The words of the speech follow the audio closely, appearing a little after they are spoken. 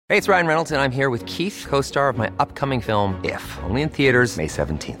Hey, it's Ryan Reynolds, and I'm here with Keith, co-star of my upcoming film, If, only in theaters May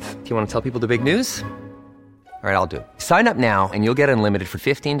 17th. Do you want to tell people the big news? All right, I'll do it. Sign up now and you'll get unlimited for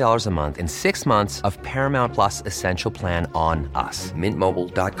 $15 a month and 6 months of Paramount Plus Essential Plan on us.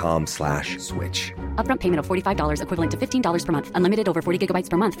 MintMobile.com/switch. Upfront payment of $45 equivalent to $15 per month. Unlimited over 40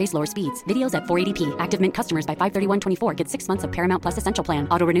 gigabytes per month. Face lower speeds. Videos at 480p. Active Mint customers by 531.24 get 6 months of Paramount Plus Essential Plan.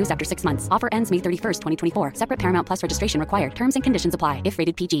 Auto renews after 6 months. Offer ends May 31st, 2024. Separate Paramount Plus registration required. Terms and conditions apply if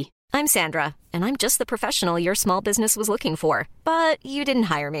rated PG. I'm Sandra, and I'm just the professional your small business was looking for. But you didn't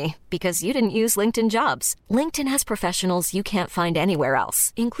hire me because you didn't use LinkedIn Jobs. LinkedIn has professionals you can't find anywhere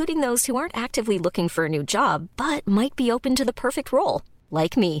else, including those who aren't actively looking for a new job, but might be open to the perfect role,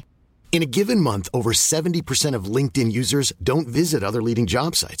 like me. In a given month, over 70% of LinkedIn users don't visit other leading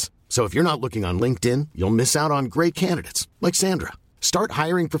job sites. So if you're not looking on LinkedIn, you'll miss out on great candidates like Sandra. Start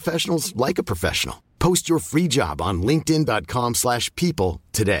hiring professionals like a professional. Post your free job on linkedin.com/people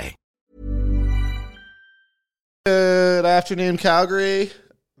today. Good afternoon, Calgary.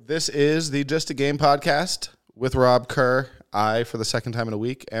 This is the Just a Game podcast with Rob Kerr. I, for the second time in a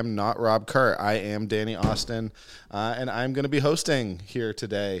week, am not Rob Kerr. I am Danny Austin, and I'm going to be hosting here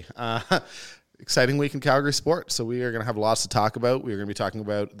today. Exciting week in Calgary sports, so we are going to have lots to talk about. We are going to be talking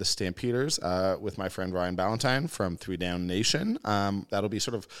about the Stampeders with my friend Ryan Ballentine from 3 Down Nation. That'll be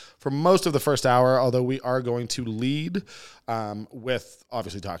sort of for most of the first hour, although we are going to lead with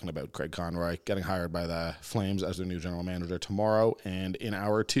obviously talking about Craig Conroy getting hired by the Flames as their new general manager tomorrow. And in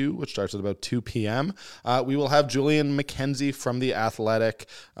hour 2, which starts at about 2 p.m., we will have Julian McKenzie from The Athletic.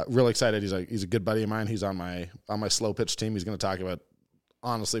 Really excited. He's a good buddy of mine. He's on my slow pitch team. He's going to talk about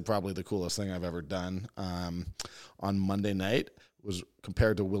honestly probably the coolest thing I've ever done on Monday night. Was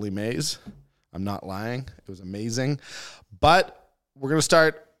compared to Willie Mays. I'm not lying. It was amazing. But we're going to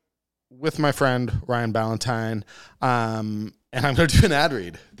start with my friend Ryan Ballentine, and I'm going to do an ad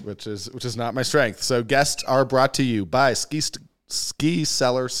read, which is not my strength. So guests are brought to you by Ski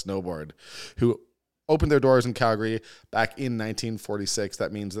Cellar Snowboard, who opened their doors in Calgary back in 1946.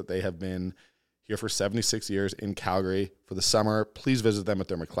 That means that they have been here for 76 years in Calgary. For the summer, please visit them at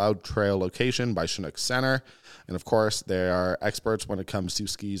their McLeod Trail location by Chinook Center. And of course, they are experts when it comes to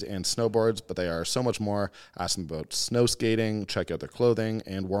skis and snowboards, but they are so much more. Ask them about snow skating, check out their clothing,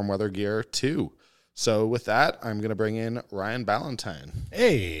 and warm weather gear too. So with that, I'm going to bring in Ryan Ballentine.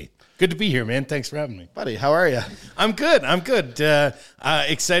 Hey, good to be here, man. Thanks for having me. Buddy, how are you? I'm good.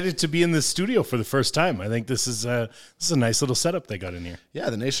 Excited to be in the studio for the first time. I think this is a nice little setup they got in here. Yeah,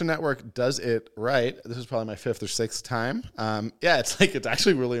 the Nation Network does it right. This is probably my 5th or 6th time. It's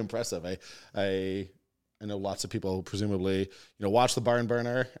actually really impressive. I know lots of people presumably, watch the Barn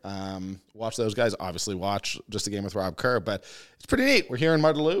Burner, watch those guys, obviously watch Just a Game with Rob Kerr, but it's pretty neat. We're here in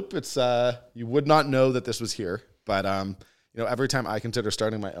Mud Loop. It's, you would not know that this was here, but, every time I consider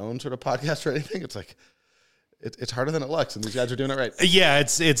starting my own sort of podcast or anything, it's like, it's harder than it looks, and these guys are doing it right. Yeah,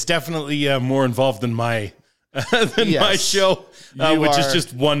 it's definitely more involved than my my show, which is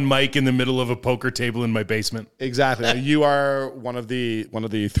just one mic in the middle of a poker table in my basement. Exactly. You are one of the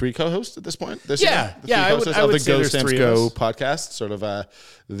 3 co-hosts at this point. I would the say Go Stamps Go podcast, sort of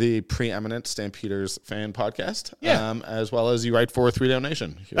the preeminent Stampeders fan podcast. Yeah. As well as you write for 3 Down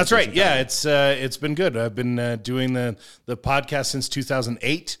Nation. That's right. Yeah, it's been good. I've been doing the podcast since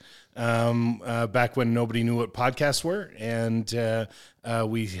 2008. Back when nobody knew what podcasts were, and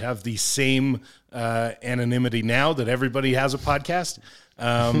we have the same anonymity now that everybody has a podcast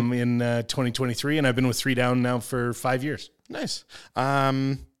in 2023, and I've been with 3 Down now for 5 years. Nice.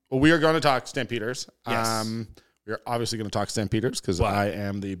 Well, we are going to talk Stampeders. Yes. We're obviously going to talk Stampeders because I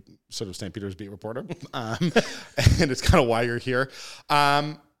am the sort of Stampeders beat reporter, and it's kind of why you're here.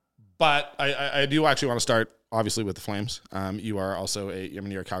 But I do actually want to start, obviously, with the Flames. You are also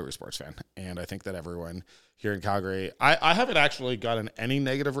you're a Calgary sports fan, and I think that everyone here in Calgary, I haven't actually gotten any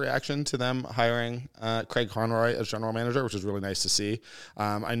negative reaction to them hiring Craig Conroy as general manager, which is really nice to see.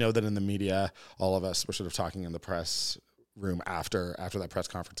 I know that in the media, all of us were sort of talking in the press room after that press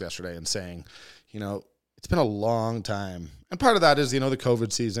conference yesterday and saying, it's been a long time. And part of that is, the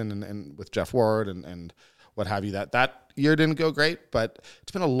COVID season and with Jeff Ward and what have you, that year didn't go great, but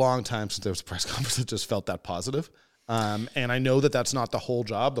it's been a long time since there was a press conference that just felt that positive. And I know that that's not the whole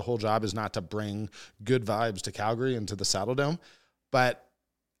job. The whole job is not to bring good vibes to Calgary and to the Saddle Dome, but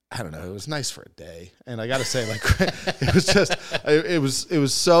I don't know. It was nice for a day. And I got to say, it was just, it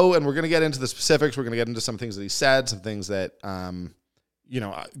was so, and we're going to get into the specifics. We're going to get into some things that he said, some things that,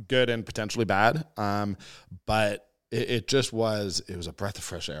 good and potentially bad. But it was a breath of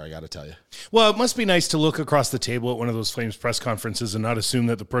fresh air, I got to tell you. Well, it must be nice to look across the table at one of those Flames press conferences and not assume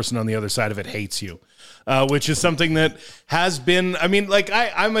that the person on the other side of it hates you, which is something that has been, I mean, like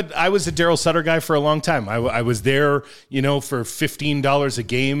I was a Daryl Sutter guy for a long time. I was there, you know, for $15 a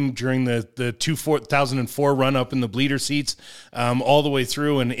game during the 2004 run up in the bleeder seats, all the way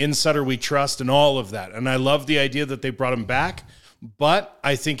through, and in Sutter we trust and all of that. And I love the idea that they brought him back. But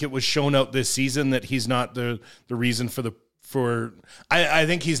I think it was shown out this season that he's not the reason I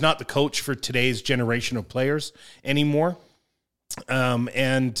think he's not the coach for today's generation of players anymore.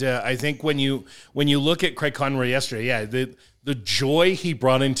 I think when you look at Craig Conroy yesterday, the joy he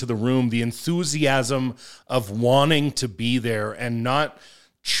brought into the room, the enthusiasm of wanting to be there and not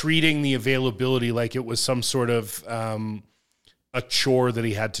treating the availability like it was some sort of a chore that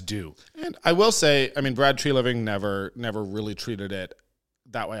he had to do. And I will say, I mean, Brad Treliving never really treated it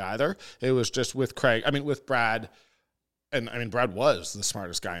that way either. It was just with Craig. I mean, with Brad, and I mean, Brad was the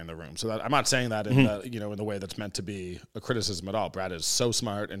smartest guy in the room. So that, I'm not saying that in the, you know, in the way that's meant to be a criticism at all. Brad is so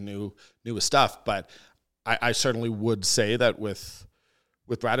smart and knew his stuff. But I certainly would say that with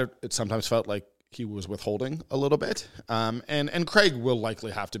Brad, it sometimes felt like he was withholding a little bit. And Craig will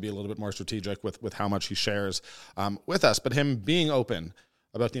likely have to be a little bit more strategic with how much he shares with us. But him being open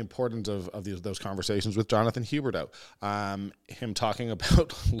about the importance of those conversations with Jonathan Huberdeau, him talking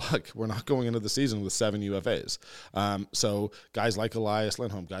about, look, we're not going into the season with 7 UFAs. So guys like Elias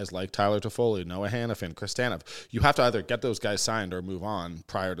Lindholm, guys like Tyler Toffoli, Noah Hannafin, Chris Tanev, you have to either get those guys signed or move on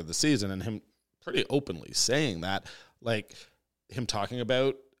prior to the season. And him pretty openly saying that, like him talking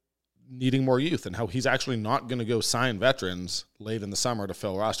about needing more youth and how he's actually not going to go sign veterans late in the summer to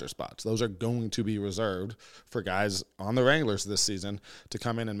fill roster spots. Those are going to be reserved for guys on the Wranglers this season to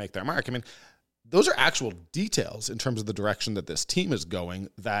come in and make their mark. I mean, those are actual details in terms of the direction that this team is going,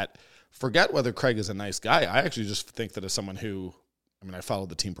 that forget whether Craig is a nice guy. I actually just think that as someone who, I mean, I followed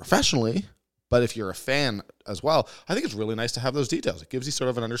the team professionally, but if you're a fan as well, I think it's really nice to have those details. It gives you sort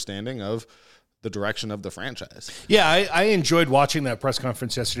of an understanding of the direction of the franchise. Yeah, I enjoyed watching that press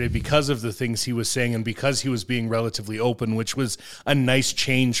conference yesterday because of the things he was saying and because he was being relatively open, which was a nice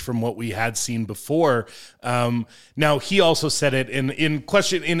change from what we had seen before. Now, he also said it in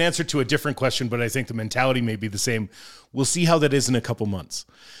answer to a different question, but I think the mentality may be the same. We'll see how that is in a couple months.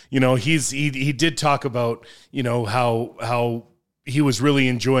 You know, he did talk about, you know, how he was really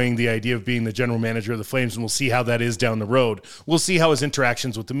enjoying the idea of being the general manager of the Flames, and we'll see how that is down the road. We'll see how his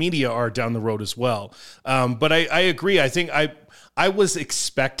interactions with the media are down the road as well. But I agree. I think I was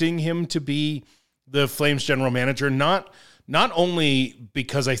expecting him to be the Flames general manager, not only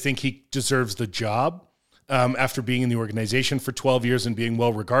because I think he deserves the job, after being in the organization for 12 years and being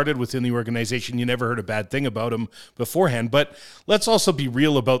well regarded within the organization. You never heard a bad thing about him beforehand. But let's also be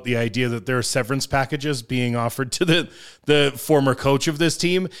real about the idea that there are severance packages being offered to the former coach of this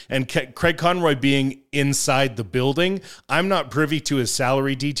team, and Craig Conroy being inside the building. I'm not privy to his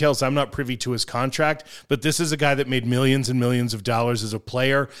salary details. I'm not privy to his contract, but this is a guy that made millions and millions of dollars as a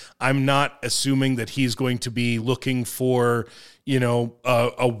player. I'm not assuming that he's going to be looking for, you know,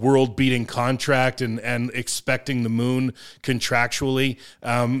 a world-beating contract and expecting the moon contractually.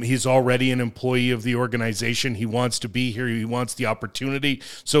 He's already an employee of the organization. He wants to be here. He wants the opportunity.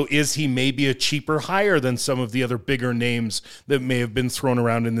 So is he maybe a cheaper hire than some of the other bigger names that may have been thrown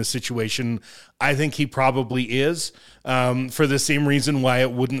around in this situation? I think he probably is, for the same reason why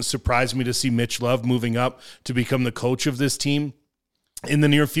it wouldn't surprise me to see Mitch Love moving up to become the coach of this team in the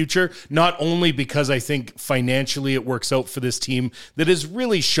near future, not only because I think financially it works out for this team that has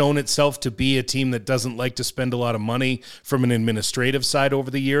really shown itself to be a team that doesn't like to spend a lot of money from an administrative side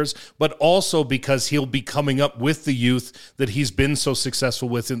over the years, but also because he'll be coming up with the youth that he's been so successful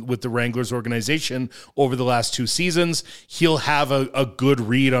with the Wranglers organization over the last 2 seasons. He'll have a good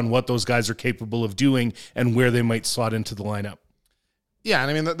read on what those guys are capable of doing and where they might slot into the lineup. Yeah,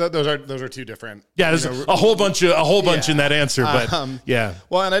 and I mean those are two different. Yeah, there's a whole bunch in that answer, but yeah.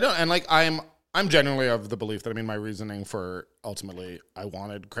 Well, and I'm generally of the belief that, I mean, my reasoning for ultimately I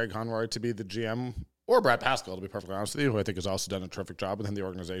wanted Craig Conroy to be the GM, or Brad Pascal, to be perfectly honest with you, who I think has also done a terrific job within the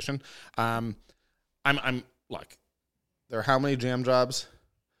organization. I'm like, there are how many GM jobs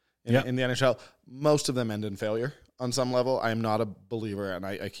in the NHL? Most of them end in failure. On some level, I am not a believer, and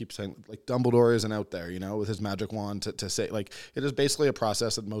I keep saying, like, Dumbledore isn't out there, you know, with his magic wand to say, like, it is basically a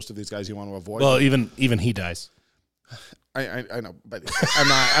process that most of these guys you want to avoid. Well, even he dies. I know, but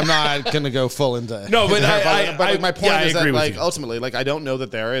I'm not going to go full into no, but my point is that, like, ultimately, like, I don't know that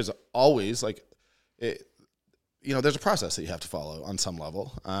there is always, like, you know, there's a process that you have to follow on some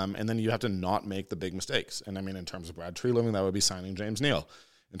level, and then you have to not make the big mistakes. And I mean, in terms of Brad Treliving, that would be signing James Neal.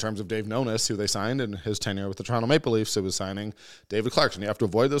 In terms of Dave Nonis, who they signed in his tenure with the Toronto Maple Leafs, it was signing David Clarkson. You have to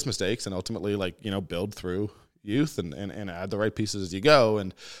avoid those mistakes and ultimately, build through youth and add the right pieces as you go.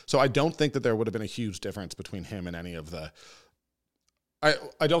 And so I don't think that there would have been a huge difference between him and any of the...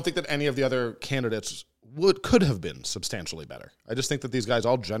 I don't think that any of the other candidates could have been substantially better. I just think that these guys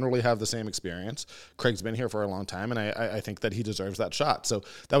all generally have the same experience. Craig's been here for a long time, and I think that he deserves that shot. So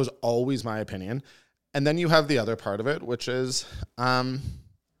that was always my opinion. And then you have the other part of it, which is, and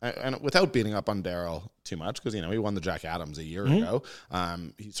without beating up on Daryl too much, because, he won the Jack Adams a year ago.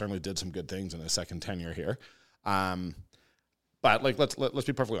 He certainly did some good things in his second tenure here. But let's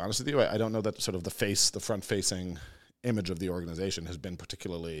be perfectly honest with you. I don't know that sort of the front-facing image of the organization has been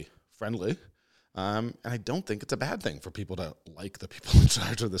particularly friendly. And I don't think it's a bad thing for people to like the people in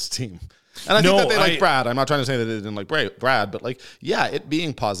charge of this team. And I think that they like Brad. I'm not trying to say that they didn't like Brad, but it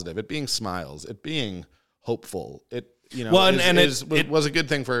being positive, it being smiles, it being hopeful, it was a good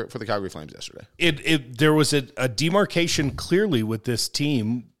thing for the Calgary Flames yesterday. There was a demarcation clearly with this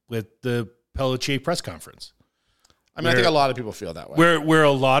team with the Pelletier press conference. I think a lot of people feel that way. Where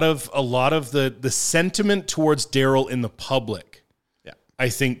a lot of the sentiment towards Daryl in the public, I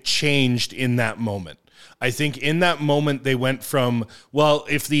think, changed in that moment. I think in that moment they went from, well,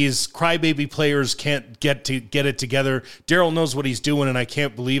 if these crybaby players can't get it together, Daryl knows what he's doing, and I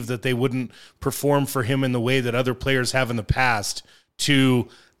can't believe that they wouldn't perform for him in the way that other players have in the past. To,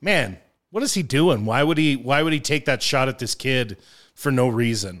 man, what is he doing? Why would he take that shot at this kid for no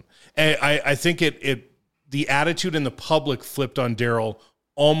reason? And I think the attitude in the public flipped on Daryl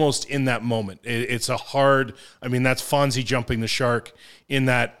almost in that moment. It's a hard, that's Fonzie jumping the shark in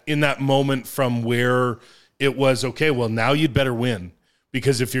that moment from where it was, okay, well, now you'd better win.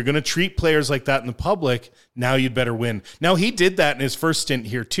 Because if you're going to treat players like that in the public, now you'd better win. Now, he did that in his first stint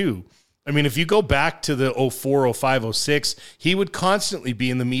here, too. If you go back to the 04, 05, 06, he would constantly be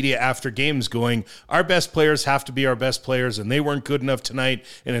in the media after games going, our best players have to be our best players, and they weren't good enough tonight,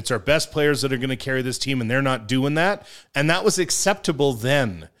 and it's our best players that are going to carry this team, and they're not doing that. And that was acceptable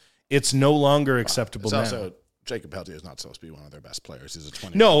then. It's no longer acceptable now. Also, Jacob Pelletier is not supposed to be one of their best players. He's a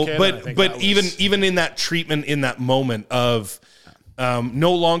 20-year-old No, kid, but even in that treatment, in that moment of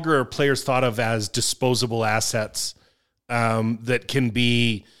no longer are players thought of as disposable assets that can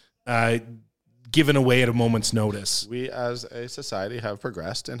be given away at a moment's notice. We as a society have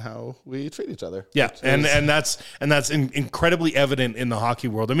progressed in how we treat each other. Yeah, and that's incredibly evident in the hockey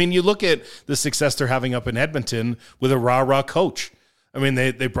world. You look at the success they're having up in Edmonton with a rah-rah coach.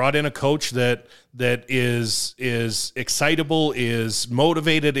 They brought in a coach that is excitable, is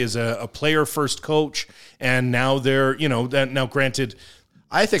motivated, is a player-first coach, and now they're, now granted,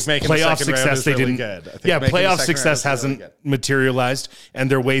 I think making playoff the second success round is they really didn't. good. Yeah, playoff success hasn't materialized, and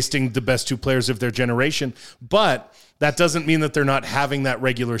they're wasting the best two players of their generation. But that doesn't mean that they're not having that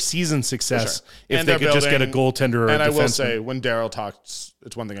regular season success if they could just get a goaltender or a defenseman. And I will say, when Daryl talks,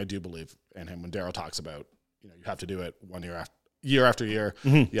 it's one thing I do believe in him. When Daryl talks about, you have to do it year after year.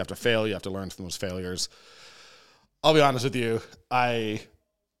 You have to fail. You have to learn from those failures. I'll be honest with you.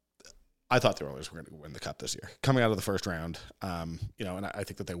 I thought the Oilers were going to win the Cup this year. Coming out of the first round, and I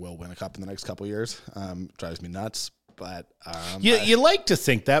think that they will win a Cup in the next couple of years. Drives me nuts, but you like to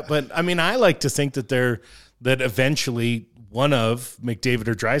think that, but I like to think that that eventually one of McDavid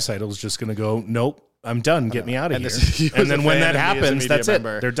or Draisaitl is just going to go, nope, I'm done. Get me out of here. And then when that happens, that's it.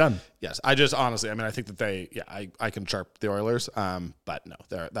 They're done. Yes, I just honestly, I think that I can chirp the Oilers, but no,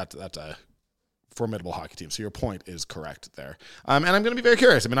 that's a formidable hockey team. So your point is correct there. And I'm going to be very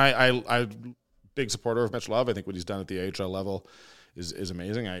curious. I'm big supporter of Mitch Love. I think what he's done at the AHL level is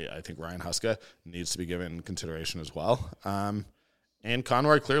amazing. I think Ryan Huska needs to be given consideration as well. And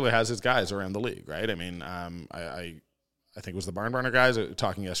Conroy clearly has his guys around the league, right? I think it was the Barn Burner guys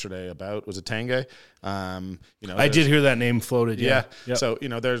talking yesterday about, was it Tanguay? I did hear that name floated. Yeah. Yep. So,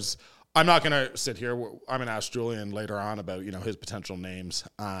 I'm not going to sit here. I'm going to ask Julian later on about, his potential names.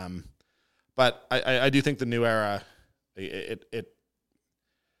 But I do think the new era,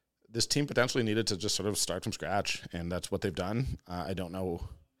 this team potentially needed to just sort of start from scratch, and that's what they've done. I don't know.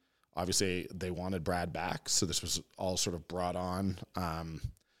 Obviously, they wanted Brad back, so this was all sort of brought on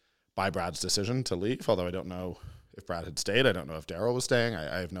by Brad's decision to leave, although I don't know if Brad had stayed. I don't know if Daryl was staying.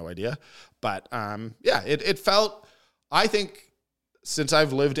 I have no idea. But, it felt, I think, since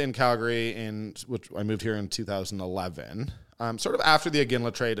I've lived in Calgary, which I moved here in 2011, sort of after the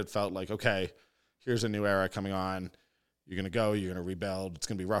Iginla trade, it felt like, okay, here's a new era coming on. You're going to go. You're going to rebuild. It's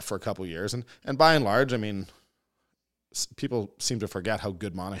going to be rough for a couple of years. And by and large, people seem to forget how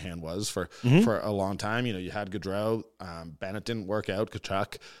good Monahan was for a long time. You had Gaudreau. Bennett didn't work out.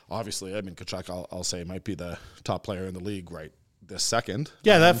 Tkachuk, obviously, Tkachuk, I'll say, might be the top player in the league right this second.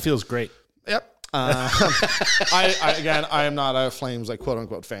 Yeah, that feels great. Yep. I am not a Flames like quote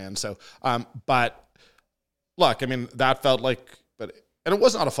unquote fan. So, but look, I mean, that felt like, and it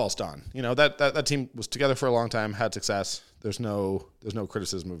was not a false dawn. You know, that team was together for a long time, had success. There's no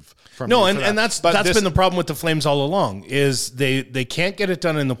criticism from no, me for and that's been the problem with the Flames all along is they can't get it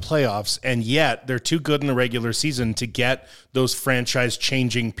done in the playoffs, and yet they're too good in the regular season to get those franchise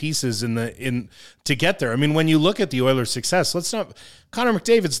changing pieces to get there. I mean, when you look at the Oilers' success, Connor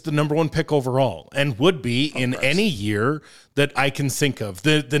McDavid's the number one pick overall and would be in any year that I can think of.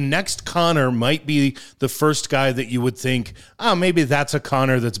 The next Connor might be the first guy that you would think, maybe that's a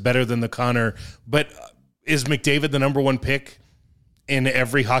Connor that's better than the Connor, but is McDavid the number one pick in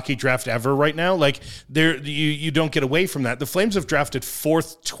every hockey draft ever right now? Like, you don't get away from that. The Flames have drafted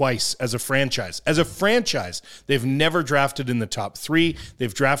fourth twice as a franchise. As a franchise, they've never drafted in the top three.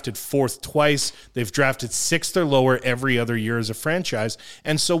 They've drafted fourth twice. They've drafted sixth or lower every other year as a franchise.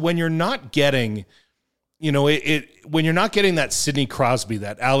 And so when you're not getting, when you're not getting that Sidney Crosby,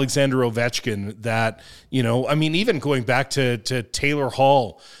 that Alexander Ovechkin, that, even going back to Taylor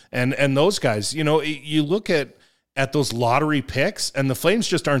Hall and those guys, you look at those lottery picks and the Flames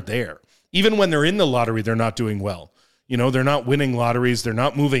just aren't there. Even when they're in the lottery, they're not doing well. They're not winning lotteries. They're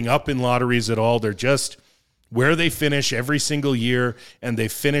not moving up in lotteries at all. They're just where they finish every single year, and they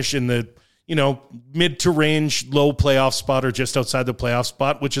finish in the, mid to range, low playoff spot or just outside the playoff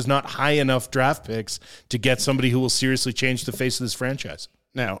spot, which is not high enough draft picks to get somebody who will seriously change the face of this franchise.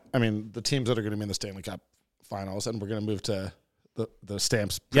 Now, I mean, the teams that are going to be in the Stanley Cup finals, and we're going to move to the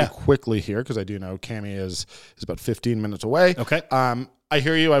Stamps pretty quickly here because I do know Cammie is about 15 minutes away. Okay. I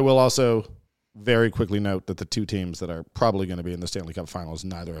hear you. I will also very quickly note that the two teams that are probably going to be in the Stanley Cup finals,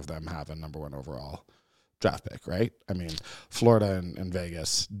 neither of them have a number one overall draft pick, right? I mean, Florida and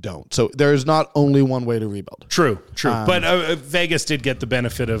Vegas don't. So there's not only one way to rebuild. True. But Vegas did get the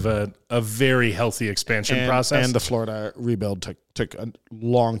benefit of a very healthy expansion process. And the Florida rebuild took a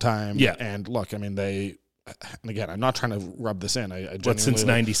long time. Yeah. And look, I mean, and again, I'm not trying to rub this in. I since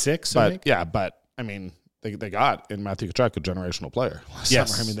 96? But I mean, they got in Matthew Tkachuk a generational player last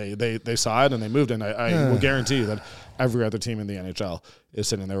summer. I mean, they saw it and they moved in. I will guarantee you that every other team in the NHL is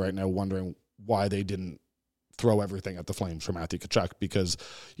sitting there right now wondering why they didn't throw everything at the Flames for Matthew Tkachuk because,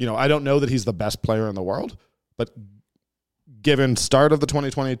 I don't know that he's the best player in the world, but given start of the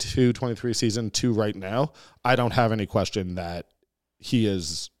 2022-23 season to right now, I don't have any question that he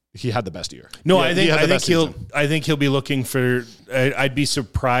had the best year. No, I think he'll be looking for. I'd be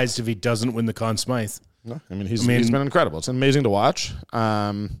surprised if he doesn't win the Conn Smythe. No, I mean he's been incredible. It's amazing to watch.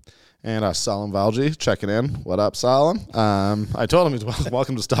 And Salim Valji checking in. What up, Salim? I told him he's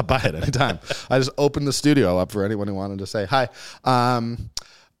welcome to stop by at any time. I just opened the studio up for anyone who wanted to say hi.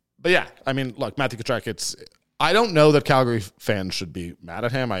 But yeah, I mean, look, Matthew Tkachuk. I don't know that Calgary fans should be mad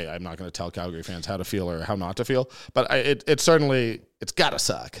at him. I'm not going to tell Calgary fans how to feel or how not to feel. But it's got to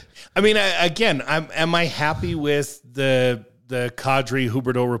suck. I mean, am I happy with the Kadri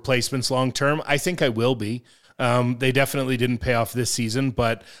Huberdeau replacements long term? I think I will be. They definitely didn't pay off this season,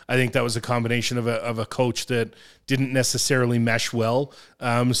 but I think that was a combination of a coach that didn't necessarily mesh well.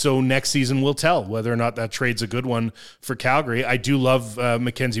 So next season we'll tell whether or not that trade's a good one for Calgary. I do love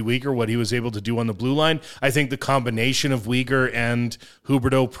McKenzie Weegar, what he was able to do on the blue line. I think the combination of Weegar and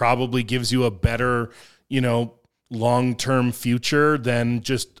Huberdeau probably gives you a better, long-term future than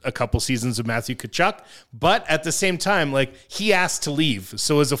just a couple seasons of Matthew Tkachuk. But at the same time, he asked to leave.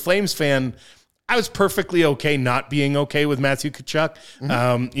 So as a Flames fan, I was perfectly okay not being okay with Matthew Tkachuk.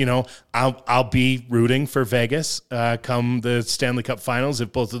 Mm-hmm. I'll be rooting for Vegas come the Stanley Cup Finals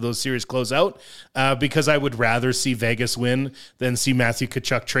if both of those series close out, because I would rather see Vegas win than see Matthew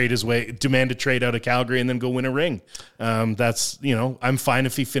Tkachuk demand a trade out of Calgary and then go win a ring. I'm fine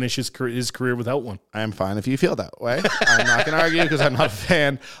if he finishes his career without one. I am fine if you feel that way. I'm not going to argue because I'm not a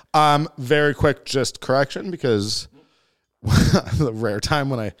fan. Very quick, just correction, because the rare time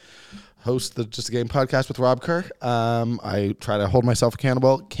when I host the Just a Game podcast with Rob Kerr. I try to hold myself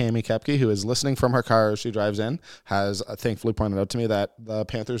accountable. Cammie Kepke, who is listening from her car as she drives in, has thankfully pointed out to me that the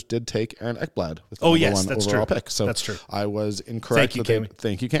Panthers did take Aaron Ekblad with the number one overall pick. So that's true. I was incorrect. Thank you, Cammie.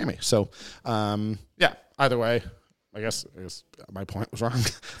 Thank you, Cammie. So, either way, I guess my point was wrong.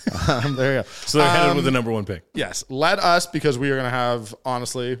 There you go. So they're headed with the number one pick. Yes. Let us, because we are going to have,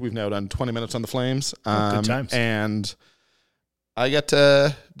 honestly, we've now done 20 minutes on the Flames. Good times. And I get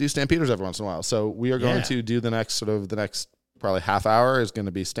to do Stampeders every once in a while. So we are going to do the next probably half hour is going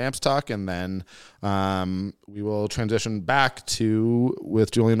to be Stamps talk. And then we will transition back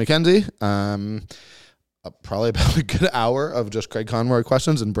with Julian McKenzie. probably about a good hour of just Craig Conroy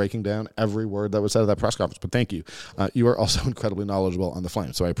questions and breaking down every word that was said at that press conference. But thank you. You are also incredibly knowledgeable on the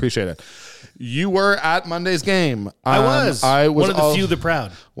Flames, so I appreciate it. You were at Monday's game. I was one of the few, the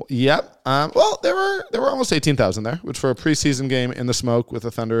proud. Yep. Well, there were almost 18,000 there, which for a preseason game in the smoke with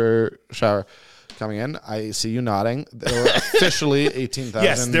a thunder shower coming in. I see you nodding. There were officially 18,000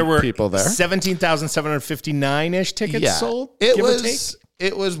 yes, there were people there. 17,759-ish tickets sold,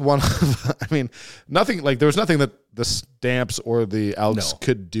 It was one of, I mean, nothing, like, there was nothing that the Stamps or the Elks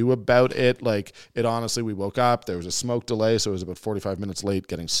could do about it. Like, it honestly, we woke up, there was a smoke delay, so it was about 45 minutes late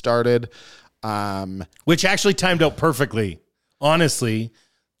getting started. Which actually timed out perfectly, honestly.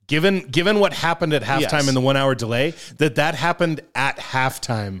 Given what happened at halftime in the 1 hour delay, that happened at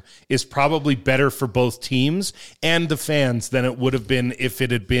halftime is probably better for both teams and the fans than it would have been if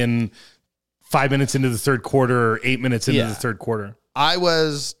it had been 5 minutes into the third quarter or 8 minutes into the third quarter. I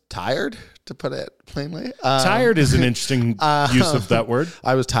was tired, to put it plainly. Tired is an interesting use of that word.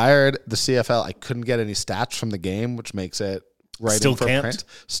 I was tired. The CFL, I couldn't get any stats from the game, which makes it Still can't. Print.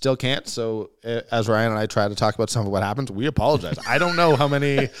 Still can't. So as Ryan and I try to talk about some of what happens, we apologize. I don't know how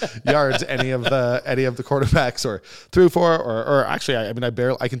many yards any of the quarterbacks or threw for, or actually,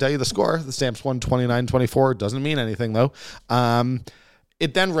 I can tell you the score. The Stamps won 29-24. Doesn't mean anything though.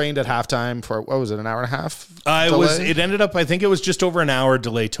 It then rained at halftime for, what was it, an hour and a half? It ended up, I think it was just over an hour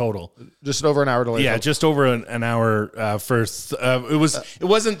delay total. Just over an hour delay. Yeah, just over an hour first. It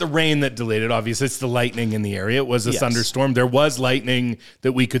wasn't the rain that delayed it, obviously. It's the lightning in the area. It was a thunderstorm. There was lightning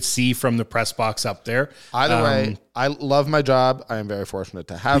that we could see from the press box up there. Either way, I love my job. I am very fortunate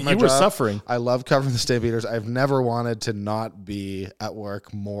to have my job. You were suffering. I love covering the Stampeders. I've never wanted to not be at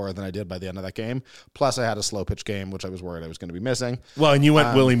work more than I did by the end of that game. Plus, I had a slow pitch game, which I was worried I was going to be missing. Well, and you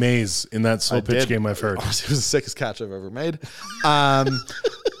went Willie Mays in that slow pitch game, I've heard. It was the sickest catch I've ever made. I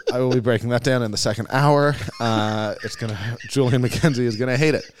will be breaking that down in the second hour. Julian McKenzie is going to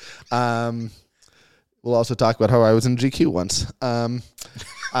hate it. We'll also talk about how I was in GQ once.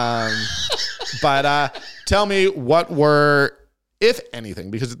 But tell me what were, if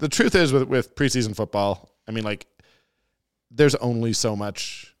anything, because the truth is with preseason football, I mean, like, there's only so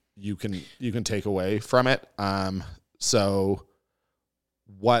much you can take away from it. So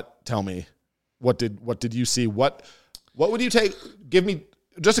tell me, what did you see? What would you take? Give me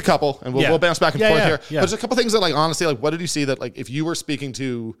just a couple, and we'll bounce back and forth here. Yeah. But just a couple things that, like, honestly, like, what did you see that, like, if you were speaking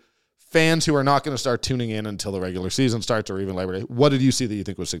to fans who are not going to start tuning in until the regular season starts or even Labor Day, what did you see that you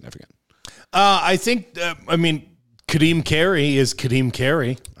think was significant? I think, Kadeem Carey is Kadeem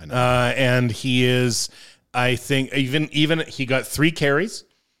Carey. I know. And he is, I think, even he got 3 carries.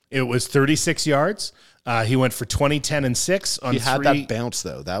 It was 36 yards. He went for 20, 10, and 6 on 3. He had that bounce,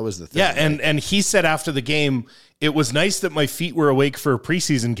 though. That was the thing. Yeah, and he said after the game, it was nice that my feet were awake for a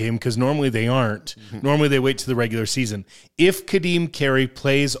preseason game because normally they aren't. Mm-hmm. Normally they wait to the regular season. If Kadeem Carey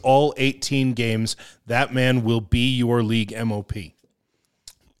plays all 18 games, that man will be your league MOP.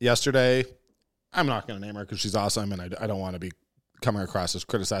 Yesterday, I'm not going to name her because she's awesome, and I don't want to be coming across as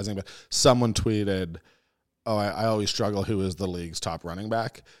criticizing, but someone tweeted, I always struggle who is the league's top running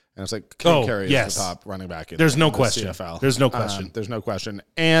back. And it's like, Carey is the top running back in There's no the question. CFL. There's no question. There's no question.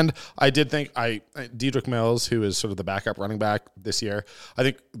 And I did think Dedrick Mills, who is sort of the backup running back this year, I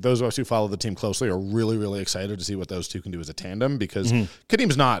think those of us who follow the team closely are really, really excited to see what those two can do as a tandem because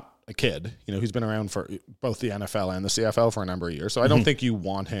Kadeem's not a kid. You know, he's been around for both the NFL and the CFL for a number of years. So I don't think you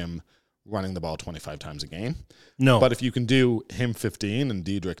want him running the ball 25 times a game. No. But if you can do him 15 and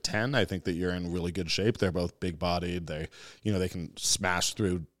Dedrick 10, I think that you're in really good shape. They're both big-bodied. They can smash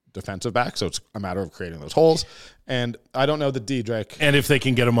through defensive back, so it's a matter of creating those holes. And I don't know that Dedrick... And if they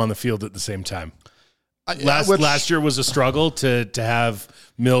can get him on the field at the same time. Last year was a struggle to have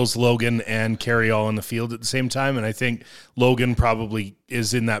Mills, Logan, and Carey all on the field at the same time, and I think Logan probably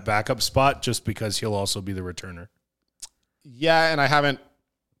is in that backup spot just because he'll also be the returner. Yeah, and I haven't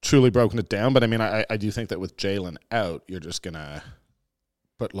truly broken it down, but I mean, I do think that with Jalen out, you're just going to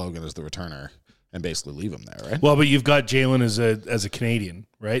put Logan as the returner and basically leave him there, right? Well, but you've got Jalen as a Canadian,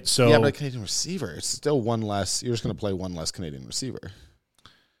 right? So yeah, but a Canadian receiver, it's still one less. You're just going to play one less Canadian receiver.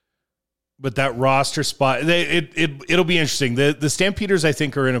 But that roster spot, it'll be interesting. The Stampeders, I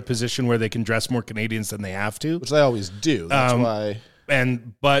think, are in a position where they can dress more Canadians than they have to, which they always do. That's why.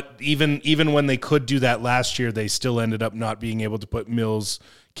 But even when they could do that last year, they still ended up not being able to put Mills,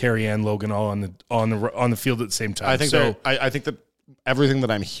 Carey, and Logan all on the field at the same time. I think I think that everything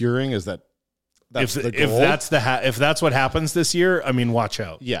that I'm hearing is that. If that's what happens this year, I mean, watch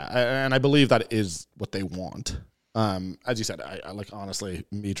out. Yeah, and I believe that is what they want. As you said, I like, honestly,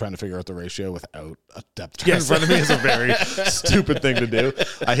 me trying to figure out the ratio without a depth chart in front of me is a very stupid thing to do.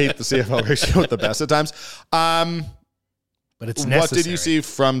 I hate the CFL ratio at the best of times. But it's necessary. What did you see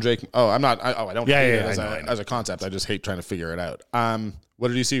from Jake? Oh, I don't hate it I know. as a concept. I just hate trying to figure it out. What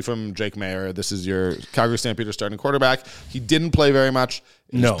did you see from Jake Maier? This is your Calgary Stampeders starting quarterback. He didn't play very much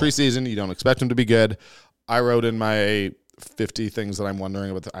in his preseason. You don't expect him to be good. I wrote in my 50 things that I'm wondering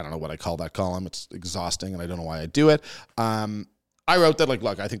about. I don't know what I call that column. It's exhausting, and I don't know why I do it. I wrote that, like,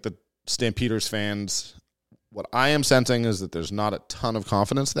 look, I think the Stampeders fans, what I am sensing is that there's not a ton of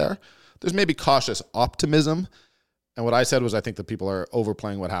confidence there. There's maybe cautious optimism. And what I said was I think that people are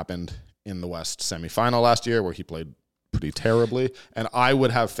overplaying what happened in the West semifinal last year, where he played pretty terribly. And I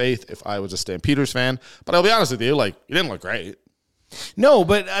would have faith if I was a Stampeders fan. But I'll be honest with you, like, he didn't look great. No,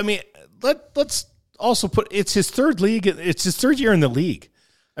 but I mean, let's also it's his third league. It's his third year in the league.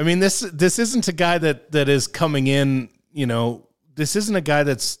 I mean, this isn't a guy that is coming in, you know, this isn't a guy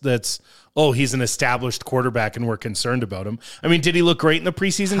that's he's an established quarterback and we're concerned about him. I mean, did he look great in the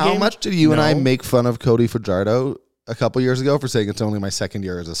preseason game? How much did you and I make fun of Cody Fajardo a couple years ago for saying it's only my second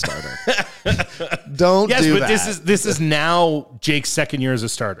year as a starter? Don't do that. Yes, but this is now Jake's second year as a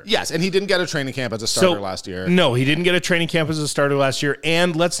starter. Yes, and he didn't get a training camp as a starter last year. No, he didn't get a training camp as a starter last year.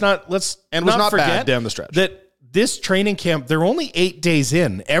 And let's not was not forget bad down the stretch. That this training camp, they're only 8 days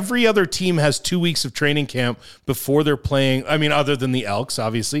in. Every other team has 2 weeks of training camp before they're playing. I mean, other than the Elks,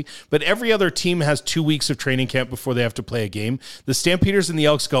 obviously. But every other team has 2 weeks of training camp before they have to play a game. The Stampeders and the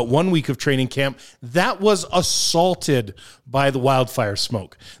Elks got 1 week of training camp. That was assaulted by the wildfire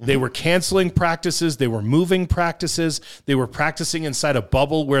smoke. Mm-hmm. They were canceling practices. They were moving practices. They were practicing inside a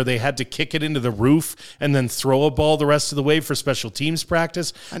bubble where they had to kick it into the roof and then throw a ball the rest of the way for special teams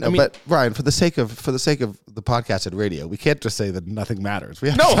practice. I know, but Ryan, for the sake of the podcast at radio, we can't just say that nothing matters. We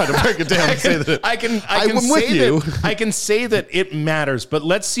have to try to break it down and say that I can say that it matters, but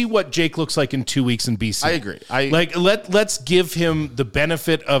let's see what Jake looks like in 2 weeks in BC. I agree. Let's give him the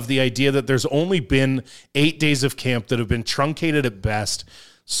benefit of the idea that there's only been 8 days of camp that have been truncated at best.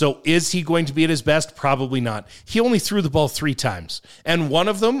 So is he going to be at his best? Probably not. He only threw the ball 3 times. And one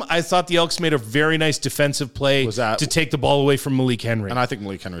of them, I thought the Elks made a very nice defensive play to take the ball away from Malik Henry. And I think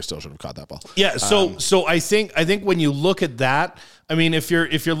Malik Henry still should have caught that ball. Yeah, so I think when you look at that, I mean, if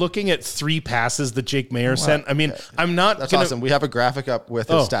you're looking at 3 passes that Jake Maier sent, I mean, I'm not. That's awesome. We have a graphic up with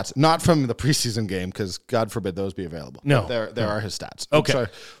his stats, not from the preseason game, because God forbid those be available. No, there are his stats. Okay,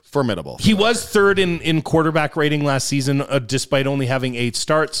 formidable. He was third in quarterback rating last season, despite only having 8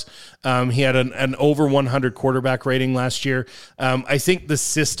 starts. He had an over 100 quarterback rating last year. I think the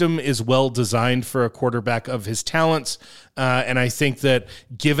system is well designed for a quarterback of his talents. And I think that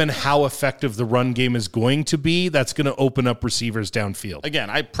given how effective the run game is going to be, that's going to open up receivers downfield. Again,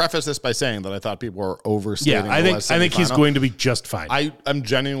 I preface this by saying that I thought people were overstating. Yeah, I think he's going to be just fine. I'm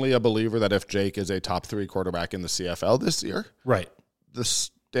genuinely a believer that if Jake is a top 3 quarterback in the CFL this year, right, the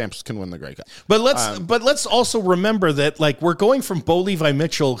Stamps can win the Grey Cup. But let's also remember that, like, we're going from Bo Levi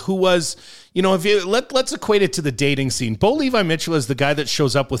Mitchell, who was, you know, let's equate it to the dating scene. Bo Levi Mitchell is the guy that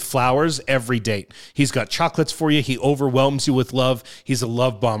shows up with flowers every date. He's got chocolates for you. He overwhelms you with love. He's a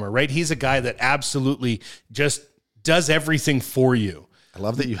love bomber, right? He's a guy that absolutely just does everything for you. I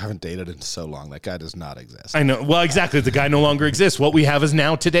love that you haven't dated in so long. That guy does not exist. I know. Well, exactly. The guy no longer exists. What we have is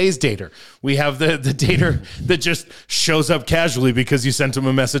now today's dater. We have the dater that just shows up casually because you sent him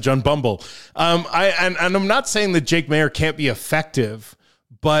a message on Bumble. I'm not saying that Jake Maier can't be effective,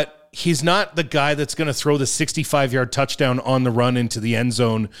 but he's not the guy that's going to throw the 65-yard touchdown on the run into the end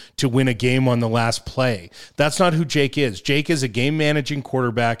zone to win a game on the last play. That's not who Jake is. Jake is a game-managing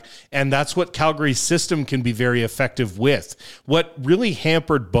quarterback, and that's what Calgary's system can be very effective with. What really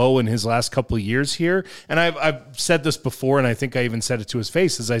hampered Bo in his last couple of years here, and I've said this before, and I think I even said it to his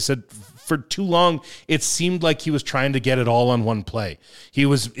face, is I said for too long, it seemed like he was trying to get it all on one play. He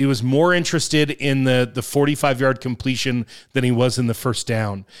was more interested in the 45-yard completion than he was in the first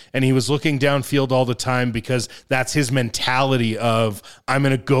down. And he was looking downfield all the time because that's his mentality of, I'm going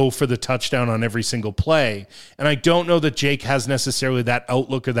to go for the touchdown on every single play. And I don't know that Jake has necessarily that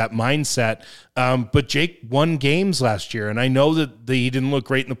outlook or that mindset. But Jake won games last year, and I know that he didn't look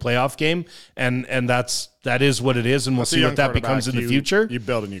great in the playoff game, and that is what it is, and we'll see what that becomes in the future. You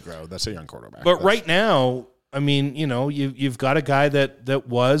build and you grow. That's a young quarterback. But right now, I mean, you know, you've got a guy that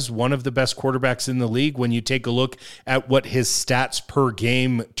was one of the best quarterbacks in the league. When you take a look at what his stats per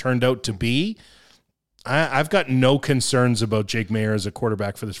game turned out to be, I've got no concerns about Jake Maier as a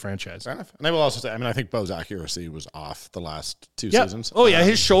quarterback for this franchise. Fair enough. And I will also say, I think Bo's accuracy was off the last 2 seasons. Oh, yeah,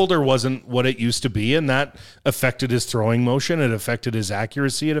 his shoulder wasn't what it used to be, and that affected his throwing motion. It affected his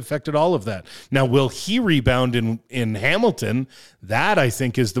accuracy. It affected all of that. Now, will he rebound in Hamilton? That, I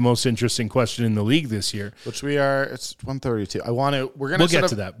think, is the most interesting question in the league this year. Which it's 132. We'll get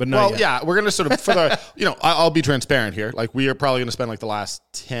to that, but not yet. Yeah, we're going to sort of, for the, I'll be transparent here. Like, we are probably going to spend like the last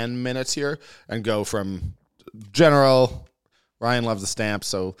 10 minutes here and go from general. Ryan loves the stamp,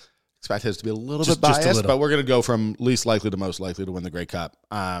 so expect his to be a little bit biased, but we're going to go from least likely to most likely to win the Grey Cup.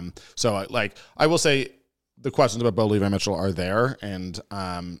 So I will say the questions about Bo Levi-Mitchell are there, and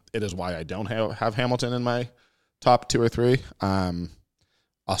it is why I don't have Hamilton in my top 2 or 3.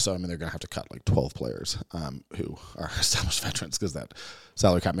 Also, they're going to have to cut like 12 players who are established veterans because that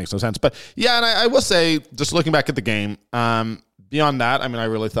salary cap makes no sense. But yeah, and I will say, just looking back at the game, beyond that, I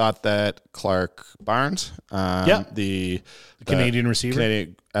really thought that Clark Barnes, the Canadian receiver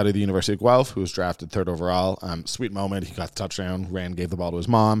out of the University of Guelph, who was drafted 3rd overall, sweet moment. He got the touchdown, gave the ball to his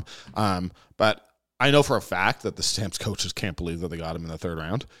mom. But I know for a fact that the Stamps coaches can't believe that they got him in the 3rd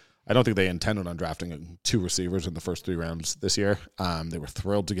round. I don't think they intended on drafting 2 receivers in the first 3 rounds this year. They were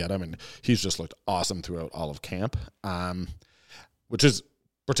thrilled to get him, and he's just looked awesome throughout all of camp, which is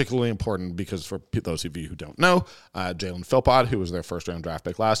particularly important because for those of you who don't know, Jalen Philpott, who was their first-round draft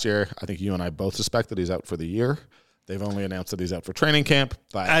pick last year, I think you and I both suspect that he's out for the year. They've only announced that he's out for training camp.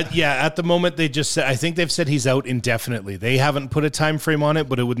 But at the moment, they just said, I think they've said he's out indefinitely. They haven't put a time frame on it,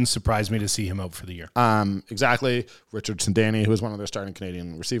 but it wouldn't surprise me to see him out for the year. Exactly. Richard Sindani, who is one of their starting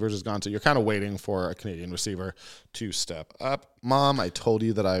Canadian receivers, is gone. So you're kind of waiting for a Canadian receiver to step up. Mom, I told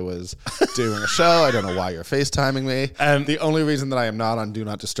you that I was doing a show. I don't know why you're FaceTiming me. The only reason that I am not on Do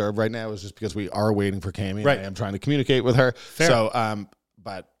Not Disturb right now is just because we are waiting for Cami. Right. I am trying to communicate with her. Fair. So,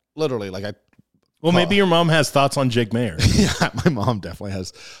 but literally, maybe your mom has thoughts on Jake Maier. Yeah, my mom definitely has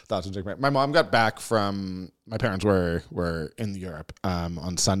thoughts on Jake Maier. My mom got back from, my parents were in Europe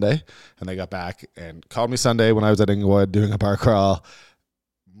on Sunday, and they got back and called me Sunday when I was at Inglewood doing a bar crawl.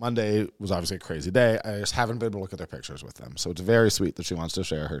 Monday was obviously a crazy day. I just haven't been able to look at their pictures with them. So it's very sweet that she wants to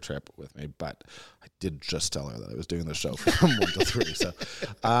share her trip with me, but I did just tell her that I was doing the show from 1 to 3. So,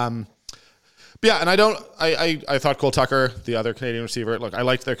 yeah, and I thought Cole Tucker, the other Canadian receiver, look, I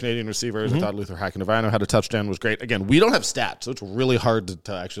liked their Canadian receivers. I thought Luther Hakanavano had a touchdown, was great. Again, we don't have stats, so it's really hard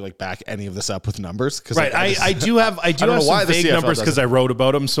to actually back any of this up with numbers. Right, I do have some vague numbers because I wrote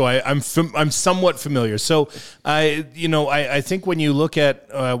about them, so I'm somewhat familiar. So I think when you look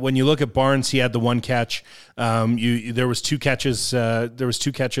at Barnes, he had the 1 catch. There was 2 catches. There was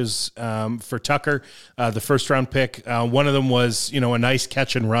 2 catches for Tucker, the first round pick. One of them was a nice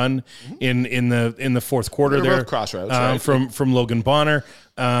catch and run in the 4th quarter there, crossroads, right? from Logan Bonner.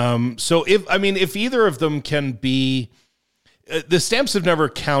 So if either of them can be. The Stamps have never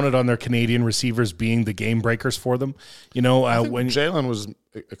counted on their Canadian receivers being the game breakers for them. When Jalen was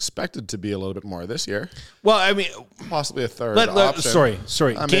expected to be a little bit more this year. Well, possibly a third option.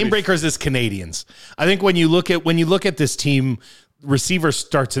 Sorry. Game breakers is Canadians. I think when you look at this team, receiver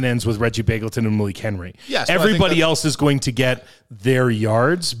starts and ends with Reggie Bagleton and Malik Henry. Yes, everybody else is going to get their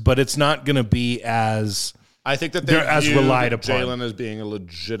yards, but it's not going to be as. I think that they're as relied upon. Jalen as being a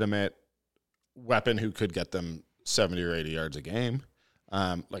legitimate weapon who could get them 70 or 80 yards a game,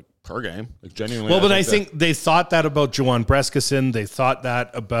 per game, genuinely. Well, but I think they thought that about Juwan Breskison. They thought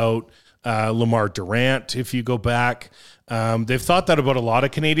that about Lamar Durant. If you go back, they've thought that about a lot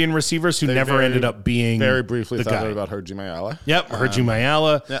of Canadian receivers who never ended up being very briefly the thought guy. That about Hergy Mayala. Yep, Hergy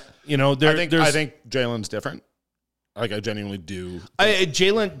Mayala. Yeah. I think Jalen's different. I genuinely do.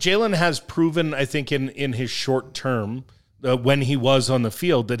 Jalen has proven, I think, in his short term. When he was on the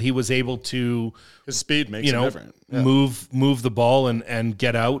field, that he was able to his speed makes him different. Yeah. move the ball and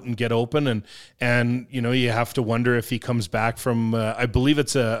get out and get open and you have to wonder if he comes back from I believe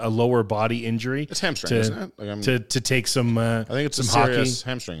it's a lower body injury. It's hamstring, isn't it? To take some I think it's some a serious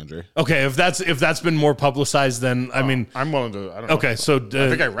hamstring injury. Okay, if that's been more publicized, then I'm willing to. I don't know. Okay, so I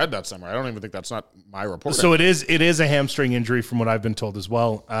think I read that somewhere. I don't even think that's not my report. So it is a hamstring injury from what I've been told as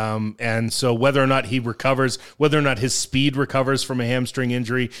well. And so whether or not he recovers, whether or not his speed recovers from a hamstring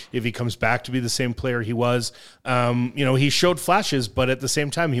injury, if he comes back to be the same player he was, he showed flashes, but at the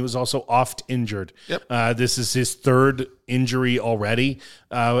same time, he was also oft injured. Yep. This is his 3rd injury already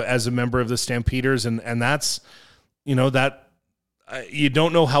as a member of the Stampeders, and that's, that you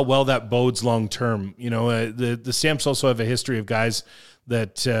don't know how well that bodes long term. The Stamps also have a history of guys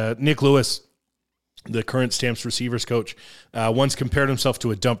that Nick Lewis the current Stamps receivers coach, once compared himself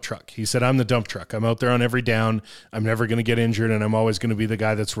to a dump truck. He said, I'm the dump truck. I'm out there on every down. I'm never going to get injured, and I'm always going to be the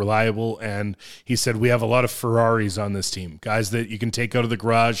guy that's reliable. And he said, we have a lot of Ferraris on this team, guys that you can take out of the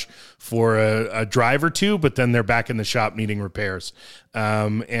garage for a drive or two, but then they're back in the shop needing repairs.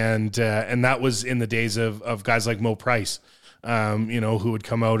 And that was in the days of guys like Mo Price, who would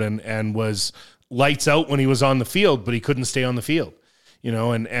come out and was lights out when he was on the field, but he couldn't stay on the field.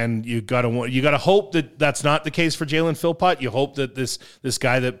 And you gotta hope that that's not the case for Jalen Philpott. You hope that this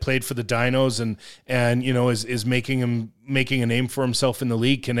guy that played for the Dinos and is making a name for himself in the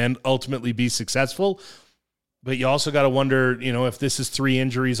league can ultimately be successful. But you also got to wonder, if this is 3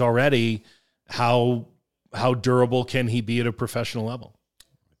 injuries already, how durable can he be at a professional level?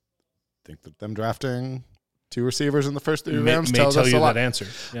 I think that them drafting 2 receivers in the first 3 rounds may tells tell us you a lot. that answer.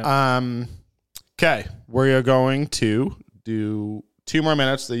 Yeah. Okay, we're going to do 2 more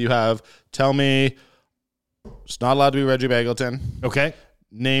minutes that you have. Tell me, it's not allowed to be Reggie Bagleton. Okay.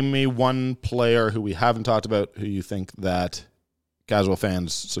 Name me one player who we haven't talked about who you think that casual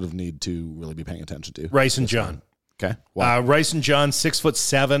fans sort of need to really be paying attention to. Rice and John. Okay. Wow. Rice and John,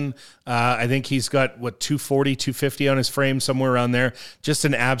 6'7". I think he's got 240, 250 on his frame, somewhere around there. Just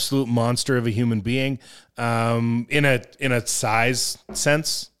an absolute monster of a human being. In a size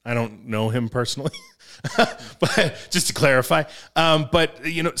sense, I don't know him personally. But just to clarify,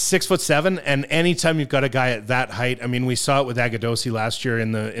 6'7", and anytime you've got a guy at that height, I mean, we saw it with Agadosi last year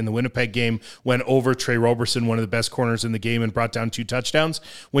in the Winnipeg game, went over Trey Roberson, one of the best corners in the game, and brought down 2 touchdowns.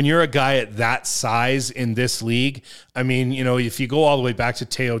 When you're a guy at that size in this league, I mean, if you go all the way back to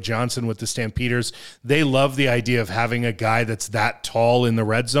Teo Johnson with the Stampeders, they love the idea of having a guy that's that tall in the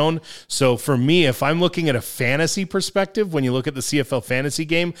red zone. So for me, if I'm looking at a fantasy perspective, when you look at the CFL fantasy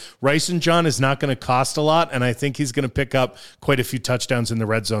game, Rice and John is not going to cost a lot, and I think he's going to pick up quite a few touchdowns in the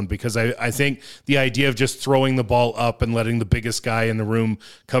red zone, because I think the idea of just throwing the ball up and letting the biggest guy in the room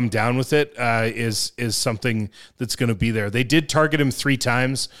come down with it is something that's going to be there. They did target him 3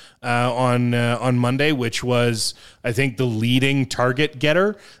 times on Monday, which was, I think, the leading target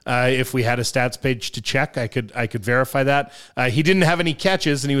getter. If we had a stats page to check, I could verify that. He didn't have any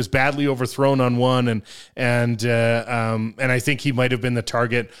catches, and he was badly overthrown on one, and I think he might have been the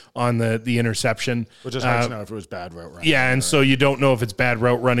target on the interception. Which is hard to know if it was bad route running. Yeah, and so you don't know if it's bad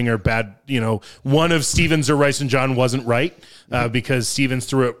route running or bad, one of Stevens or Rice and John wasn't right because Stevens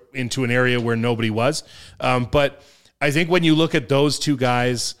threw it into an area where nobody was. But I think when you look at those 2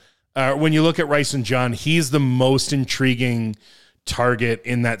 guys, when you look at Rice and John, he's the most intriguing target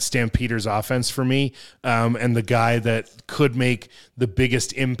in that Stampeders offense for me, and the guy that could make the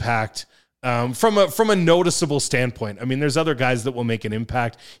biggest impact from a noticeable standpoint. I mean, there's other guys that will make an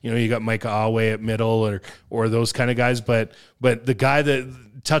impact. You got Micah Awe at middle or those kind of guys, but the guy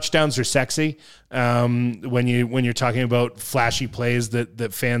that touchdowns are sexy when you're talking about flashy plays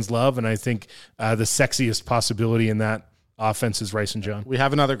that fans love, and I think the sexiest possibility in that offense is Rice and John. We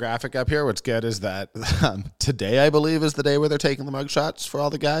have another graphic up here. What's good is that today, I believe, is the day where they're taking the mug shots for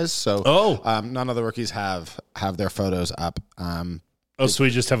all the guys. So none of the rookies have their photos up. So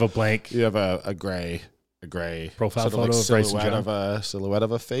we just have a blank. You have a gray profile sort of photo of Rice and John. of a silhouette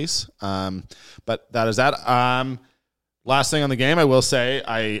of a face. But that is that. Last thing on the game, I will say,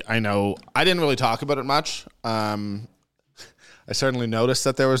 I know I didn't really talk about it much. I certainly noticed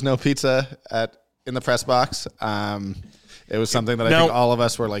that there was no pizza in the press box. It was something that I think all of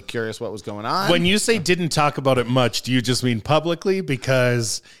us were curious what was going on. When you say didn't talk about it much, do you just mean publicly?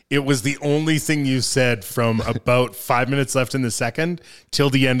 Because it was the only thing you said from about 5 minutes left in the second till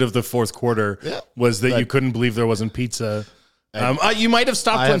the end of the fourth quarter was that you couldn't believe there wasn't pizza. You might have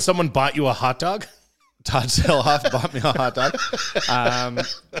stopped when someone bought you a hot dog. Todd Silhoff bought me a hot dog.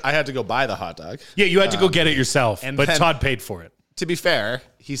 I had to go buy the hot dog. Yeah, you had to go get it yourself, but then, Todd paid for it. To be fair,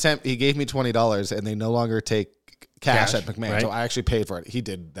 he gave me $20, and they no longer take cash at McMahon, right? So I actually paid for it. He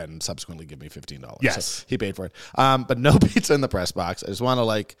did then subsequently give me $15. Yes, so he paid for it. But no pizza in the press box. I just want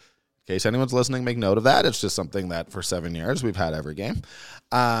to in case anyone's listening, make note of that. It's just something that for 7 years we've had every game.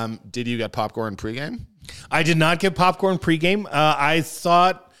 Did you get popcorn pregame? I did not get popcorn pregame. I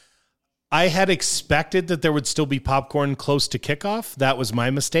thought I had expected that there would still be popcorn close to kickoff. That was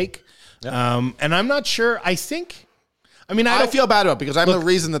my mistake. Yeah. And I'm not sure. I don't feel bad about it because I'm the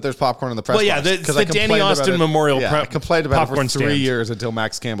reason that there's popcorn in the press box. Well, yeah, it's the Danny Austin Memorial. I complained about it for 3 stand. years until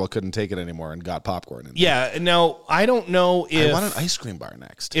Max Campbell couldn't take it anymore and got popcorn. In yeah, now I don't know if I want an ice cream bar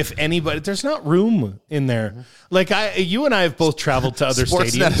next. If anybody, there's not room in there. You and I have both traveled to other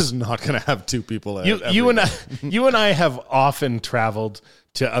Sportsnet stadiums. is not going to have 2 people. You and I have often traveled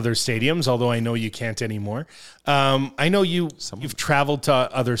to other stadiums, although I know you can't anymore. I know you've traveled to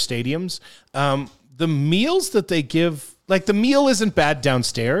other stadiums. the meals that they give, like the meal isn't bad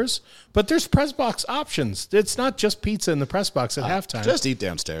downstairs, but there's press box options. It's not just pizza in the press box at halftime. Just eat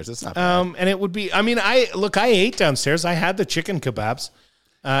downstairs. It's not bad. And it would be, I ate downstairs. I had the chicken kebabs,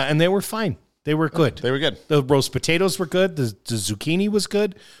 and they were fine. They were good. They were good. The roast potatoes were good. The zucchini was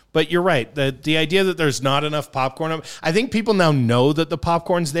good. But you're right. The idea that there's not enough popcorn, I think people now know that the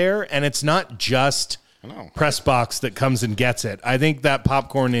popcorn's there, and it's not just press box that comes and gets it. I think that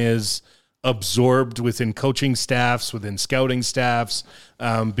popcorn is absorbed within coaching staffs, within scouting staffs,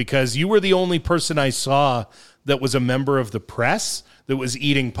 because you were the only person I saw that was a member of the press that was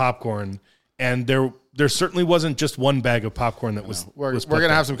eating popcorn, and there certainly wasn't just one bag of popcorn that was. We're going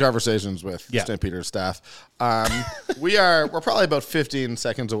to have some conversations with St. Peter's staff. We're probably about 15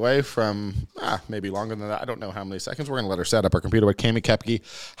 seconds away from maybe longer than that. I don't know how many seconds. We're going to let her set up our computer. But Cami Kepke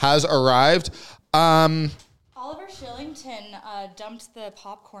has arrived. Oliver Shillington dumped the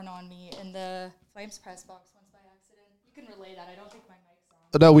popcorn on me in the Flames press box once by accident. You can relay that. I don't think my mic's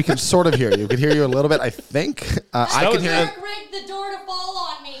on. No, we can sort of hear you. We can hear you a little bit, I think. I can hear Eric rigged the door to fall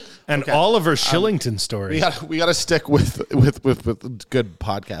on me. And Oliver Shillington story. We got to stick with good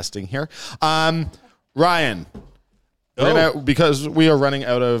podcasting here. Ryan, because we are running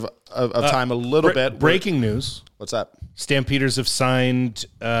out of time a little bit. Breaking news. What's up? Stampeders have signed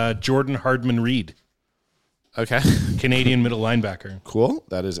Jordan Hardman-Reed. Okay. Canadian middle linebacker. Cool.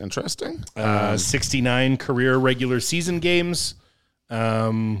 That is interesting. 69 career regular season games.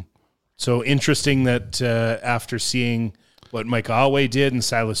 So interesting that after seeing what Mike Alway did and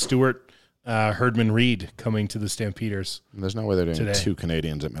Silas Stewart, Hardman-Reed coming to the Stampeders. There's no way they're doing today. Two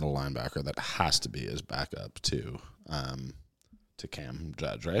Canadians at middle linebacker. That has to be his backup to Cam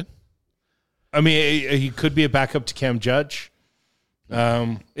Judge, right? I mean, he could be a backup to Cam Judge.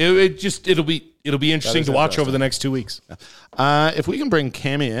 It'll be interesting to watch over the next 2 weeks. If we can bring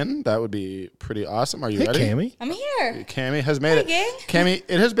Cami in, that would be pretty awesome. Are you ready? Cami. I'm here. Cami has made it. gang. Cami,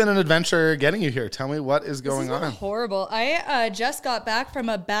 it has been an adventure getting you here. Tell me what is going This is on. horrible. I just got back from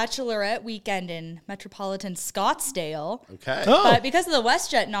a bachelorette weekend in metropolitan Scottsdale. Okay. Oh. But because of the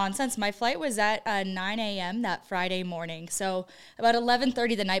WestJet nonsense, my flight was at 9 a.m. that Friday morning. So about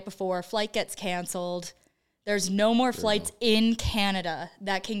 11:30 the night before, flight gets canceled. There's no more flights in Canada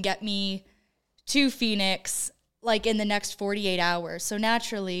that can get me to Phoenix like in the next 48 hours. So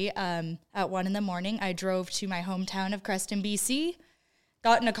naturally, at 1 a.m, I drove to my hometown of Creston, BC,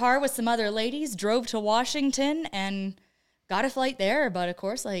 got in a car with some other ladies, drove to Washington, and got a flight there. But of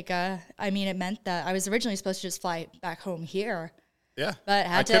course, it meant that I was originally supposed to just fly back home here. Yeah. But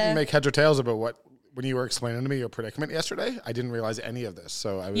I couldn't make heads or tails about when you were explaining to me your predicament yesterday. I didn't realize any of this.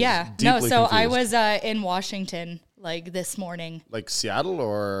 So I was deeply confused. I was in Washington this morette Like Seattle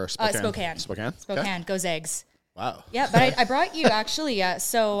or Spokane? Spokane. Okay. Go Zags. Wow. Yeah, but I brought you actually.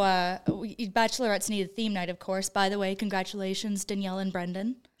 Bachelorettes need a theme night, of course. By the way, congratulations, Danielle and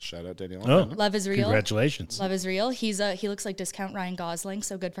Brendan. Shout out Danielle. Oh, Love is real. Congratulations. Love is real. He looks like discount Ryan Gosling,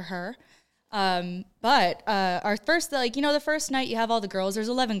 so good for her. But our first, the first night you have all the girls. There's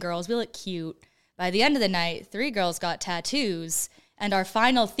 11 girls. We look cute. By the end of the night, 3 girls got tattoos, and our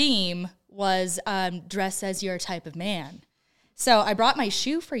final theme was dress as your type of man. So I brought my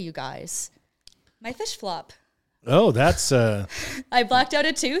shoe for you guys, my fish flop. Oh, that's... I blacked out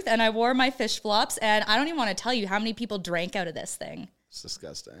a tooth, and I wore my fish flops, and I don't even want to tell you how many people drank out of this thing. It's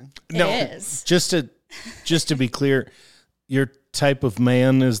disgusting. It is. Just to be clear, your type of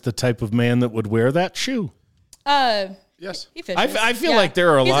man is the type of man that would wear that shoe. Yes. He fishes. I feel like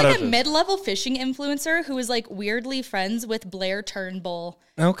there are a lot He's of... a mid-level fishing influencer who is weirdly friends with Blair Turnbull.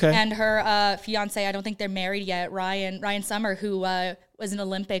 Okay. And her fiance, I don't think they're married yet, Ryan Summer, who was an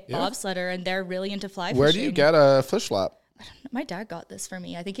Olympic bobsledder, and they're really into fly fishing. Where do you get a fish flop? My dad got this for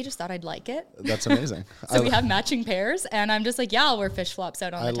me. I think he just thought I'd like it. That's amazing. So we have matching pairs, and I'm just I'll wear fish flops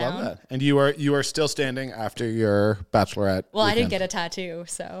out on the town. I love that. And you are still standing after your bachelorette. Well, weekend. I didn't get a tattoo,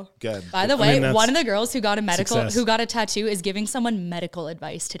 so Good. By the way, one of the girls who got a tattoo is giving someone medical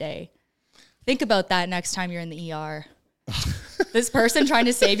advice today. Think about that next time you're in the ER. This person trying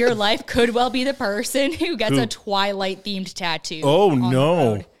to save your life could well be the person who gets a Twilight themed tattoo. Oh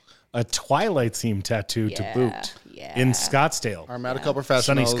no. A Twilight themed tattoo to boot. Yeah. In Scottsdale. Our medical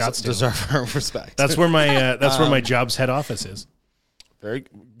professionals Sunny Scottsdale. deserve our respect. That's where my job's head office is. Very.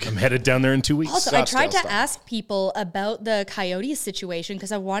 I'm headed down there in 2 weeks. Also, I tried to ask people about the Coyotes situation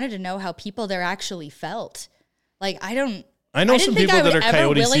because I wanted to know how people there actually felt. I know some people that are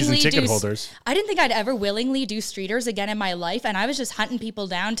Coyote season ticket holders. I didn't think I'd ever willingly do streeters again in my life, and I was just hunting people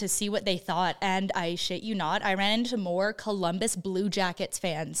down to see what they thought. And I shit you not, I ran into more Columbus Blue Jackets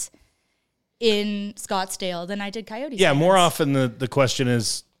fans in Scottsdale than I did Coyotes. Yeah, fans. more often the question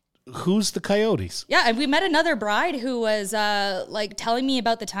is, who's the Coyotes? Yeah, and we met another bride who was telling me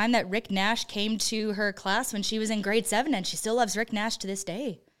about the time that Rick Nash came to her class when she was in grade 7, and she still loves Rick Nash to this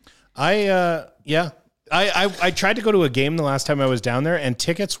day. I tried to go to a game the last time I was down there, and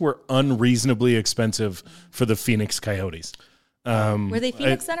tickets were unreasonably expensive for the Phoenix Coyotes. Were they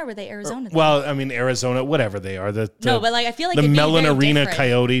Phoenix then, or were they Arizona then? Well, I mean, Arizona, whatever they are. I feel like the Mellon Arena different.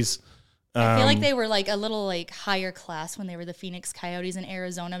 Coyotes. I feel like they were like a little like higher class when they were the Phoenix Coyotes, and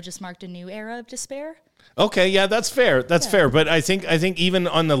Arizona just marked a new era of despair. Okay, yeah, that's fair. That's fair. But I think even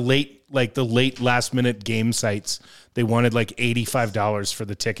on the late last minute game sites, they wanted like $85 for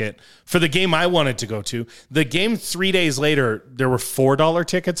the ticket for the game I wanted to go to. The game 3 days later, there were $4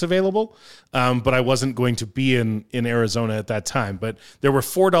 tickets available, but I wasn't going to be in Arizona at that time. But there were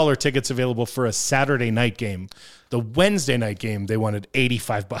 $4 tickets available for a Saturday night game. The Wednesday night game, they wanted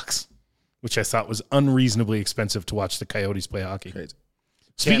 $85, which I thought was unreasonably expensive to watch the Coyotes play hockey. Crazy.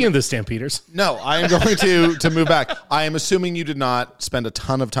 Speaking of the Stampeders. No, I am going to move back. I am assuming you did not spend a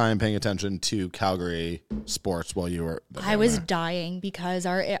ton of time paying attention to Calgary sports while you were there. I was dying because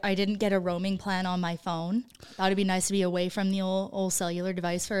I didn't get a roaming plan on my phone. Thought it'd be nice to be away from the old cellular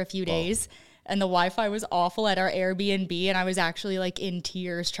device for a few days. And the Wi-Fi was awful at our Airbnb, and I was actually like in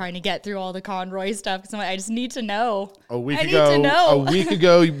tears trying to get through all the Conroy stuff because I just need to know. A week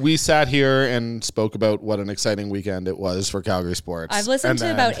ago, we sat here and spoke about what an exciting weekend it was for Calgary sports. I've listened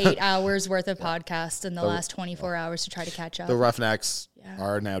to about 8 hours worth of podcasts in the last 24 hours to try to catch up. The Roughnecks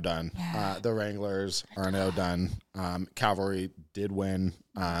are now done. The Wranglers are now done. Cavalry did win.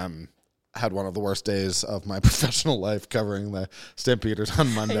 Had one of the worst days of my professional life covering the Stampeders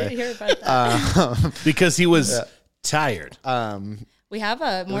on Monday. I didn't hear about that. Because he was tired. We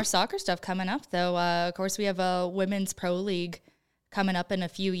have more soccer stuff coming up, though. Of course, we have a women's pro league coming up in a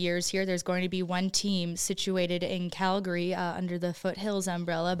few years here. There's going to be one team situated in Calgary under the Foothills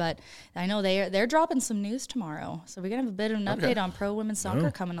umbrella, but I know they're dropping some news tomorrow. So we're going to have a bit of an update on pro women's soccer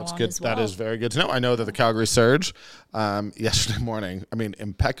coming along good. as well. That is very good to know. I know that the Calgary Surge yesterday morning,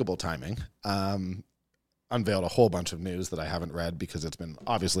 impeccable timing, unveiled a whole bunch of news that I haven't read because it's been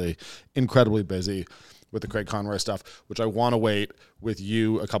obviously incredibly busy with the Craig Conroy stuff, which I want to wait with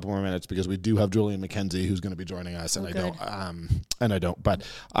you a couple more minutes because we do have Julian McKenzie who's going to be joining us, and I don't. But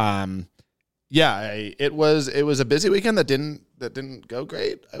it was a busy weekend that didn't go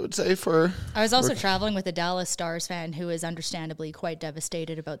great, I would say. I was also traveling with a Dallas Stars fan who is understandably quite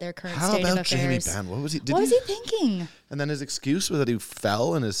devastated about their current state of affairs. How about Jamie Benn? What was he thinking? And then his excuse was that he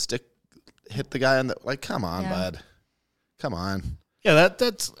fell and his stick hit the guy on the come on, bud. Come on. Yeah,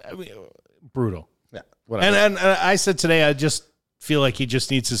 that's brutal. Whatever. And I said today, I just feel like he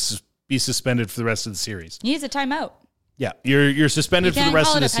just needs to be suspended for the rest of the series. He needs a timeout. Yeah, you're suspended for the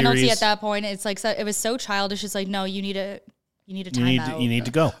rest of the series. You can't call it a penalty at that point. It's like it was so childish. It's like, no, you need a timeout. You need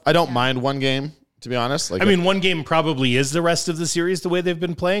to go. I don't mind one game, to be honest. One game probably is the rest of the series the way they've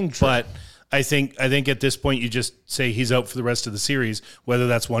been playing, but I think at this point you just say he's out for the rest of the series, whether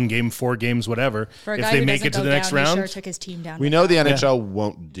that's one game, 4 games, whatever. For a guy who doesn't go down, he sure took his team down. We know the NHL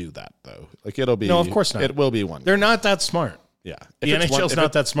won't do that though. It'll be of course not. It will be one. They're not that smart. Yeah, the NHL's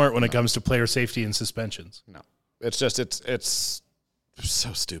not that smart when it comes to player safety and suspensions. No, it's just it's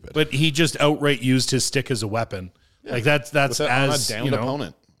so stupid. But he just outright used his stick as a weapon. Yeah. Like that's as on a downed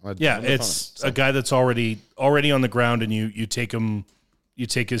opponent. It's a guy that's already on the ground, and you take him. You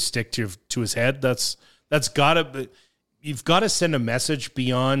take his stick to his head. You've got to send a message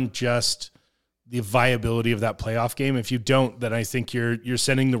beyond just the viability of that playoff game. If you don't, then I think you're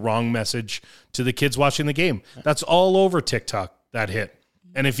sending the wrong message to the kids watching the game. That's all over TikTok, that hit.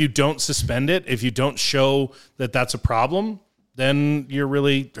 And if you don't suspend it, if you don't show that that's a problem, then you're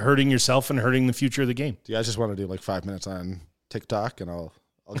really hurting yourself and hurting the future of the game. Do you guys just want to do 5 minutes on TikTok and I'll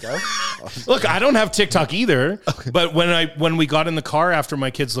go? Look, I don't have TikTok either, but when we got in the car after my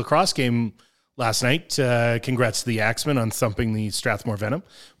kids' lacrosse game last night, congrats to the Axemen on thumping the Strathmore Venom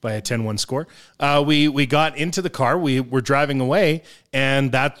by a 10-1 score. We got into the car, we were driving away,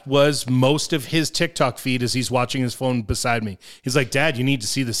 and that was most of his TikTok feed as he's watching his phone beside me. He's like, Dad, you need to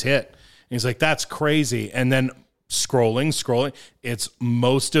see this hit. And he's like, that's crazy. And then scrolling, it's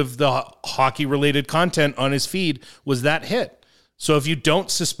most of the hockey-related content on his feed was that hit. So if you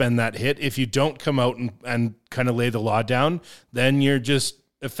don't suspend that hit, if you don't come out and kind of lay the law down, then you're just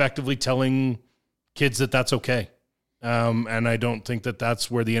effectively telling kids that that's okay. And I don't think that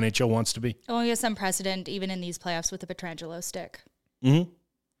that's where the NHL wants to be. Well, we have some precedent even in these playoffs with the Petrangelo stick.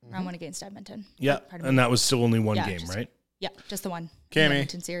 Mm-hmm. Round 1 against Edmonton. Yeah, and that was still only one game, right? Yeah, just the one. Cammy,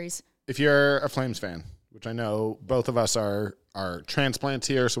 Edmonton series. If you're a Flames fan, which I know both of us are are transplants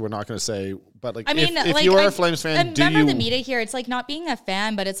here, so we're not going to say. But like, I mean, if you are a Flames fan, do you remember the media here? It's like not being a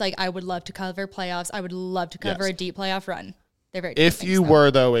fan, but it's like I would love to cover playoffs. I would love to cover a deep playoff run. They're very. If you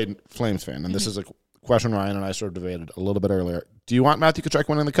were though a Flames fan, and this is a question Ryan and I sort of debated a little bit earlier, do you want Matthew Tkachuk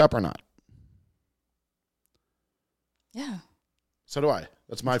winning the cup or not? Yeah. So do I.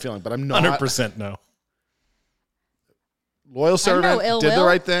 That's my feeling, but I'm not 100% no. Loyal servant, did the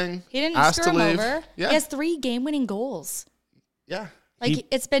right thing. He didn't asked screw to him leave. over. Yeah. He has 3 game-winning goals. Yeah. Like,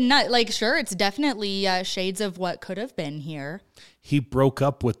 it's been nuts. Like, sure, it's definitely shades of what could have been here. He broke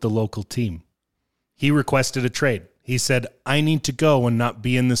up with the local team. He requested a trade. He said, I need to go and not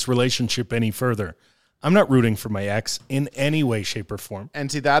be in this relationship any further. I'm not rooting for my ex in any way, shape, or form.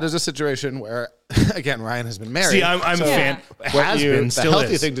 And see, that is a situation where, again, Ryan has been married. See, I'm a fan. Has been, the still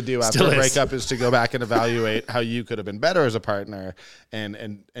healthy is. thing to do after Still a is. breakup is to go back and evaluate how you could have been better as a partner and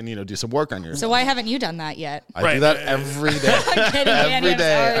do some work on yourself. So why haven't you done that yet? I do that every day. I'm kidding, Danny, Every I'm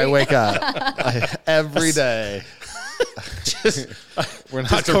day sorry. I wake up. Every day. We're not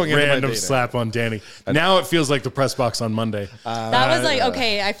Just a going into my random dating. slap on Danny. Now it feels like the press box on Monday. That was like,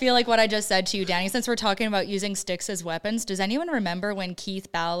 okay, I feel like what I just said to you, Danny, since we're talking about using sticks as weapons, does anyone remember when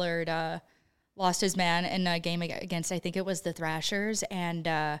Keith Ballard lost his man in a game against, I think it was the Thrashers,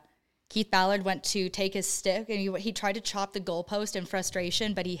 and Keith Ballard went to take his stick, and he tried to chop the goalpost in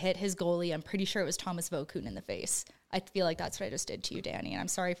frustration, but he hit his goalie. I'm pretty sure it was Thomas Vokun in the face. I feel like that's what I just did to you, Danny, and I'm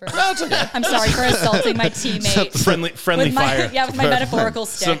sorry for I'm sorry for assaulting my teammate. Friendly with my, fire. Yeah, with my metaphorical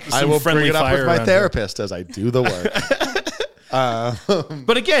stick. I will bring it up with my around therapist as I do the work.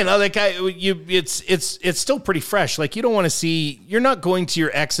 But again, it's still pretty fresh. Like you don't want to see. You're not going to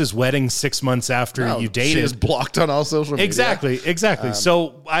your ex's wedding 6 months after you dated. She is blocked on all social media. Exactly.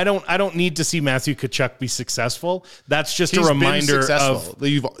 So I don't need to see Matthew Tkachuk be successful. That's just a reminder of.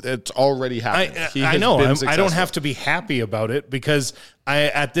 It's already happened. I know. I don't have to be happy about it because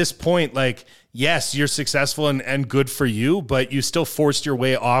at this point, like, yes, you're successful and good for you, but you still forced your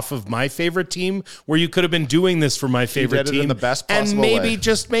way off of my favorite team where you could have been doing this for my favorite did it team in the best possible and maybe, way.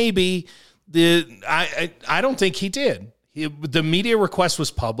 just maybe, I don't think he did. The media request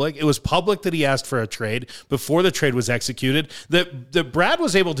was public. It was public that he asked for a trade before the trade was executed. That Brad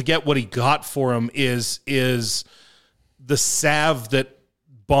was able to get what he got for him is the salve that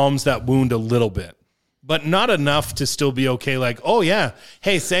balms that wound a little bit, but not enough to still be okay. Like, oh yeah,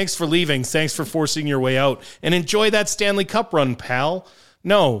 hey, thanks for leaving. Thanks for forcing your way out and enjoy that Stanley Cup run, pal.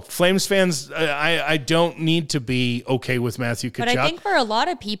 No, Flames fans, I don't need to be okay with Matthew Tkachuk. But I think for a lot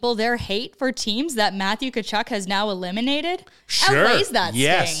of people, their hate for teams that Matthew Tkachuk has now eliminated outweighs that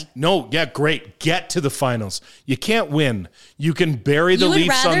sting. No, yeah, great. Get to the finals. You can't win. You can bury the You would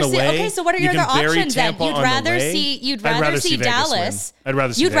Leafs on rather the see, way. okay, so what are your You other can bury options then? Tampa You'd on rather the way. see I'd rather see Vegas Dallas. win. I'd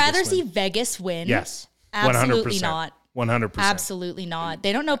rather see You'd Vegas rather win. see Vegas win. Yes. Absolutely 100%. not. 100%. Absolutely not.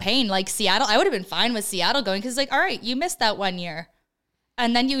 They don't know pain. Like Seattle, I would have been fine with Seattle going because, like, all right, you missed that 1 year.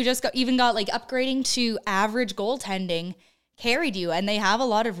 And then you just got like upgrading to average goaltending carried you. And they have a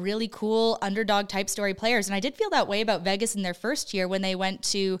lot of really cool underdog type story players. And I did feel that way about Vegas in their first year when they went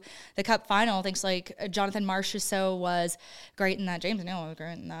to the Cup final. Things like Jonathan Marchessault was great in that. James Neal was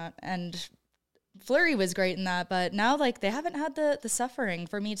great in that. And Fleury was great in that. But now, like, they haven't had the suffering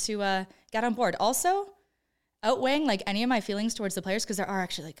for me to get on board. Also, outweighing like any of my feelings towards the players, because there are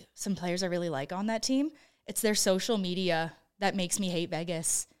actually like some players I really like on that team, it's their social media that makes me hate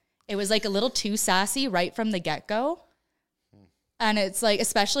Vegas. It was like a little too sassy right from the get-go. And it's like,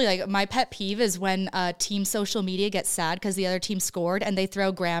 especially like my pet peeve is when team social media gets sad because the other team scored and they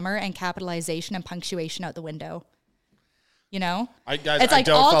throw grammar and capitalization and punctuation out the window. You know? It's like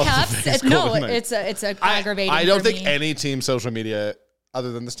all caps. It's aggravating. I don't for think me. any team social media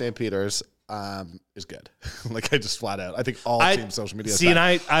other than the Stampeders is good. Like I just flat out. I think all team social media. See, and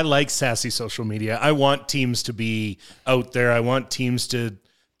I like sassy social media. I want teams to be out there. I want teams to.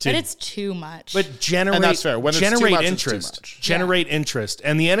 But it's too much. But generate, and that's fair. When it's too generate much, interest. It's too much. Generate interest.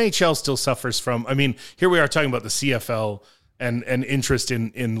 And the NHL still suffers from, I mean, here we are talking about the CFL and interest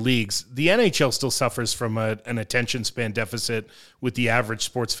in leagues. The NHL still suffers from an attention span deficit with the average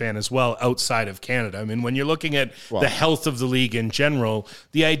sports fan as well outside of Canada. I mean, when you're looking at the health of the league in general,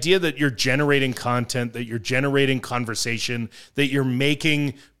 the idea that you're generating content, that you're generating conversation, that you're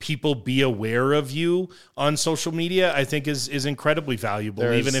making people be aware of you on social media, I think is incredibly valuable,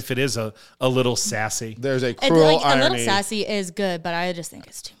 even if it is a little sassy. There's a cruel irony. A little sassy is good, but I just think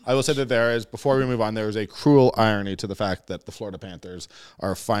it's too much. I will say that there is, before we move on, there is a cruel irony to the fact that the Florida Panthers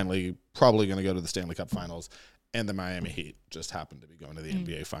are finally probably going to go to the Stanley Cup Finals. and the Miami Heat just happened to be going to the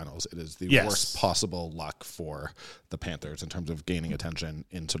NBA Finals. It is the Yes. worst possible luck for the Panthers in terms of gaining attention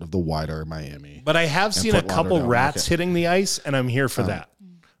in sort of the wider Miami. But I have and seen a Fort couple Lauderdale rats market. hitting the ice, and I'm here for that.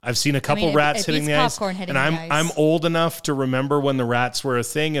 I've seen a couple rats it hitting beats the ice, popcorn hitting and the ice. I'm old enough to remember when the rats were a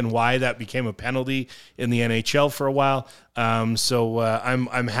thing and why that became a penalty in the NHL for a while. So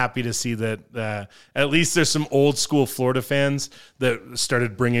I'm happy to see that at least there's some old school Florida fans that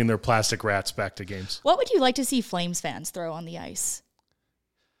started bringing their plastic rats back to games. What would you like to see Flames fans throw on the ice?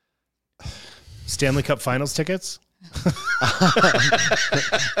 Stanley Cup Finals tickets?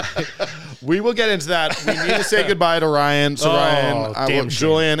 We will get into that. We need to say goodbye to Ryan. So Ryan,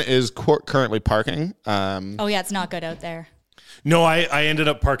 Julian is currently parking. Oh yeah, it's not good out there. No, I ended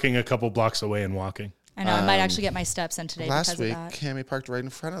up parking a couple blocks away and walking. I know I might actually get my steps in today Last because week, of that. Cammy parked right in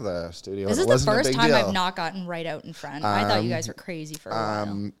front of the studio. This It is the wasn't a first big time deal. I've not gotten right out in front. I thought you guys were crazy for a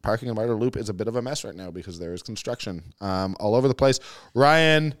while. Parking in Martyr Loop is a bit of a mess right now because there is construction all over the place.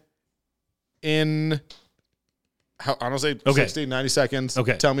 Ryan, honestly, 60, 90 seconds.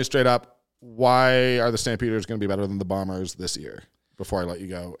 Okay. Tell me straight up, why are the Stampeders going to be better than the Bombers this year? Before I let you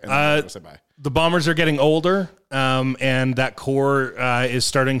go, and then I'm going to say bye. The Bombers are getting older, and that core is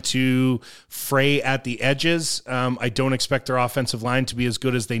starting to fray at the edges. I don't expect their offensive line to be as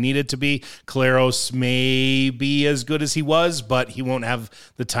good as they need it to be. Caleros may be as good as he was, but he won't have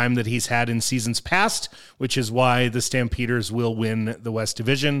the time that he's had in seasons past, which is why the Stampeders will win the West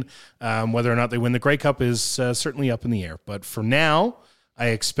Division. Whether or not they win the Grey Cup is certainly up in the air. But for now, I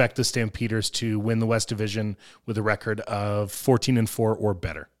expect the Stampeders to win the West Division with a record of 14-4 or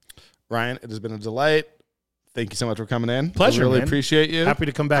better. Ryan, it has been a delight. Thank you so much for coming in. Pleasure, I really man. appreciate you. Happy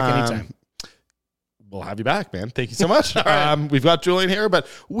to come back anytime. We'll have you back, man. Thank you so much. We've got Julian here, but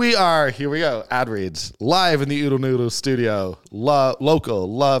here we go, ad reads, live in the Oodle Noodle studio.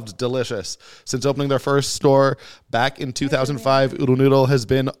 Local, loved, delicious. Since opening their first store back in 2005, Oodle Noodle has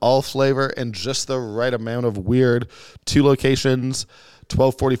been all flavor and just the right amount of weird. 2 locations,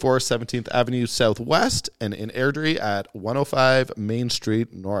 1244 17th Avenue Southwest and in Airdrie at 105 Main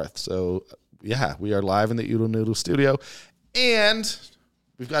Street North. So, yeah, we are live in the Oodle Noodle studio. And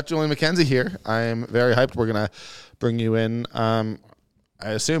we've got Julian McKenzie here. I'm very hyped. We're going to bring you in, I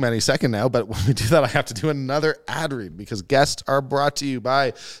assume, any second now. But when we do that, I have to do another ad read because guests are brought to you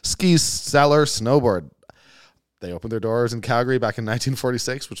by Ski Cellar Snowboard. They opened their doors in Calgary back in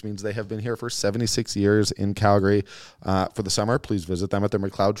 1946, which means they have been here for 76 years in Calgary. For the summer, please visit them at their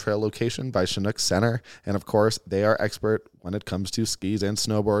McLeod Trail location by Chinook Center. And, of course, they are expert when it comes to skis and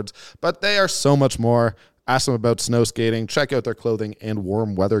snowboards. But they are so much more. Ask them about snow skating. Check out their clothing and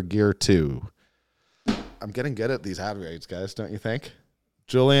warm weather gear, too. I'm getting good at these ad reads, guys, don't you think?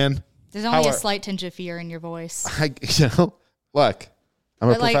 Julian? There's only a slight tinge of fear in your voice. Look. I'm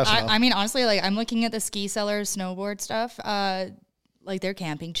a professional. I mean, honestly, I'm looking at the Ski Cellar snowboard stuff. Their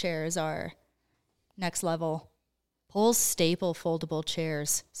camping chairs are next level. Pole's Staple foldable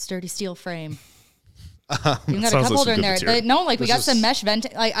chairs, sturdy steel frame. You got a cup holder in there. We got some mesh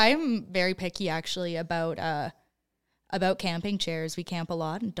venting. I'm very picky actually about camping chairs. We camp a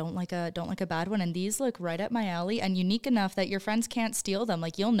lot and don't like a bad one. And these look right up my alley and unique enough that your friends can't steal them.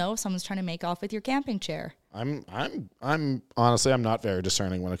 You'll know if someone's trying to make off with your camping chair. I'm honestly, I'm not very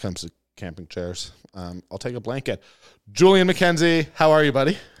discerning when it comes to camping chairs. I'll take a blanket. Julian McKenzie, how are you,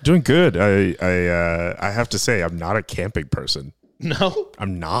 buddy? Doing good. I have to say, I'm not a camping person. No,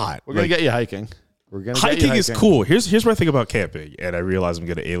 I'm not. We're gonna get you hiking. Hiking is cool. Here's what I think about camping, and I realize I'm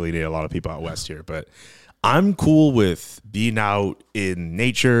gonna alienate a lot of people out west here, but I'm cool with being out in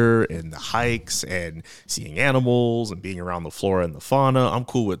nature and the hikes and seeing animals and being around the flora and the fauna. I'm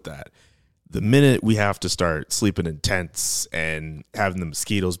cool with that. The minute we have to start sleeping in tents and having the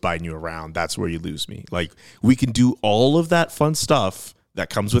mosquitoes biting you around, that's where you lose me. We can do all of that fun stuff that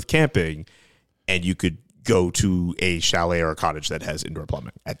comes with camping, and you could go to a chalet or a cottage that has indoor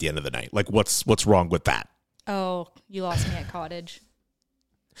plumbing at the end of the night. What's wrong with that? Oh, you lost me at cottage.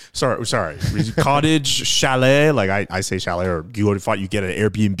 Sorry. Cottage, chalet, I say chalet, or you get an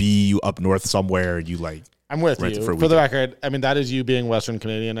Airbnb up north somewhere, and you I'm with you. For the record, I mean, that is you being Western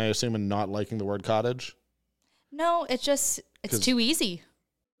Canadian, I assume, and not liking the word cottage. No, it's too easy.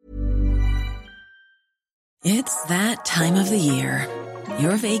 It's that time of the year.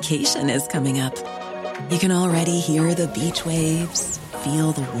 Your vacation is coming up. You can already hear the beach waves,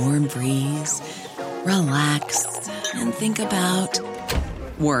 feel the warm breeze, relax, and think about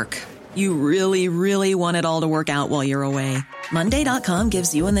work. You really, really want it all to work out while you're away. Monday.com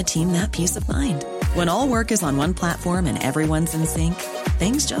gives you and the team that peace of mind. When all work is on one platform and everyone's in sync,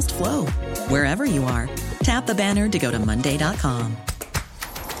 things just flow. Wherever you are, tap the banner to go to Monday.com.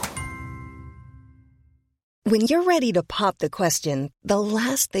 When you're ready to pop the question, the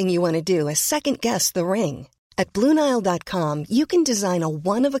last thing you want to do is second-guess the ring. At BlueNile.com, you can design a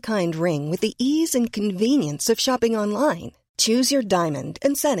one-of-a-kind ring with the ease and convenience of shopping online. Choose your diamond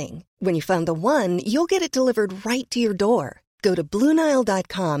and setting. When you find the one, you'll get it delivered right to your door. Go to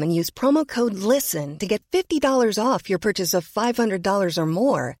BlueNile.com and use promo code LISTEN to get $50 off your purchase of $500 or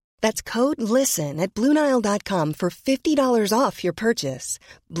more. That's code LISTEN at BlueNile.com for $50 off your purchase.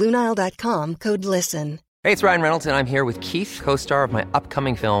 BlueNile.com, code LISTEN. Hey, it's Ryan Reynolds, and I'm here with Keith, co-star of my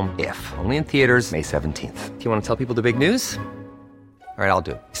upcoming film, If, only in theaters May 17th. Do you want to tell people the big news? All right, I'll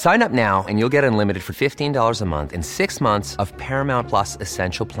do it. Sign up now and you'll get unlimited for $15 a month and 6 months of Paramount Plus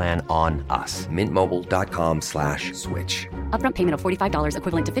Essential Plan on us. MintMobile.com/switch. Upfront payment of $45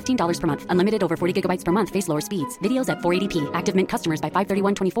 equivalent to $15 per month. Unlimited over 40 gigabytes per month. Face lower speeds. Videos at 480p. Active Mint customers by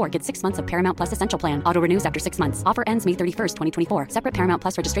 531.24 get 6 months of Paramount Plus Essential Plan. Auto renews after 6 months. Offer ends May 31st, 2024. Separate Paramount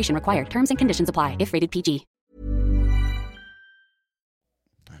Plus registration required. Terms and conditions apply if rated PG.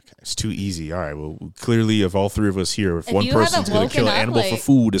 It's too easy. All right. Well, clearly, of all three of us here, if one you person's haven't going to kill an woken up, animal for like-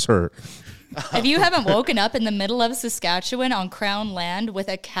 food, it's her. If you haven't woken up in the middle of Saskatchewan on Crown land with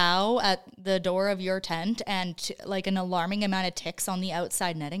a cow at the door of your tent and like an alarming amount of ticks on the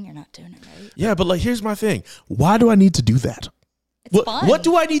outside netting, you're not doing it right. Yeah, but like, here's my thing. Why do I need to do that? It's fun. What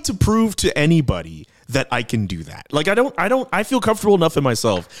do I need to prove to anybody that I can do that? Like, I feel comfortable enough in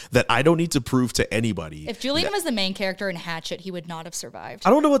myself that I don't need to prove to anybody. If Julian was the main character in Hatchet, he would not have survived.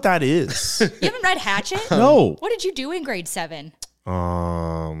 I don't know what that is. You haven't read Hatchet? No. What did you do in grade 7?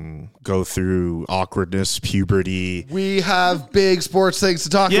 Go through awkwardness, puberty. We have big sports things to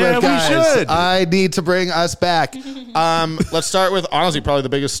talk Yeah, about, we guys. should. I need to bring us back. Let's start with, honestly, probably the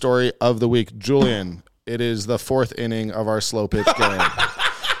biggest story of the week. Julian, it is the 4th inning of our slow pitch game.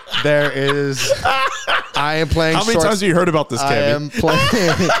 There is... I am playing How many times have you heard about this, Kevin?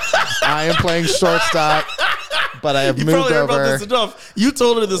 I am playing shortstop, but I have You moved probably heard over. about this enough. You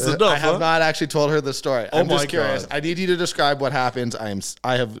told her this enough. I have not actually told her the story. I'm my just curious. God. I need you to describe what happens.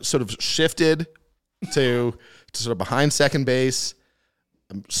 I have sort of shifted to sort of behind second base.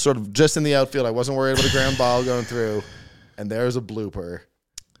 I'm sort of just in the outfield. I wasn't worried about a ground ball going through, and there's a blooper.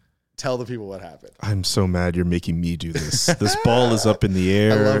 Tell the people what happened. I'm so mad you're making me do this. This ball is up in the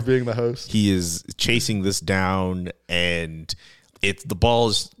air. I love being the host. He is chasing this down, and the ball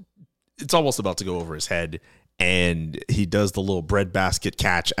is almost about to go over his head, and he does the little breadbasket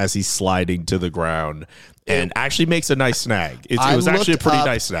catch as he's sliding to the ground, and actually makes a nice snag. It was actually a pretty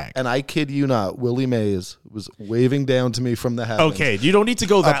nice snag. And I kid you not, Willie Mays was waving down to me from the heavens. Okay, you don't need to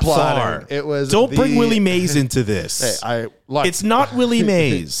go that applauding. far. Don't bring Willie Mays into this. Hey, look, it's not Willie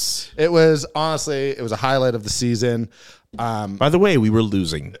Mays. It was honestly, it was a highlight of the season. By the way, we were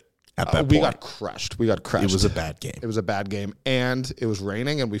losing at that point. We got crushed. It was a bad game. It was a bad game, and it was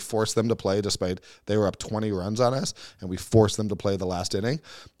raining, and we forced them to play despite they were up 20 runs on us, and we forced them to play the last inning.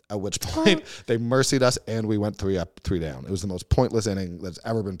 At which point they mercied us, and we went 3 up, 3 down. It was the most pointless inning that's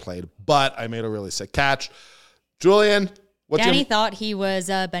ever been played. But I made a really sick catch. Julian, Danny thought he was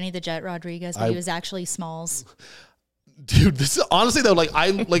Benny the Jet Rodriguez, but he was actually Smalls. Dude, this is honestly though, we're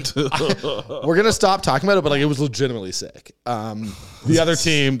gonna stop talking about it, but like it was legitimately sick. The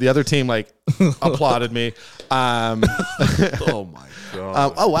other team like applauded me. Oh my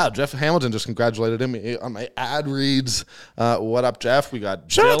god! Oh wow, Jeff Hamilton just congratulated me on my ad reads. What up, Jeff? We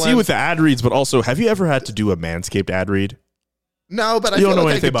got Shout out to Dylan. you with the ad reads, but also, have you ever had to do a Manscaped ad read? No, but I You feel don't know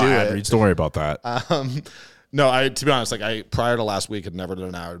like anything I could about do ad it. reads. Don't worry about that. No, to be honest, prior to last week had never done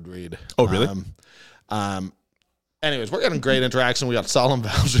an ad read. Oh, really? Anyways, we're getting great interaction. We got Solemn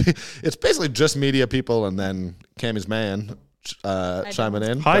Valji. It's basically just media people and then Cammy's man chiming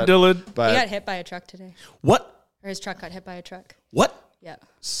in. Hi, Dylan. He But got hit by a truck today. What? Or his truck got hit by a truck. What? Yeah.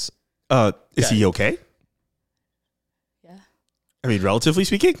 Is he okay? Yeah. I mean, relatively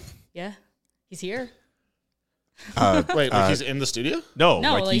speaking. Yeah. He's here. wait, he's in the studio? No,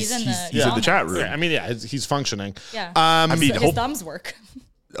 No, like well, he's in the in the chat room. Yeah, I mean, yeah, he's functioning. Yeah. I mean, His thumbs work.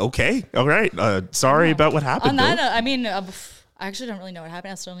 okay, all right. Sorry about what happened. On that, though. I mean, I actually don't really know what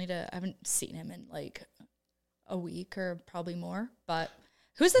happened. I haven't seen him in like a week or probably more. But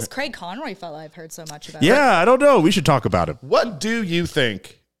who's this Craig Conroy fella I've heard so much about? Yeah, I don't know. We should talk about him. What do you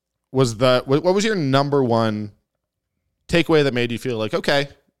think was what was your number one takeaway that made you feel like, okay,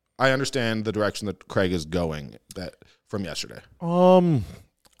 I understand the direction that Craig is going from yesterday?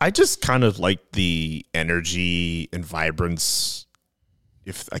 I just kind of like the energy and vibrance.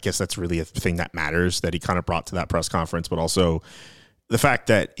 I guess that's really a thing that matters that he kind of brought to that press conference, but also the fact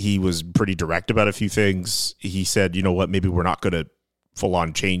that he was pretty direct about a few things. He said, you know what, maybe we're not going to full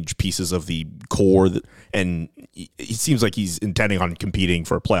on change pieces of the core, and it seems like he's intending on competing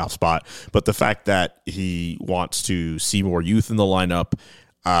for a playoff spot. But the fact that he wants to see more youth in the lineup,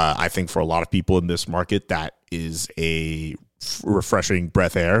 I think for a lot of people in this market, that is a refreshing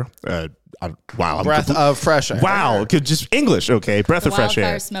breath air. Breath of fresh air. Wow, just English, okay? Breath of fresh air.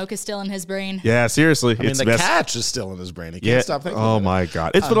 Wildfire smoke is still in his brain. Yeah, seriously. I mean, the catch is still in his brain. He can't stop thinking about it. My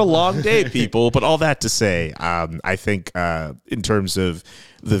God. It's been a long day, people. But all that to say, I think in terms of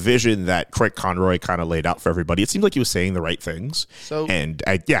the vision that Craig Conroy kind of laid out for everybody, it seemed like he was saying the right things. And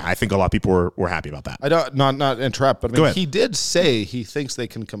I think a lot of people were happy about that. I don't not interrupt, but I mean, he did say he thinks they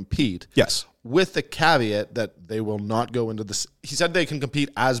can compete. Yes. With the caveat that they will not go into this. He said they can compete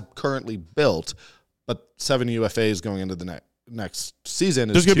as currently built, but 7 UFAs going into the next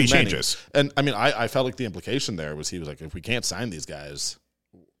season is there's going to be many. changes. And I mean, I felt like the implication there was he was like, if we can't sign these guys,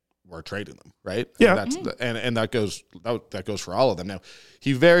 we're trading them, right? Yeah. And that goes for all of them. Now,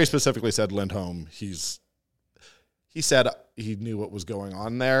 he very specifically said Lindholm. He said he knew what was going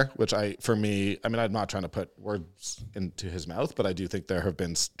on there, which I'm not trying to put words into his mouth, but I do think there have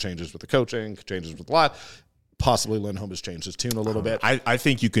been changes with the coaching, changes with a lot. Possibly Lindholm has changed his tune a little bit. I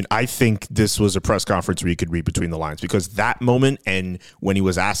think this was a press conference where you could read between the lines, because that moment, and when he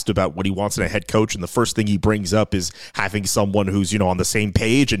was asked about what he wants in a head coach, and the first thing he brings up is having someone who's, on the same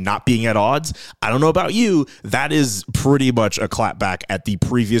page and not being at odds. I don't know about you. That is pretty much a clapback at the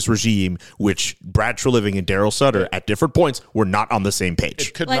previous regime, which Brad Treliving and Daryl Sutter at different points were not on the same page.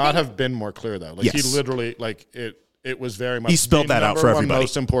 It could not have been more clear, though. Like, he literally, it was very much. He spelled that out for everybody. The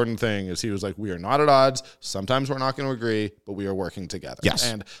most important thing is he was like, we are not at odds. Sometimes we're not going to agree, but we are working together. Yes.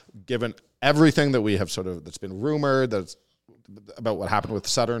 And given everything that we have that's been rumored that's about what happened with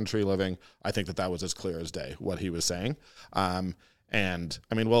Sutter and Treliving, I think that was as clear as day what he was saying. And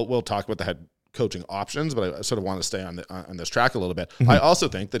I mean, we'll talk about the head coaching options, but I sort of want to stay on this track a little bit. Mm-hmm. I also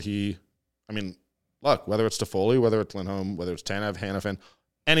think that look, whether it's Toffoli, whether it's Lindholm, whether it's Tanev, Hanifin,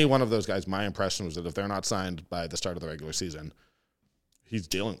 any one of those guys, my impression was that if they're not signed by the start of the regular season, he's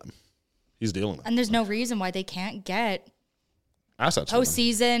dealing them. And there's no reason why they can't get assets,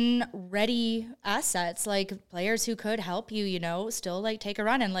 postseason ready assets, like players who could help you, still take a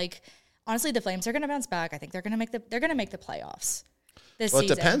run. And honestly, the Flames are going to bounce back. I think they're going to make the playoffs this season.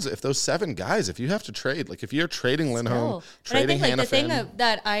 It depends if those 7 guys, if you have to trade, if you're trading Lindholm, trading Hanifin. The thing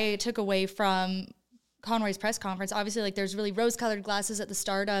that I took away from Conroy's press conference, obviously, there's really rose-colored glasses at the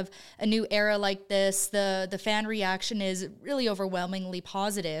start of a new era like this. The fan reaction is really overwhelmingly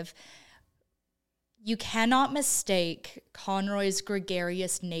positive. You cannot mistake Conroy's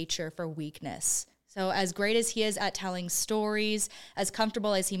gregarious nature for weakness. So as great as he is at telling stories, as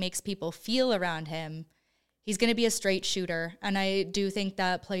comfortable as he makes people feel around him, he's going to be a straight shooter. And I do think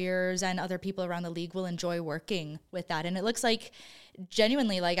that players and other people around the league will enjoy working with that. And it looks like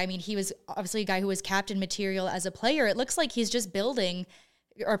genuinely, he was obviously a guy who was captain material as a player. It looks like he's just building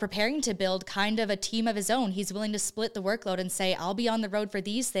or preparing to build kind of a team of his own. He's willing to split the workload and say, I'll be on the road for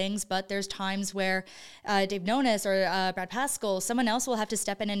these things, but there's times where Dave Nonis or Brad Pascal, someone else will have to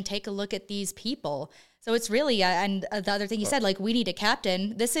step in and take a look at these people. So it's really, and the other thing he said, we need a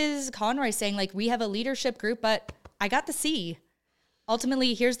captain. This is Conroy saying, we have a leadership group, but I got the C.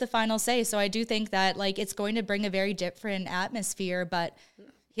 Ultimately, here's the final say. So I do think that it's going to bring a very different atmosphere, but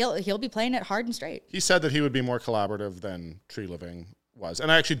he'll be playing it hard and straight. He said that he would be more collaborative than Treliving was.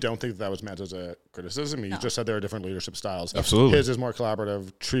 And I actually don't think that was meant as a criticism. He just said there are different leadership styles. Absolutely. His is more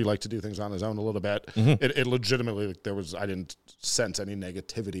collaborative. Tree liked to do things on his own a little bit. Mm-hmm. It legitimately, I didn't sense any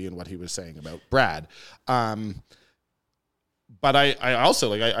negativity in what he was saying about Brad. But I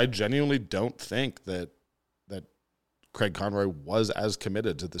also, I genuinely don't think that Craig Conroy was as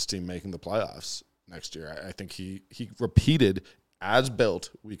committed to this team making the playoffs next year. I think he repeated, as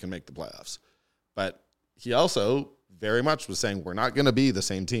built, we can make the playoffs. But he also very much was saying we're not going to be the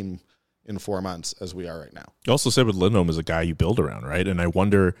same team in 4 months as we are right now. You also said with Lindholm is a guy you build around, right? And I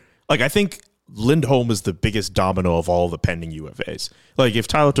wonder, I think Lindholm is the biggest domino of all the pending UFAs. If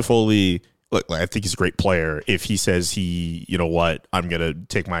Tyler Toffoli, I think he's a great player. If he says you know what, I'm going to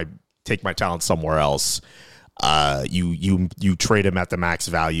take my talent somewhere else, you trade him at the max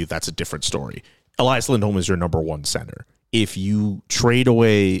value, that's a different story. Elias Lindholm is your number 1 center. If you trade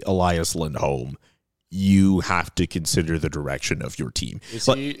away Elias Lindholm, you have to consider the direction of your team.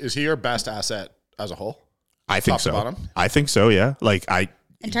 Is he your best asset as a whole? I think so. I think so, yeah.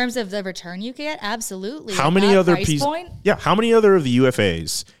 In terms of the return you get, absolutely. How many other pieces? Yeah, how many other of the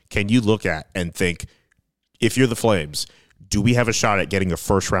UFAs can you look at and think, if you're the Flames, do we have a shot at getting a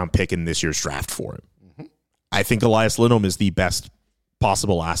first-round pick in this year's draft for him? Mm-hmm. I think Elias Lindholm is the best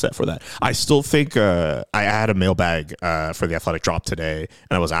possible asset for that. I still think I had a mailbag for the Athletic drop today,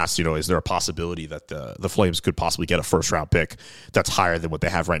 and I was asked, is there a possibility that the Flames could possibly get a first-round pick that's higher than what they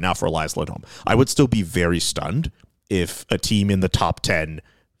have right now for Elias Lindholm? I would still be very stunned if a team in the top 10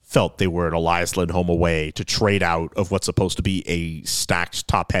 felt they were an Elias Lindholm away to trade out of what's supposed to be a stacked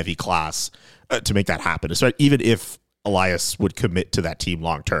top-heavy class to make that happen, so even if Elias would commit to that team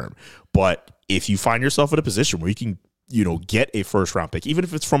long-term. But if you find yourself in a position where you can get a first round pick, even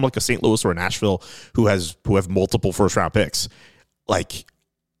if it's from like a St. Louis or a Nashville who have multiple first round picks, like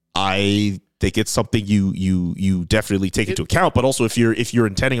I think it's something you definitely take into account. But also if you're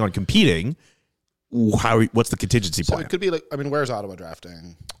intending on competing, what's the contingency plan? So it could be like, where's Ottawa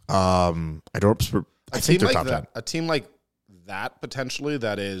drafting? I think they're top 10. A team like that potentially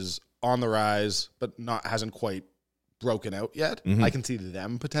that is on the rise, but hasn't quite broken out yet. Mm-hmm. I can see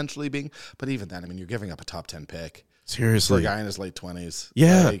them potentially being, but even then, you're giving up a top 10 pick. Seriously, for a guy in his late 20s.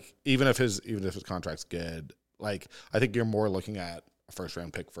 Yeah. Like, even if his contract's good, like, I think you're more looking at a first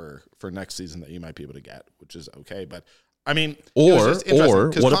round pick for next season that you might be able to get, which is okay. But because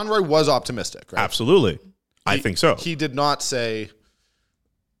Conroy was optimistic, right? Absolutely. I think so. He did not say,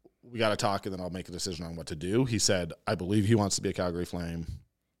 we got to talk and then I'll make a decision on what to do. He said, I believe he wants to be a Calgary Flame.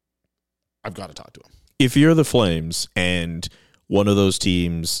 I've got to talk to him. If you're the Flames and one of those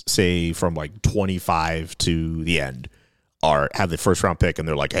teams, say from like 25 to the end, have the first round pick and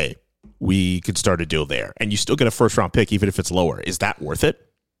they're like, hey, we could start a deal there, and you still get a first round pick even if it's lower, is that worth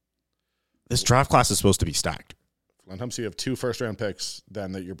it? This draft class is supposed to be stacked. Sometimes you have 2 first round picks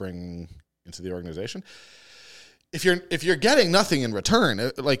then that you're bringing into the organization. If you're getting nothing in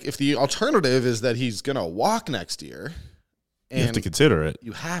return, like if the alternative is that he's going to walk next year, you have to consider it.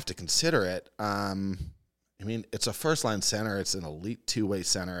 You have to consider it. It's a first-line center. It's an elite two-way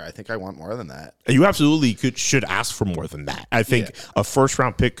center. I think I want more than that. You absolutely should ask for more than that. I think a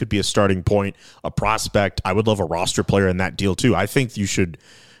first-round pick could be a starting point, a prospect. I would love a roster player in that deal, too. I think you should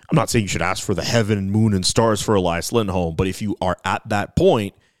 – I'm not saying you should ask for the heaven and moon and stars for Elias Lindholm, but if you are at that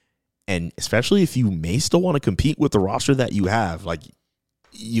point, and especially if you may still want to compete with the roster that you have, like –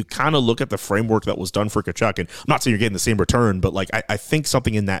 you kind of look at the framework that was done for Tkachuk, and I'm not saying you're getting the same return, but like I think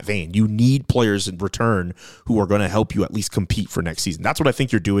something in that vein. You need players in return who are going to help you at least compete for next season. That's what I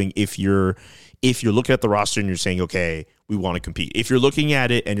think you're doing if you're looking at the roster and you're saying, okay, we want to compete. If you're looking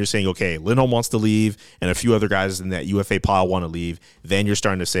at it and you're saying, okay, Lindholm wants to leave and a few other guys in that UFA pile want to leave, then you're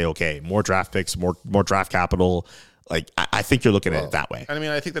starting to say, okay, more draft picks, more draft capital. Like, I think you're looking at it that way.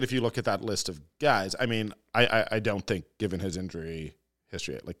 I think that if you look at that list of guys, I don't think, given his injury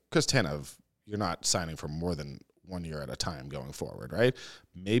history, like Chris Tanev, you're not signing for more than 1 year at a time going forward, right?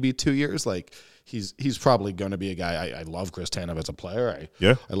 Maybe 2 years. Like he's probably going to be a guy. I love Chris Tanev as a player.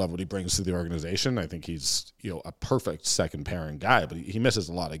 I love what he brings to the organization. I think he's a perfect second pairing guy, but he misses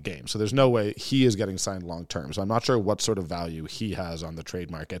a lot of games. So there's no way he is getting signed long term. So I'm not sure what sort of value he has on the trade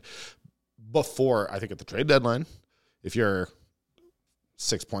market before. I think at the trade deadline, if you're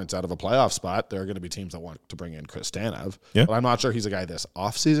 6 points out of a playoff spot, there are going to be teams that want to bring in Chris Tanev. Yeah. But I'm not sure he's a guy this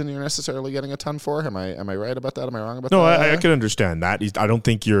offseason you're necessarily getting a ton for. Am I right about that? Am I wrong about that? No, I can understand that. I don't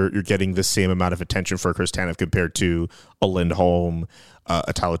think you're getting the same amount of attention for Chris Tanev compared to a Lindholm,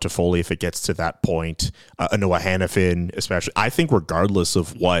 a Tyler Toffoli if it gets to that point, a Noah Hannafin especially. I think regardless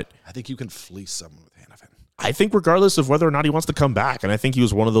of what... I think you can fleece someone with Hannafin. I think regardless of whether or not he wants to come back, and I think he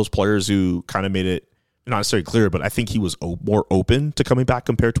was one of those players who kind of made it not necessarily clear, but I think he was more open to coming back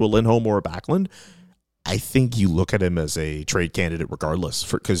compared to a Lindholm or a Backlund. I think you look at him as a trade candidate regardless,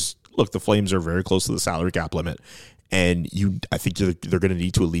 because look, the Flames are very close to the salary cap limit, and I think they're going to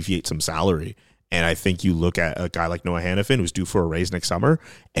need to alleviate some salary. And I think you look at a guy like Noah Hannafin, who's due for a raise next summer,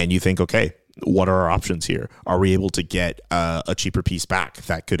 and you think, okay, what are our options here? Are we able to get a cheaper piece back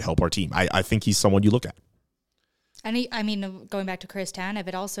that could help our team? I think he's someone you look at. And going back to Chris Tanev,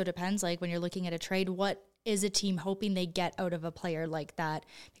 it also depends, like when you're looking at a trade, what is a team hoping they get out of a player like that?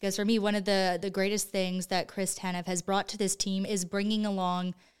 Because for me, one of the greatest things that Chris Tanev has brought to this team is bringing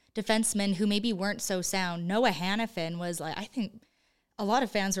along defensemen who maybe weren't so sound. Noah Hannafin was like, I think a lot of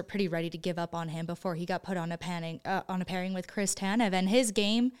fans were pretty ready to give up on him before he got put on a pairing with Chris Tanev, and his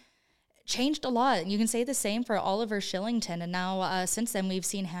game changed a lot. You can say the same for Oliver Shillington, and now since then we've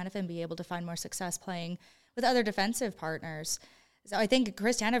seen Hannafin be able to find more success playing with other defensive partners. So I think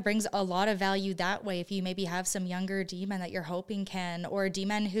Chris Tanev brings a lot of value that way if you maybe have some younger D-men that you're hoping can, or a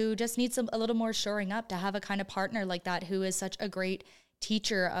D-man who just needs a little more shoring up, to have a kind of partner like that who is such a great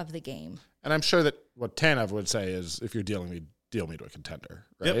teacher of the game. And I'm sure that what Tanev would say is, if you're deal me to a contender,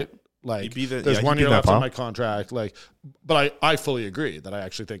 right? Yep. Like, there's 1 year left on my contract. Like, but I fully agree that I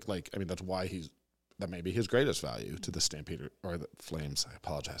actually think, that's why he's that may be his greatest value to the Stampede or the Flames. I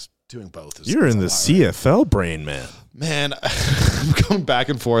apologize. Doing both. You're in the CFL brain, man. Man, I'm going back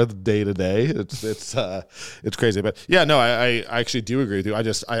and forth day to day. It's crazy, but yeah, no, I actually do agree with you.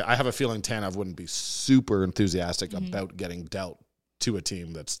 I have a feeling Tanev wouldn't be super enthusiastic about getting dealt to a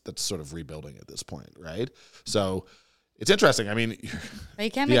team that's sort of rebuilding at this point, right? So it's interesting. I mean, they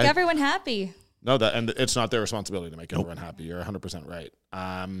can't make everyone happy. No, and it's not their responsibility to make everyone happy. You're 100% right.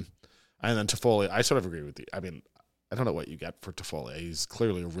 And then Toffoli, I sort of agree with you. I mean, I don't know what you get for Toffoli. He's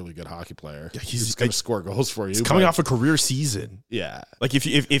clearly a really good hockey player. Yeah, he's going to score goals for you. He's coming off a career season. Yeah. Like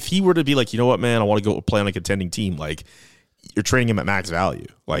if he were to be like, you know what, man, I want to go play on a contending team, like you're trading him at max value.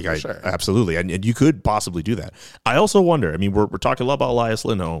 Like sure. Absolutely. And you could possibly do that. I also wonder, I mean, we're talking a lot about Elias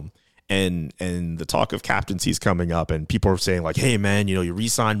Lindholm and the talk of captaincies coming up, and people are saying like, hey man, you know, you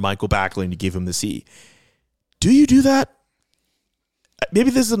re-signed Michael Backlund to give him the C. Do you do that?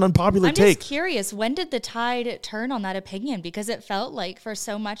 Maybe this is an unpopular take. I'm just curious, when did the tide turn on that opinion? Because it felt like for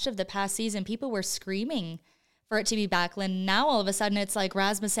so much of the past season, people were screaming for it to be Backlund. Now all of a sudden it's like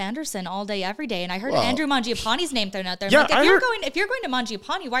Rasmus Andersson all day, every day. And I heard Andrew Mangiapane's name thrown out there. Yeah, like, if you're going to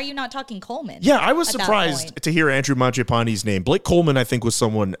Mangiapane, why are you not talking Coleman? Yeah, I was surprised to hear Andrew Mangiapane's name. Blake Coleman, I think, was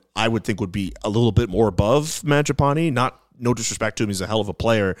someone I would think would be a little bit more above Mangiapane. No disrespect to him, he's a hell of a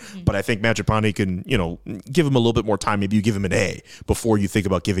player, but I think Mangiapane can, you know, give him a little bit more time. Maybe you give him an A before you think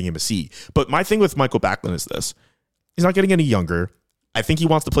about giving him a C. But my thing with Michael Backlund is this. He's not getting any younger. I think he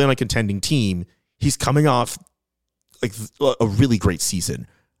wants to play on a contending team. He's coming off like a really great season.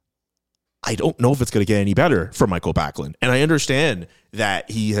 I don't know if it's going to get any better for Michael Backlund. And I understand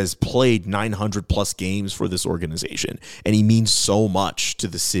that he has played 900 plus games for this organization, and he means so much to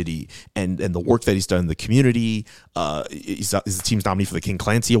the city and the work that he's done in the community. He's the team's nominee for the King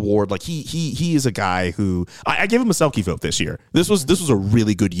Clancy Award. Like he is a guy who I gave him a Selke vote this year. This was a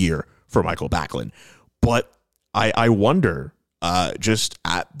really good year for Michael Backlund. But I wonder, just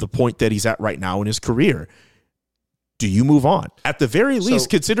at the point that he's at right now in his career, do you move on? At the very least,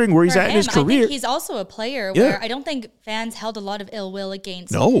 considering where he's at in his career. I think he's also a player where I don't think fans held a lot of ill will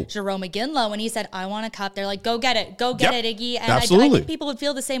against Jerome McGinley when he said, I want a cup. They're like, go get it. Go get it, Iggy. And I think people would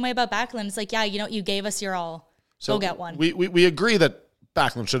feel the same way about Backlund. It's like, yeah, you know, you gave us your all. So go get one. We agree that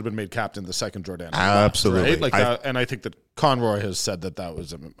Backlund should have been made captain the second Jordan. Absolutely. Right? And I think that Conroy has said that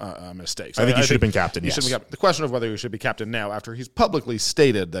was a mistake. So I think he should have been captain, yes. The question of whether he should be captain now, after he's publicly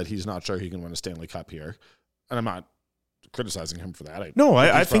stated that he's not sure he can win a Stanley Cup here, and I'm not criticizing him for that.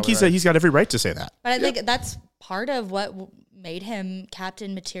 I think he's got every right to say that. But I think that's part of what made him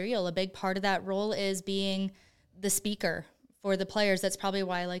captain material. A big part of that role is being the speaker for the players. That's probably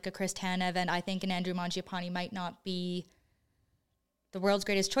why like a Chris Tanev and I think an Andrew Mangiapane might not be the world's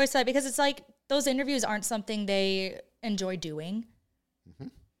greatest choice, because it's like those interviews aren't something they enjoy doing. Mm-hmm.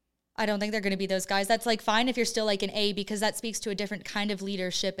 I don't think they're going to be those guys. That's like fine if you're still like an A, because that speaks to a different kind of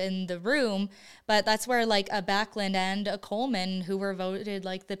leadership in the room. But that's where like a Backlund and a Coleman, who were voted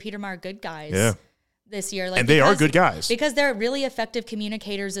like the Peter Marr good guys this year. Like, and they are good guys. Because they're really effective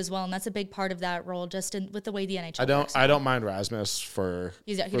communicators as well. And that's a big part of that role, just with the way the NHL works. I don't mind Rasmus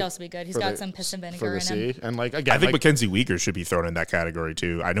he'd also be good. He's got some piss and vinegar in him. And like, again, I think McKenzie Weegar should be thrown in that category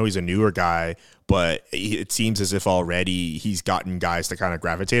too. I know he's a newer guy, but it seems as if already he's gotten guys to kind of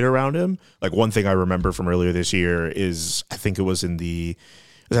gravitate around him. Like one thing I remember from earlier this year is, I think it was in the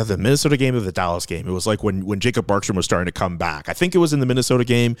Minnesota game or the Dallas game. It was like when Jacob Markstrom was starting to come back. I think it was in the Minnesota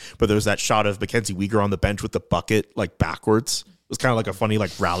game, but there was that shot of McKenzie Weegar on the bench with the bucket like backwards. It was kind of like a funny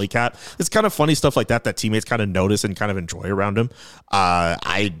like rally cap. It's kind of funny stuff like that teammates kind of notice and kind of enjoy around him.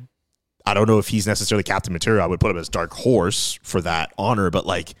 I don't know if he's necessarily captain material. I would put him as dark horse for that honor, but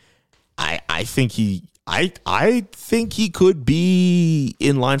like I think he could be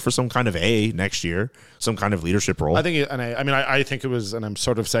in line for some kind of A next year, some kind of leadership role. I think, I think it was, and I'm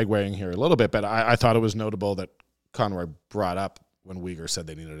sort of segueing here a little bit, but I thought it was notable that Conroy brought up when Weegar said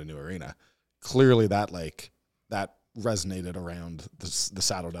they needed a new arena. Clearly, that resonated around the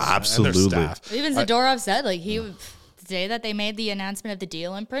Saddle Dome and their staff. Even Zadorov said the day that they made the announcement of the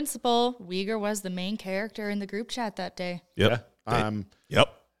deal, in principle, Weegar was the main character in the group chat that day. Yep.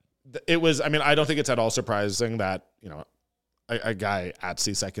 Yep. It was, I don't think it's at all surprising that, you know, a guy at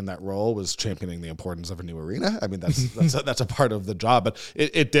CSEC in that role was championing the importance of a new arena. I mean, that's a part of the job, but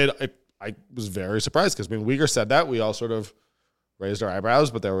I was very surprised because when Weegar said that, we all sort of raised our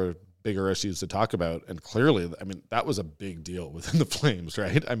eyebrows, but there were bigger issues to talk about. And clearly, I mean, that was a big deal within the Flames,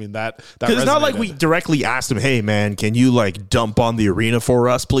 right? I mean, that because it's not like we directly asked him, hey, man, can you like dump on the arena for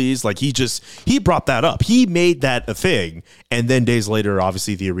us, please? Like he brought that up. He made that a thing. And then days later,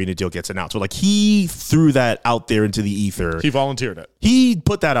 obviously, the arena deal gets announced. But like he threw that out there into the ether. He volunteered it. He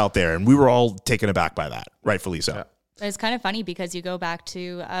put that out there, and we were all taken aback by that, rightfully so. Yeah. It's kind of funny because you go back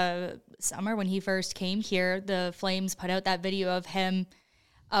to summer when he first came here, the Flames put out that video of him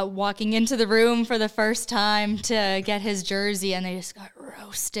walking into the room for the first time to get his jersey, and they just got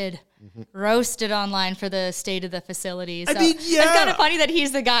roasted online for the state of the facility. So it's kind of funny that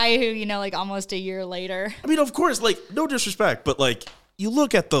he's the guy who, you know, like almost a year later. I mean, of course, like no disrespect, but like you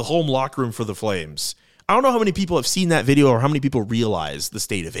look at the home locker room for the Flames. I don't know how many people have seen that video or how many people realize the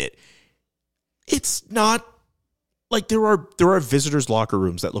state of it. It's not like there are visitors' locker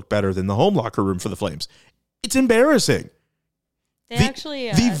rooms that look better than the home locker room for the Flames. It's embarrassing. They actually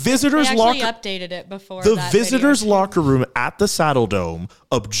updated it before. The visitors' locker room at the Saddle Dome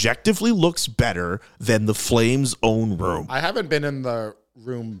objectively looks better than the Flames' own room. I haven't been in the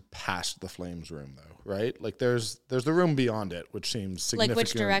room past the Flames room though, right? Like there's the room beyond it, which seems significant. Like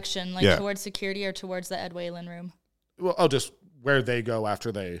which direction? Like towards security or towards the Ed Whalen room? Well, just where they go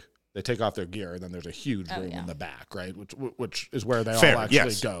after they take off their gear, and then there's a huge room in the back, right? Which is where they all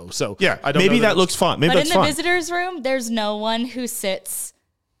actually go. So yeah, I don't maybe know that looks fun. Maybe but that's in the fun. visitors room, there's no one who sits.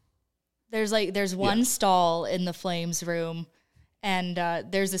 There's one stall in the Flames room, and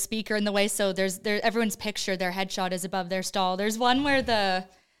there's a speaker in the way. So there's everyone's picture, their headshot is above their stall. There's one where the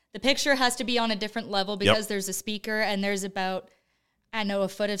picture has to be on a different level because there's a speaker, and there's about a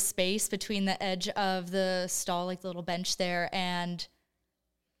foot of space between the edge of the stall, like the little bench there, and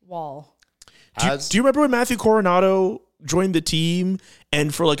wall. Do you remember when Matthew Coronado joined the team,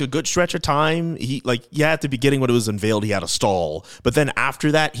 and for like a good stretch of time, at the beginning when it was unveiled, he had a stall, but then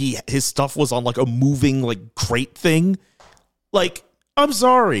after that, his stuff was on like a moving like crate thing. Like, I'm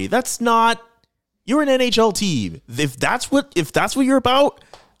sorry, you're an NHL team. If that's what you're about,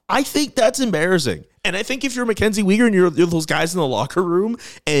 I think that's embarrassing. And I think if you're McKenzie Weegar and you're those guys in the locker room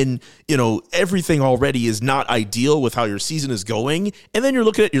and, you know, everything already is not ideal with how your season is going, and then you're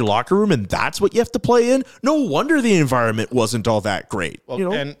looking at your locker room and that's what you have to play in, no wonder the environment wasn't all that great. Well, you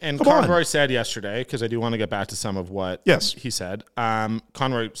know? and Conroy said yesterday, because I do want to get back to some of what he said,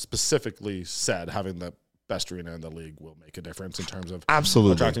 Conroy specifically said having the best arena in the league will make a difference in terms of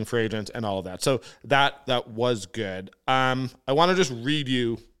attracting free agents and all of that. So that was good. I want to just read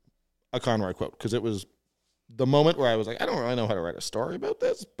you a Conroy quote, because it was the moment where I was like, I don't really know how to write a story about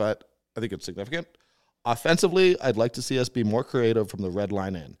this, but I think it's significant. Offensively, I'd like to see us be more creative from the red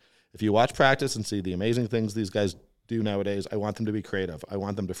line in. If you watch practice and see the amazing things these guys do nowadays, I want them to be creative. I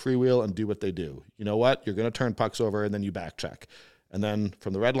want them to freewheel and do what they do. You know what? You're going to turn pucks over and then you back check. And then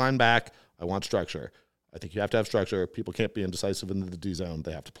from the red line back, I want structure. I think you have to have structure. People can't be indecisive in the D zone.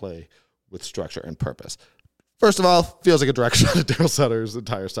 They have to play with structure and purpose. First of all, feels like a direct shot at Daryl Sutter's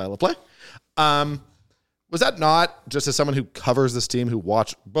entire style of play. Was that not, just as someone who covers this team,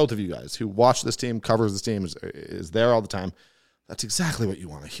 both of you guys, who watch this team, covers this team, is there all the time, that's exactly what you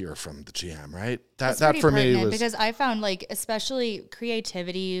want to hear from the GM, right? That for me was... Because I found, like, especially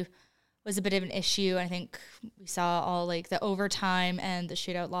creativity was a bit of an issue. I think we saw all, like, the overtime and the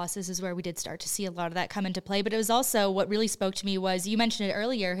shootout losses is where we did start to see a lot of that come into play. But it was also, what really spoke to me was, you mentioned it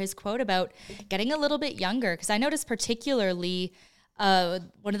earlier, his quote about getting a little bit younger. Because I noticed particularly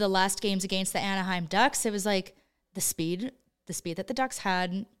one of the last games against the Anaheim Ducks, it was like the speed that the Ducks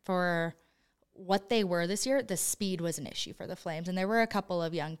had for what they were this year, the speed was an issue for the Flames. And there were a couple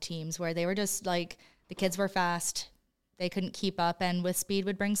of young teams where they were just like, the kids were fast, they couldn't keep up, and with speed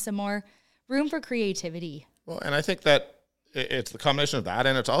would bring some more room for creativity. Well, and I think that it's the combination of that,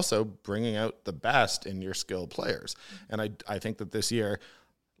 and it's also bringing out the best in your skilled players. And I think that this year,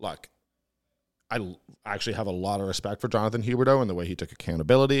 look, I actually have a lot of respect for Jonathan Huberdeau and the way he took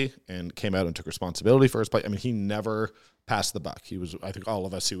accountability and came out and took responsibility for his play. I mean, he never passed the buck. He was, I think all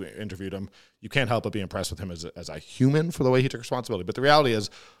of us who interviewed him, you can't help but be impressed with him as a human for the way he took responsibility. But the reality is,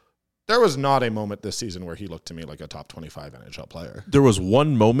 there was not a moment this season where he looked to me like a top 25 NHL player. There was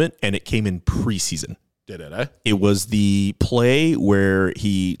one moment, and it came in preseason. Did it, eh? It was the play where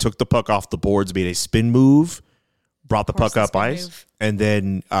he took the puck off the boards, made a spin move, brought the puck up ice, and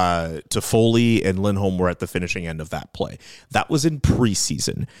then Toffoli and Lindholm were at the finishing end of that play. That was in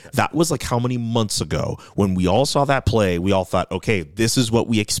preseason. That was like how many months ago when we all saw that play, we all thought, okay, this is what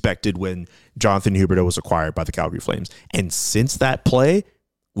we expected when Jonathan Huberdeau was acquired by the Calgary Flames. And since that play,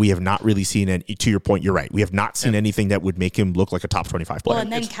 we have not really seen any, to your point, you're right. We have not seen anything that would make him look like a top 25 player. Well,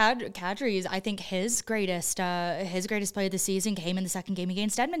 and then Kadri's, I think his greatest play of the season came in the second game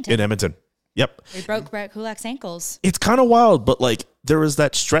against Edmonton. In Edmonton. Yep. They broke Brett Kulak's ankles. It's kind of wild, but like there was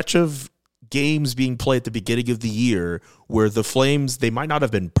that stretch of games being played at the beginning of the year where the Flames, they might not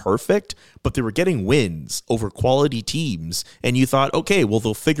have been perfect, but they were getting wins over quality teams. And you thought, okay, well,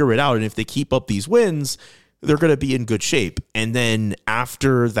 they'll figure it out. And if they keep up these wins, they're going to be in good shape. And then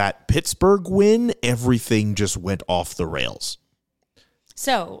after that Pittsburgh win, everything just went off the rails.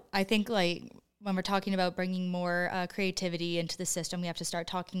 So I think like when we're talking about bringing more creativity into the system, we have to start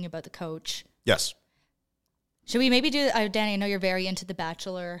talking about the coach. Yes. Should we maybe do, Danny, I know you're very into the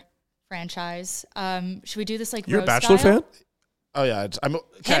Bachelor franchise. Should we do this like You're a Bachelor fan? Oh yeah, him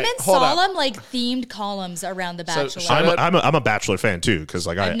and Solemn like themed columns around the Bachelor. So I'm a Bachelor fan too, because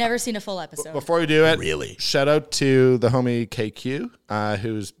like I've never seen a full episode. Before we do it, really, shout out to the homie KQ,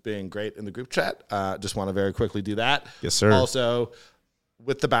 who's being great in the group chat. Just want to very quickly do that. Yes, sir. Also,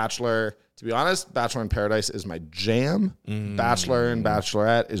 with the Bachelor, to be honest, Bachelor in Paradise is my jam. Bachelor and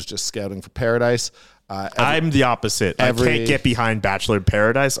Bachelorette is just scouting for paradise. I'm the opposite. I can't get behind Bachelor in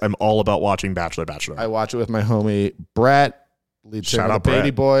Paradise. I'm all about watching Bachelor. I watch it with my homie Brett, lead singer of the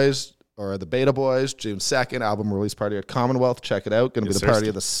Beatty Boys, or the Beta Boys, June 2nd, album release party at Commonwealth. Check it out. Going to be the party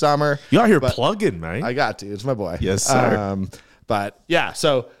of the summer. You out here plugging, man. I got to. It's my boy. Yes, sir. But yeah,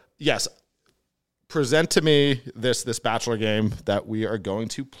 so yes, present to me this Bachelor game that we are going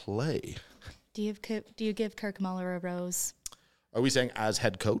to play. Do you give Kirk Muller a rose? Are we saying as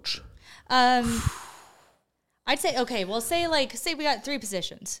head coach? I'd say, okay, we'll say we got three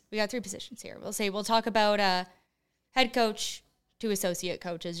positions. We got three positions here. We'll talk about head coach to associate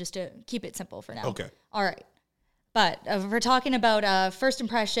coaches just to keep it simple for now. Okay. All right. But if we're talking about first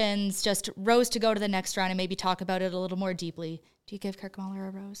impressions, just rose to go to the next round and maybe talk about it a little more deeply. Do you give Kirk Muller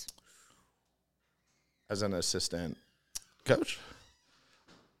a rose? As an assistant coach?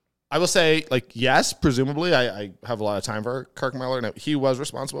 I will say, like, yes, presumably. I have a lot of time for Kirk Muller. Now, he was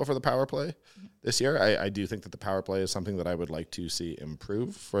responsible for the power play this year. I do think that the power play is something that I would like to see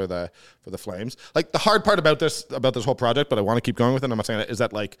improve for the Flames. Like, the hard part about this whole project, but I want to keep going with it, I'm not saying that, is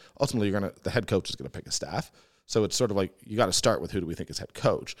that, like, ultimately the head coach is going to pick a staff. So it's sort of like you got to start with who do we think is head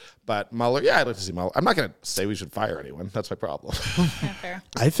coach. But Muller, yeah, I'd like to see Muller. I'm not going to say we should fire anyone. That's my problem. Yeah, fair.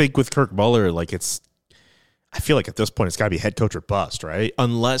 I think with Kirk Muller, like I feel like at this point it's got to be head coach or bust, right?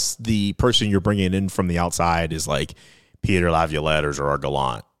 Unless the person you're bringing in from the outside is like Peter Laviolette or Gerard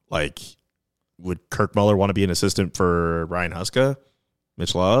Gallant. Like, would Kirk Muller want to be an assistant for Ryan Huska,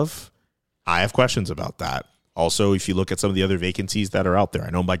 Mitch Love? I have questions about that. Also, if you look at some of the other vacancies that are out there, I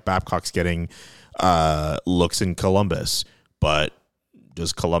know Mike Babcock's getting looks in Columbus, but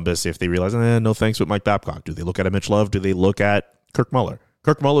does Columbus, if they realize, no thanks with Mike Babcock, do they look at a Mitch Love? Do they look at Kirk Muller?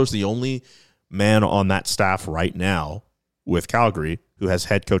 Kirk Muller's the only man on that staff right now with Calgary who has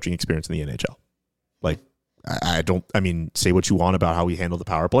head coaching experience in the NHL. Like, I mean, say what you want about how he handled the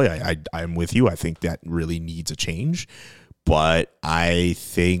power play. I'm with you. I think that really needs a change. But I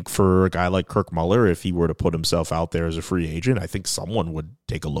think for a guy like Kirk Muller, if he were to put himself out there as a free agent, I think someone would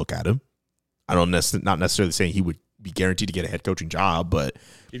take a look at him. I don't not necessarily saying he would be guaranteed to get a head coaching job, but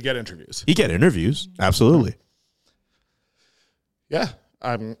he'd get interviews. Absolutely. Yeah.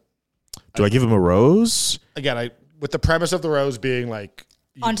 Do I give him a rose? Again, with the premise of the rose being like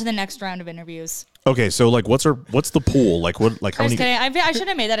on to the next round of interviews. Okay, so like, what's the pool? Like what? Like how many? I should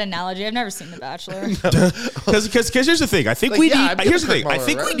have made that analogy. I've never seen The Bachelor. Because here's the thing. I think we need. Here's the thing. I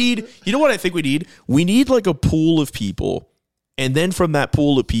think we need. You know what I think we need? We need like a pool of people. And then from that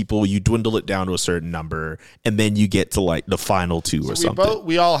pool of people, you dwindle it down to a certain number, and then you get to like the final two or something.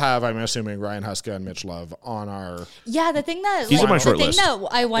 We all have, I'm assuming, Ryan Huska and Mitch Love on our. Yeah, the thing that these are my short list. The thing that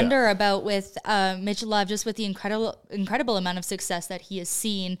I wonder about with Mitch Love, just with the incredible amount of success that he has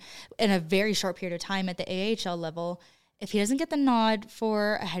seen in a very short period of time at the AHL level, if he doesn't get the nod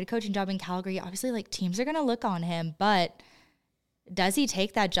for a head coaching job in Calgary, obviously like teams are going to look on him, but. Does he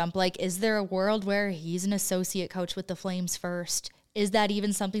take that jump? Like, is there a world where he's an associate coach with the Flames first? Is that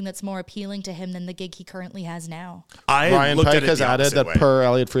even something that's more appealing to him than the gig he currently has now? Ryan Pike has added that per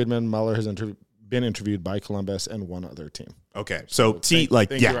Elliot Friedman, Muller has been interviewed by Columbus and one other team. Okay, so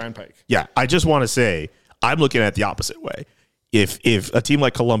thank you, Ryan Pike. Yeah, I just want to say I'm looking at it the opposite way. If a team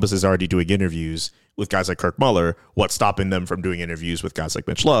like Columbus is already doing interviews with guys like Kirk Muller, what's stopping them from doing interviews with guys like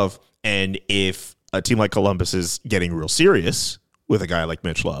Mitch Love? And if a team like Columbus is getting real serious with a guy like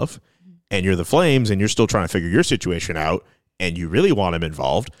Mitch Love, and you're the Flames, and you're still trying to figure your situation out, and you really want him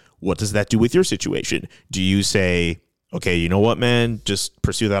involved, what does that do with your situation? Do you say, okay, you know what, man, just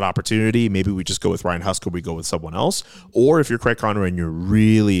pursue that opportunity. Maybe we just go with Ryan Huska, we go with someone else. Or if you're Craig Conroy and you're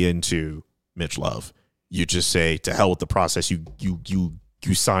really into Mitch Love, you just say, to hell with the process.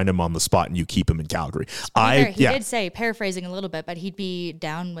 You sign him on the spot and you keep him in Calgary. He did say, paraphrasing a little bit, but he'd be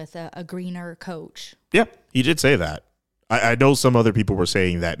down with a greener coach. Yeah, he did say that. I know some other people were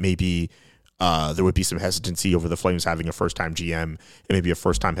saying that maybe there would be some hesitancy over the Flames having a first-time GM and maybe a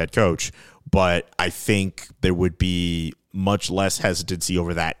first-time head coach, but I think there would be much less hesitancy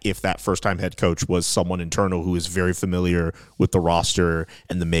over that if that first-time head coach was someone internal who is very familiar with the roster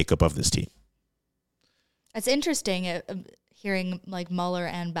and the makeup of this team. It's interesting hearing like Muller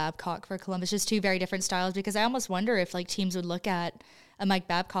and Babcock for Columbus, just two very different styles, because I almost wonder if like teams would look at a Mike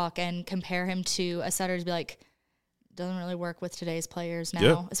Babcock and compare him to a Sutter to be like, doesn't really work with today's players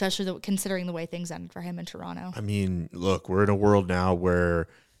now, especially considering the way things ended for him in Toronto. I mean, look, we're in a world now where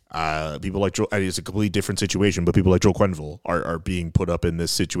people like Joel, it's a completely different situation, but people like Joel Quenneville are being put up in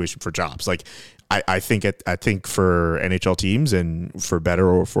this situation for jobs. Like, I think for NHL teams, and for better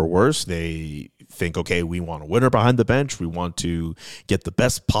or for worse, they think, okay, we want a winner behind the bench. We want to get the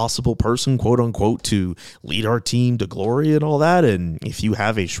best possible person, quote unquote, to lead our team to glory and all that. And if you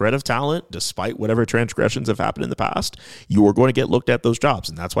have a shred of talent, despite whatever transgressions have happened in the past, you are going to get looked at those jobs.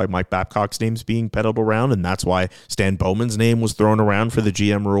 And that's why Mike Babcock's name's being peddled around. And that's why Stan Bowman's name was thrown around for the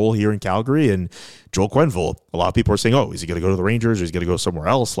GM role here in Calgary. And Joel Quenneville, a lot of people are saying, oh, is he going to go to the Rangers or is he going to go somewhere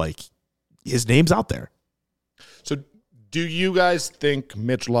else? Like, his name's out there. So do you guys think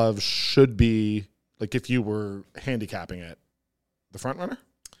Mitch Love should be, like, if you were handicapping it, the front runner?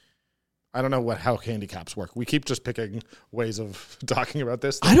 I don't know how handicaps work. We keep just picking ways of talking about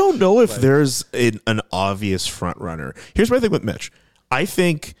this. I don't know if there's an obvious front runner. Here's my thing with Mitch. I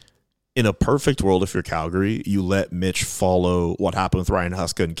think in a perfect world, if you're Calgary, you let Mitch follow what happened with Ryan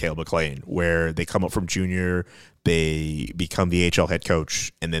Huska and Cale McLean, where they come up from junior, they become the AHL head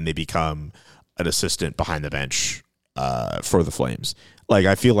coach, and then they become an assistant behind the bench for the Flames. Like,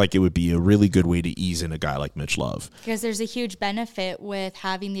 I feel like it would be a really good way to ease in a guy like Mitch Love. Because there's a huge benefit with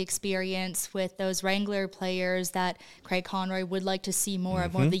having the experience with those Wrangler players that Craig Conroy would like to see more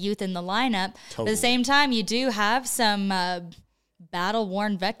of the youth in the lineup. Totally. At the same time, you do have some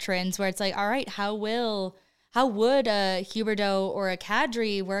battle-worn veterans where it's like, all right, how would a Huberdeau or a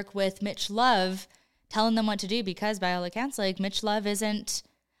Kadri work with Mitch Love, telling them what to do? Because by all accounts, like, Mitch Love isn't,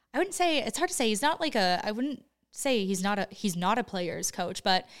 I wouldn't say, it's hard to say, he's not like I wouldn't say he's not a player's coach,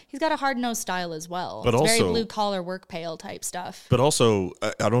 but he's got a hard-nosed style as well. But it's also very blue-collar, work-pail type stuff. But also,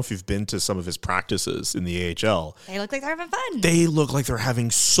 I don't know if you've been to some of his practices in the AHL. They look like they're having fun. They look like they're having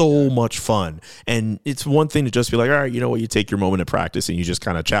so much fun. And it's one thing to just be like, all right, you know what, you take your moment of practice and you just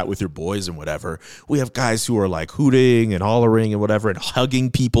kind of chat with your boys and whatever. We have guys who are like hooting and hollering and whatever and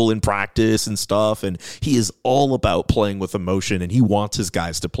hugging people in practice and stuff. And he is all about playing with emotion, and he wants his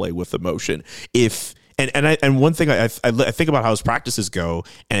guys to play with emotion. And one thing I think about how his practices go,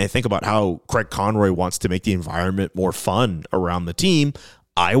 and I think about how Craig Conroy wants to make the environment more fun around the team.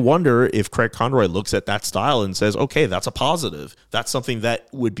 I wonder if Craig Conroy looks at that style and says, okay, that's a positive. That's something that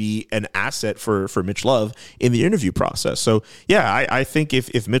would be an asset for Mitch Love in the interview process. So, yeah, I think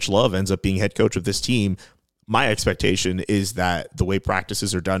if Mitch Love ends up being head coach of this team, my expectation is that the way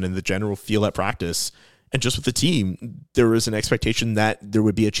practices are done and the general feel at practice, and just with the team, there is an expectation that there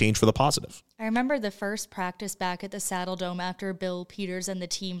would be a change for the positive. I remember the first practice back at the Saddle Dome after Bill Peters and the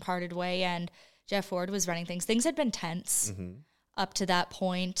team parted way and Jeff Ward was running things. Things had been tense up to that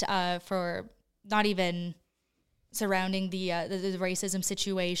point for not even surrounding the racism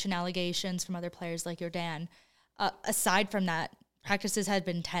situation, allegations from other players like Jordan. Aside from that, practices had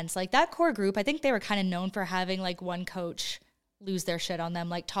been tense. Like, that core group, I think they were kind of known for having like one coach lose their shit on them,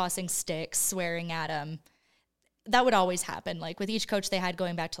 like tossing sticks, swearing at them. That would always happen, like with each coach they had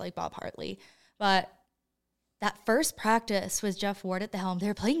going back to like Bob Hartley. But that first practice with Jeff Ward at the helm, they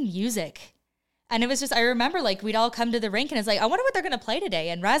were playing music. And it was just, I remember like we'd all come to the rink and it's like, I wonder what they're going to play today.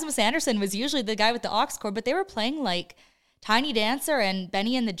 And Rasmus Anderson was usually the guy with the aux cord, but they were playing like Tiny Dancer and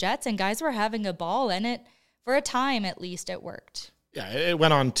Benny and the Jets, and guys were having a ball, and it, for a time at least, it worked. Yeah, it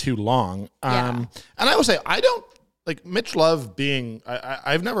went on too long. And I will say, I don't, like, Mitch Love being,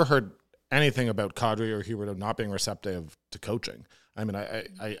 I've never heard anything about Kadri or Huberdeau not being receptive to coaching. I mean,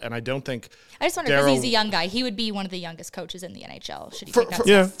 I don't think. I just wonder, because he's a young guy, he would be one of the youngest coaches in the NHL. Should he take that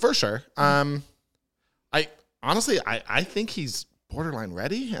step? For sure. I honestly think he's borderline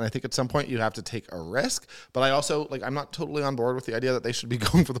ready, and I think at some point you have to take a risk. But I also, like, I'm not totally on board with the idea that they should be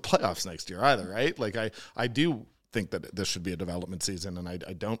going for the playoffs next year either, right? Like, I do think that this should be a development season, and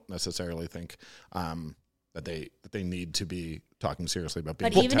I don't necessarily think that they need to be talking seriously about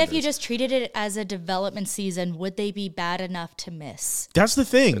being But even if you contenders. just treated it as a development season, would they be bad enough to miss? That's the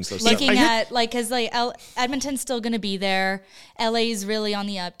thing. Looking at, because Edmonton's still going to be there. LA's really on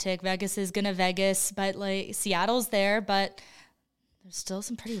the uptick. Vegas is going to Vegas, but like Seattle's there, but there's still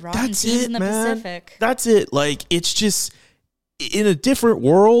some pretty rotten teams in the Pacific. That's it. Like, it's just in a different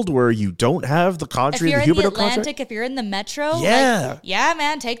world where you don't have the Kadri, if you're the in the Huberdeau Atlantic, contract. if you're in the Metro, Yeah. yeah,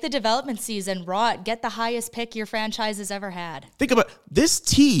 man, take the development season, raw it, get the highest pick your franchise has ever had. Think about this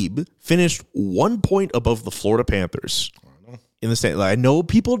team finished 1 point above the Florida Panthers in the state. Like, I know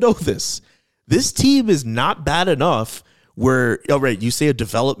people know this. This team is not bad enough where, all right, you say a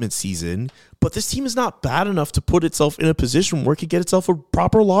development season, but this team is not bad enough to put itself in a position where it could get itself a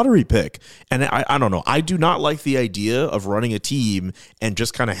proper lottery pick. And I don't know. I do not like the idea of running a team and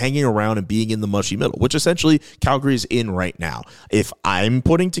just kind of hanging around and being in the mushy middle, which essentially Calgary is in right now. If I'm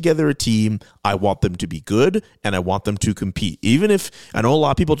putting together a team, I want them to be good and I want them to compete. Even if I know a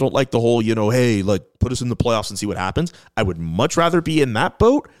lot of people don't like the whole, hey, like put us in the playoffs and see what happens. I would much rather be in that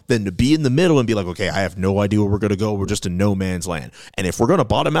boat than to be in the middle and be like, okay, I have no idea where we're going to go. We're just in no man's land. And if we're going to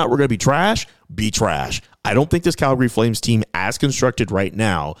bottom out, we're going to be trash. Be trash. I don't think this Calgary Flames team, as constructed right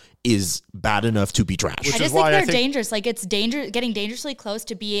now, is bad enough to be trash. I just think they're dangerous. Like, it's getting dangerously close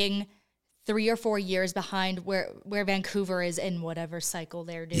to being 3 or 4 years behind where Vancouver is in whatever cycle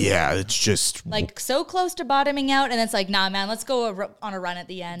they're doing. Yeah, it's just like so close to bottoming out, and it's like, nah, man, let's go on a run at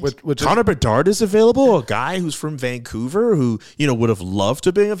the end. Connor Bedard is available, a guy who's from Vancouver who, would have loved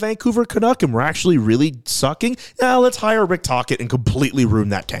to be a Vancouver Canuck, and we're actually really sucking. Now let's hire Rick Tocchet and completely ruin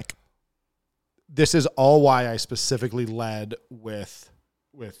that tank. This is all why I specifically led with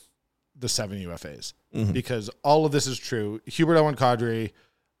the 7 UFAs, because all of this is true. Huberdeau and Kadri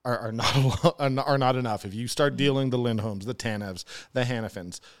are not enough. If you start dealing the Lindholms, the Tanevs, the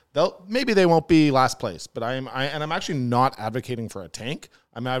Hannafins, maybe they won't be last place. But I'm actually not advocating for a tank.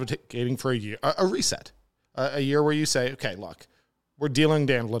 I'm advocating for a reset, a year where you say, okay, look, we're dealing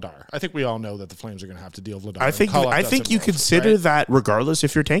Dan Vladar. I think we all know that the Flames are going to have to deal Vladar. I think you consider that regardless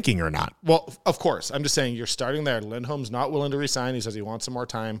if you're tanking or not. Well, of course. I'm just saying you're starting there. Lindholm's not willing to resign. He says he wants some more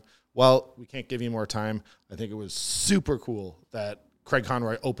time. Well, we can't give you more time. I think it was super cool that Craig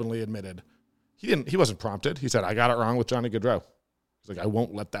Conroy openly admitted he wasn't prompted. He said, I got it wrong with Johnny Gaudreau. He's like, I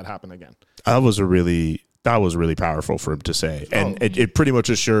won't let that happen again. That was really powerful for him to say. And it pretty much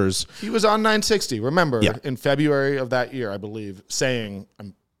assures. He was on 960, remember, in February of that year, I believe, saying,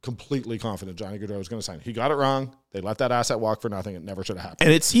 I'm completely confident Johnny Gaudreau was going to sign. He got it wrong. They let that asset walk for nothing. It never should have happened.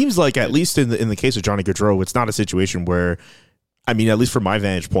 And it seems like, at least in the case of Johnny Gaudreau, it's not a situation where, I mean, at least from my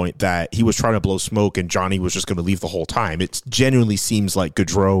vantage point, that he was trying to blow smoke and Johnny was just going to leave the whole time. It genuinely seems like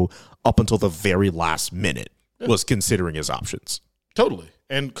Gaudreau, up until the very last minute, was considering his options. Totally.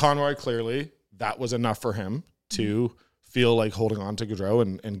 And Conroy, clearly, that was enough for him to feel like holding on to Gaudreau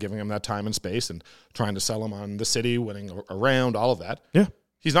and giving him that time and space and trying to sell him on the city, winning around, all of that. Yeah.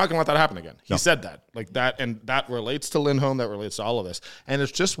 He's not going to let that happen again. He said that. Like that, and that relates to Lindholm, that relates to all of this. And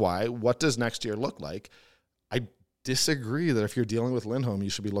it's just why, what does next year look like? I disagree that if you're dealing with Lindholm,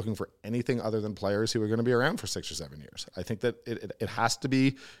 you should be looking for anything other than players who are going to be around for 6 or 7 years. I think that it has to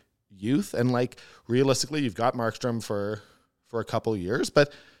be youth, and like realistically, you've got Markstrom for a couple years,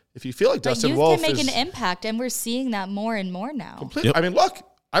 but if you feel like Dustin Wolf can make an impact, and we're seeing that more and more now. Completely. Yep. I mean, look,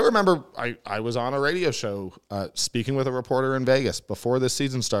 I remember I was on a radio show speaking with a reporter in Vegas before this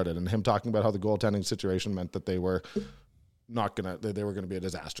season started, and him talking about how the goaltending situation meant that they were going to be a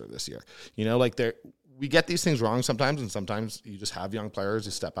disaster this year. We get these things wrong sometimes, and sometimes you just have young players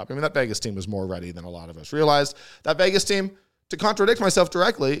who step up. I mean, that Vegas team was more ready than a lot of us realized. That Vegas team, to contradict myself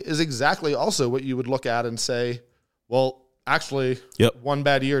directly, is exactly also what you would look at and say, well, actually, one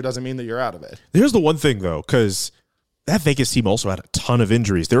bad year doesn't mean that you're out of it. Here's the one thing, though, because that Vegas team also had a ton of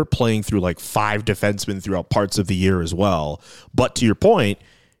injuries. They were playing through like 5 defensemen throughout parts of the year as well. But to your point,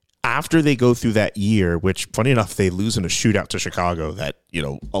 after they go through that year, which, funny enough, they lose in a shootout to Chicago that,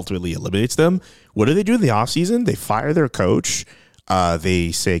 ultimately eliminates them, what do they do in the offseason? They fire their coach.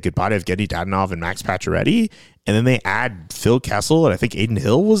 They say goodbye to Evgeny Dadonov and Max Pacioretty, and then they add Phil Kessel, and I think Aiden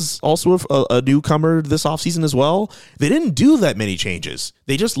Hill was also a newcomer this offseason as well. They didn't do that many changes.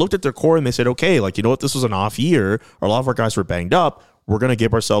 They just looked at their core and they said, okay, like, you know what, this was an off year. A lot of our guys were banged up. We're going to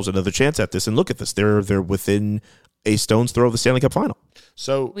give ourselves another chance at this, and look at this. They're within a stone's throw of the Stanley Cup final.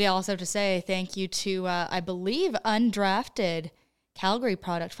 So we also have to say thank you to, I believe, undrafted Calgary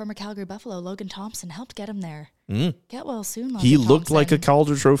product, former Calgary Buffalo, Logan Thompson, helped get him there. Get well soon, Logan He looked Thompson. like a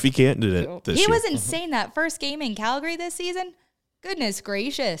Calder Trophy candidate this year. He was insane that first game in Calgary this season. Goodness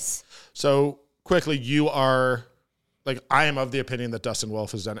gracious. So quickly, you are like I am of the opinion that Dustin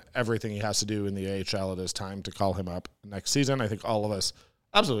Wolf has done everything he has to do in the AHL. It is time to call him up next season. I think all of us,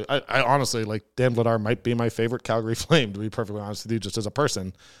 absolutely. I honestly, like, Dan Vladar might be my favorite Calgary Flame, to be perfectly honest with you, just as a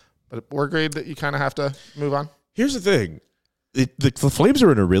person. But we're agreed that you kind of have to move on. Here's the thing. The Flames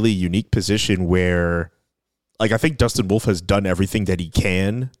are in a really unique position where, like, I think Dustin Wolf has done everything that he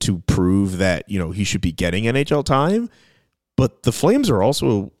can to prove that, you know, he should be getting NHL time. But the Flames are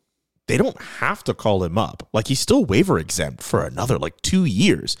also, they don't have to call him up. Like, he's still waiver exempt for another, like, 2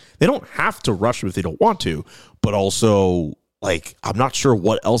 years. They don't have to rush him if they don't want to. But also, like, I'm not sure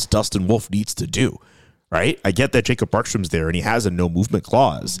what else Dustin Wolf needs to do, right? I get that Jacob Markstrom's there and he has a no movement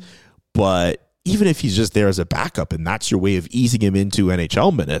clause. But even if he's just there as a backup and that's your way of easing him into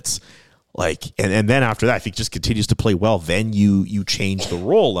NHL minutes, like, and then after that, if he just continues to play well, then you change the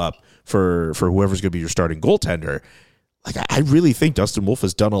role up for whoever's going to be your starting goaltender. Like, I really think Dustin Wolf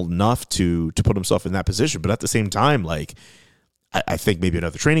has done enough to put himself in that position. But at the same time, like, I think maybe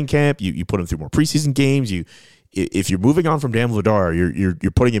another training camp, you put him through more preseason games. If you're moving on from Dan Vladar,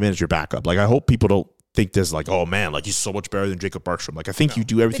 you're putting him in as your backup. Like, I hope people don't think this, like, oh man, like, he's so much better than Jacob Markstrom. Like, I think you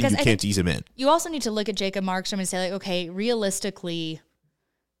do everything you can to ease him in. You also need to look at Jacob Markstrom and say, like, okay, realistically,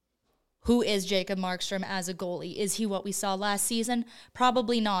 who is Jacob Markstrom as a goalie? Is he what we saw last season?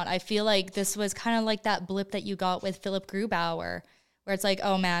 Probably not. I feel like this was kind of like that blip that you got with Philip Grubauer, where it's like,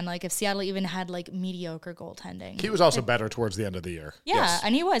 oh man, like, if Seattle even had, like, mediocre goaltending. He was also better towards the end of the year. Yeah, yes.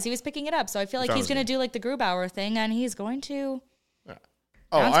 And he was picking it up. So I feel like he's going to do, like, the Grubauer thing, and he's going to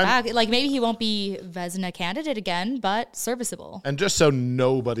bounce back. Like, maybe he won't be Vezina candidate again, but serviceable. And just so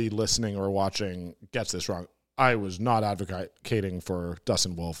nobody listening or watching gets this wrong, I was not advocating for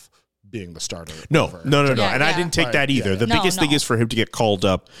Dustin Wolf being the starter. No. Yeah, and I didn't take that either. The biggest thing is for him to get called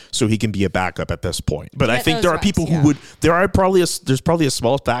up so he can be a backup at this point. But I think there are people who would, there's probably a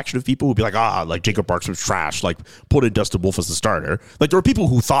small faction of people who would be like, like, Jacob Markstrom's trash, like, put in Dustin Wolf as the starter. Like, there are people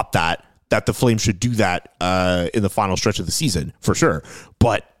who thought that the Flames should do that in the final stretch of the season, for sure.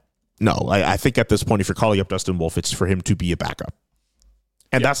 But no, I think at this point, if you're calling up Dustin Wolf, it's for him to be a backup.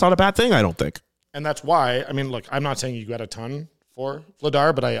 And that's not a bad thing, I don't think. And that's why, I mean, look, I'm not saying you got a ton for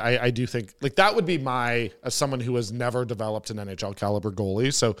Vladar, but I do think, like, that would be as someone who has never developed an NHL caliber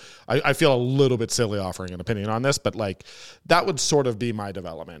goalie. So I feel a little bit silly offering an opinion on this, but, like, that would sort of be my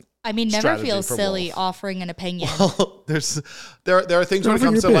development. I mean, never feel silly offering an opinion. Well, there are things when it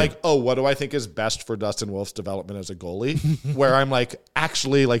comes to, like, oh, what do I think is best for Dustin Wolf's development as a goalie, where I'm like,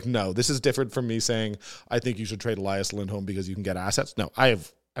 actually, like, no, this is different from me saying I think you should trade Elias Lindholm because you can get assets. No, I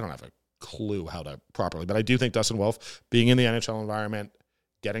don't have a clue how to properly, but I do think Dustin Wolf, being in the NHL environment,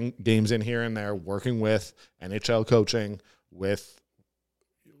 getting games in here and there, working with NHL coaching, with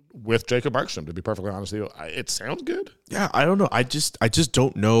Jacob Markstrom, to be perfectly honest with you, it sounds good. Yeah, I don't know. I just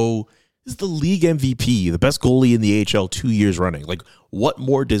don't know. This is the league MVP, the best goalie in the AHL 2 years running. Like, what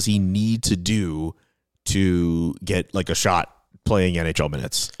more does he need to do to get, like, a shot playing NHL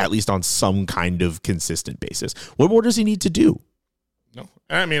minutes, at least on some kind of consistent basis? What more does he need to do? No,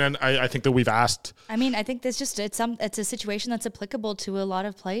 I mean, and I think that we've asked. I mean, I think it's a situation that's applicable to a lot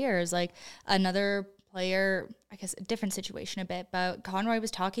of players. Like, another player, I guess a different situation a bit, but Conroy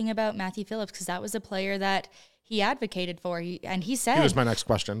was talking about Matthew Phillips because that was a player that he advocated for. He said, he was my next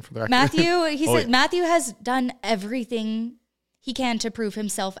question for the record. Matthew has done everything he can to prove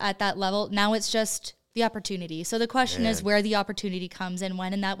himself at that level. Now it's just the opportunity. So the question is where the opportunity comes and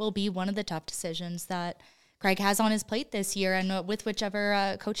when, and that will be one of the tough decisions that Craig has on his plate this year, and with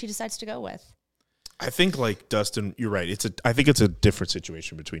whichever coach he decides to go with. I think, like, Dustin, you're right. I think it's a different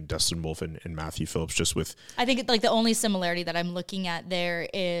situation between Dustin Wolf and Matthew Phillips. Just with, I think like the only similarity that I'm looking at there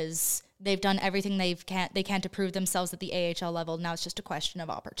is they've done everything they can to prove themselves at the AHL level. Now it's just a question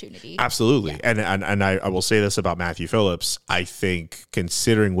of opportunity. Absolutely, yeah. And I will say this about Matthew Phillips. I think,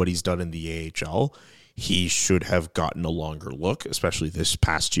 considering what he's done in the AHL, he should have gotten a longer look, especially this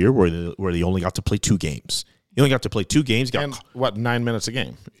past year where they only got to play 2 games. He only got to play 2 games. And 9 minutes a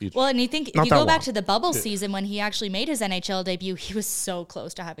game each. Well, and you think if you go back to the bubble season when he actually made his NHL debut, he was so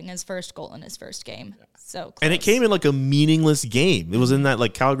close to having his first goal in his first game. Yeah. So close. And it came in, like, a meaningless game. It was in that,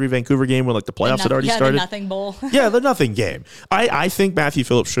 like, Calgary-Vancouver game where, like, the playoffs had already started. The nothing bowl. Yeah, the nothing game. I think Matthew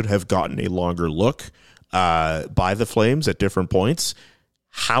Phillips should have gotten a longer look by the Flames at different points.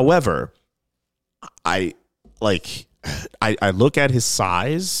 However, I look at his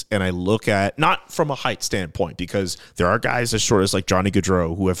size, and I look at, not from a height standpoint, because there are guys as short as, like, Johnny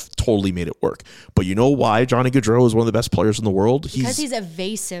Gaudreau who have totally made it work. But you know why Johnny Gaudreau is one of the best players in the world? Because he's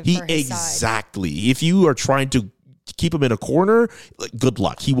evasive for his size. Exactly. If you are trying to keep him in a corner, good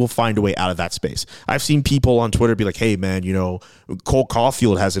luck. He will find a way out of that space. I've seen people on Twitter be like, hey, man, Cole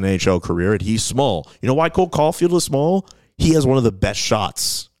Caulfield has an NHL career and he's small. You know why Cole Caulfield is small? He has one of the best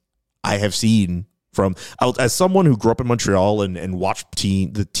shots I have seen from, as someone who grew up in Montreal and watched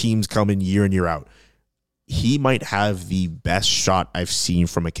the teams come in year out. He might have the best shot I've seen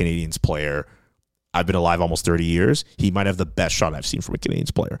from a Canadiens player. I've been alive almost 30 years. He might have the best shot I've seen from a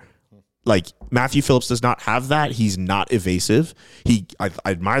Canadiens player. Like, Matthew Phillips does not have that. He's not evasive. I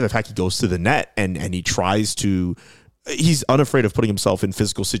admire the fact he goes to the net and he tries to, he's unafraid of putting himself in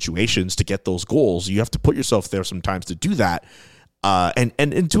physical situations to get those goals. You have to put yourself there sometimes to do that.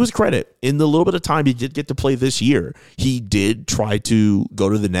 And to his credit, in the little bit of time he did get to play this year, he did try to go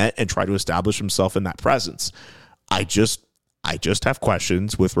to the net and try to establish himself in that presence. I just have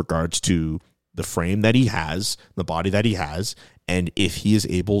questions with regards to the frame that he has, the body that he has, and if he is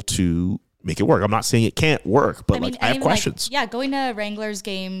able to make it work. I'm not saying it can't work, but I have questions. Going to Wranglers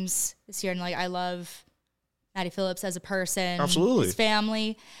games this year, and I love Matty Phillips as a person, absolutely, his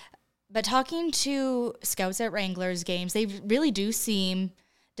family. But talking to scouts at Wranglers games, they really do seem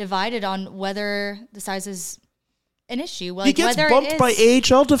divided on whether the size is an issue. He gets bumped by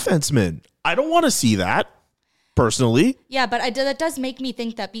AHL defensemen. I don't want to see that. Personally. Yeah, but that does make me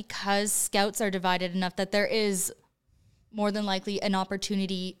think that because scouts are divided enough that there is more than likely an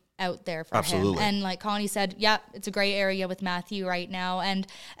opportunity out there for him. And like Connie said, yeah, it's a gray area with Matthew right now. And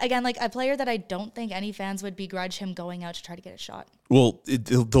again, like a player that I don't think any fans would begrudge him going out to try to get a shot. Well,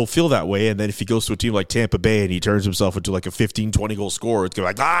 they'll feel that way. And then if he goes to a team like Tampa Bay and he turns himself into like a 15, 20 goal scorer, it's going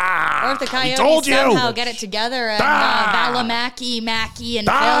to be like, or if the Coyotes somehow get it together and Valimaki, Mackey, and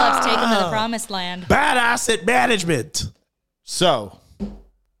Phillips take him to the promised land. Bad asset management. So,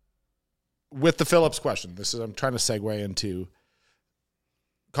 with the Phillips question, I'm trying to segue into,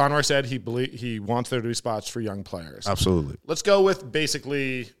 Conroy said he wants there to be spots for young players. Absolutely. Let's go with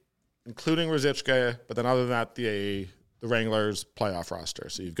basically including Ruzicka, but then other than that, the Wranglers playoff roster.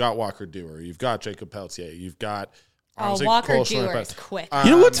 So you've got Walker Dewar, you've got Jacob Pelletier, you've got Walker Dewar is quick.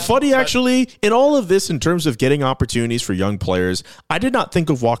 You know what's funny, actually? In all of this, in terms of getting opportunities for young players, I did not think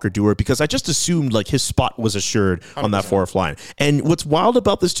of Walker Dewar because I just assumed like his spot was assured 100%. On that fourth line. And what's wild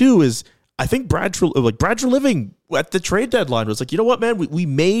about this too is I think Brad Treliving at the trade deadline was like, you know what, man, we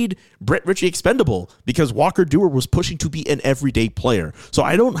made Brett Ritchie expendable because Walker Dewar was pushing to be an everyday player. So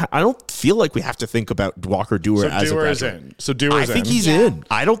I don't feel like we have to think about Walker Dewar as Dewar a is in. So Dewar is in. I think he's in.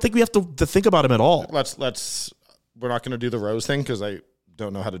 I don't think we have to think about him at all. We're not going to do the Rose thing because I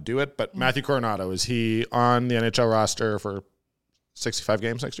don't know how to do it. But Matthew Coronado, is he on the NHL roster for 65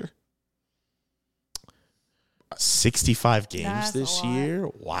 games next year? 65 games this year?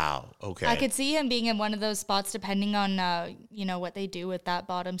 Wow. Okay. I could see him being in one of those spots depending on what they do with that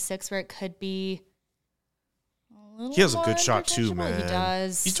bottom six where it could be a little. He has a good shot too, man. He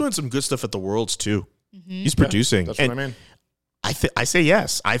does. He's doing some good stuff at the Worlds too. Mm-hmm. He's producing. That's what I mean. I say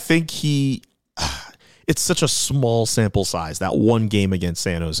yes. I think it's such a small sample size, that one game against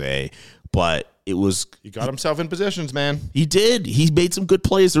San Jose, but he got himself in positions, man. He did. He made some good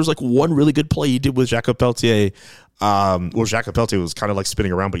plays. There was like one really good play he did with Jacob Pelletier. Jacob Pelletier was kind of like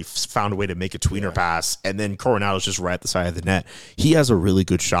spinning around, but he found a way to make a tweener pass. And then Coronado's just right at the side of the net. He has a really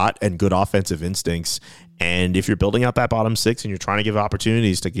good shot and good offensive instincts. And if you're building out that bottom six and you're trying to give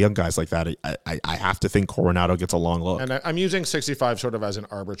opportunities to young guys like that, I have to think Coronado gets a long look. And I'm using 65 sort of as an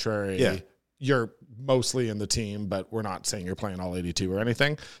arbitrary. Yeah. You're mostly in the team, but we're not saying you're playing all 82 or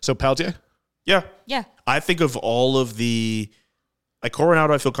anything. So Pelletier? Yeah. Yeah. I think of all of the, like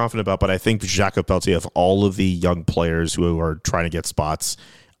Coronado I feel confident about, but I think Jacob Pelletier, of all of the young players who are trying to get spots,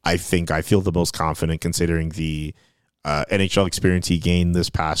 I feel the most confident considering the NHL experience he gained this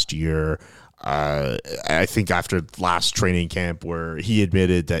past year. I think after last training camp where he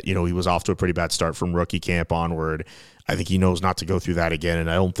admitted that, he was off to a pretty bad start from rookie camp onward, I think he knows not to go through that again, and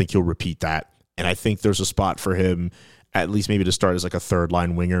I don't think he'll repeat that. And I think there's a spot for him at least maybe to start as like a third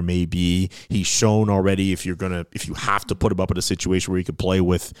line winger. Maybe he's shown already if you have to put him up in a situation where he could play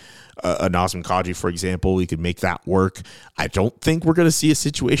with a Nazem Kadri, for example, he could make that work. I don't think we're going to see a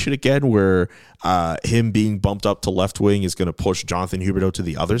situation again where him being bumped up to left wing is going to push Jonathan Huberdeau to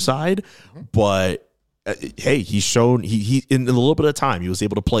the other side. But hey, he's shown he in a little bit of time he was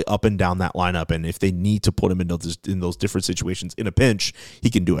able to play up and down that lineup, and if they need to put him in those different situations in a pinch, he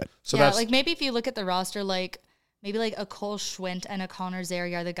can do it. So yeah, like maybe if you look at the roster, like maybe like a Cole Schwint and a Connor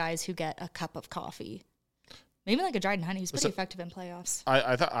Zary are the guys who get a cup of coffee. Maybe like a Dryden Honey, who's pretty effective in playoffs.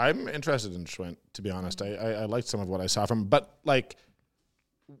 I'm interested in Schwint, to be honest. I liked some of what I saw from him. But like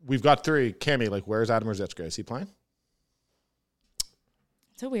we've got three. Cammy, like where's Adam Ruzicka? Is he playing?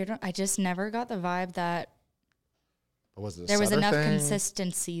 It's a weird one. I just never got the vibe that Was it there was enough thing?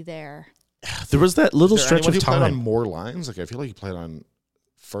 consistency there. There was that little Is there stretch of anyone who played on time. more lines? Like I feel like he played on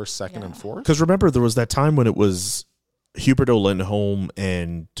first, second, and fourth. Because remember, there was that time when it was Huberdeau, Lindholm,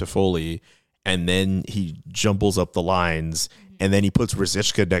 and Toffoli, and then he jumbles up the lines, and then he puts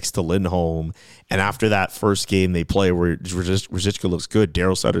Ruzicka next to Lindholm. And after that first game they play where Ruzicka looks good,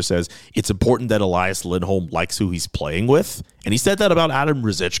 Daryl Sutter says it's important that Elias Lindholm likes who he's playing with. And he said that about Adam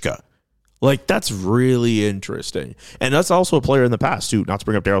Ruzicka. Like, that's really interesting. And that's also a player in the past, too, not to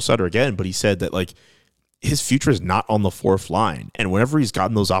bring up Daryl Sutter again, but he said that, like, his future is not on the fourth line. And whenever he's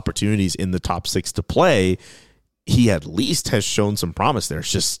gotten those opportunities in the top six to play, he at least has shown some promise there.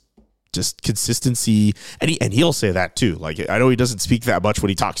 It's just consistency. And he'll say that, too. Like, I know he doesn't speak that much when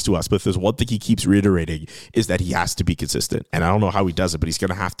he talks to us, but if there's one thing he keeps reiterating is that he has to be consistent. And I don't know how he does it, but he's going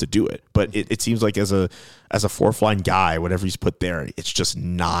to have to do it. But it seems like as a fourth line guy, whenever he's put there, it's just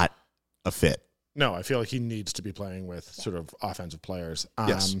not a fit. No, I feel like he needs to be playing with sort of offensive players.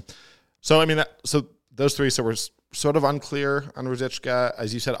 Yes. So, I mean, so those three, so we're sort of unclear on Ruzicka.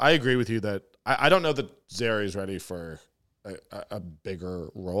 As you said, I agree with you that I don't know that Zary is ready for a bigger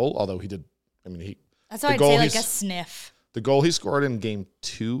role, although he did. I mean, that's why I'd say like a sniff. The goal he scored in game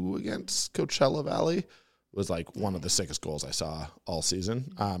 2 against Coachella Valley was like one of the sickest goals I saw all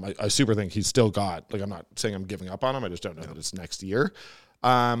season. I super think he's still got, like, I'm not saying I'm giving up on him. I just don't know that it's next year.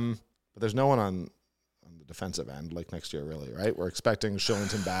 But there's no one on the defensive end like next year, really, right? We're expecting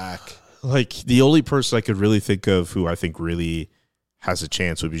Shillington back. Like, the only person I could really think of who I think really has a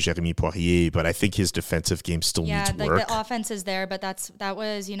chance would be Jeremy Poirier, but I think his defensive game still needs work. Yeah, like the offense is there, but that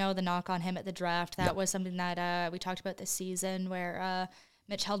was, the knock on him at the draft. That was something that we talked about this season where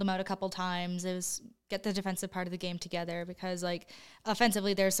Mitch held him out a couple times. It was get the defensive part of the game together because, like,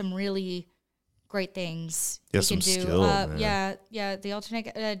 offensively there's some really great things yeah, he can do. Skill, The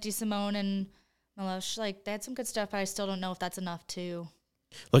alternate DeSimone and Milosh, like, they had some good stuff, but I still don't know if that's enough to.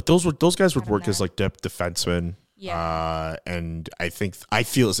 Like, those guys would work as like depth defensemen. Yeah. And I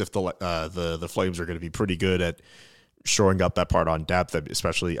feel as if the Flames are going to be pretty good at shoring up that part on depth,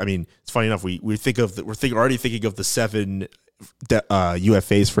 especially. I mean, it's funny enough. We're already thinking of the 7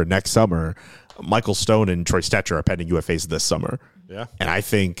 UFAs for next summer. Michael Stone and Troy Stetcher are pending UFAs this summer. Yeah, and I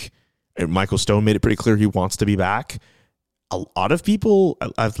think Michael Stone made it pretty clear he wants to be back. A lot of people,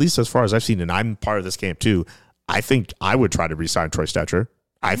 at least as far as I've seen, and I'm part of this camp too, I think I would try to re-sign Troy Stetcher.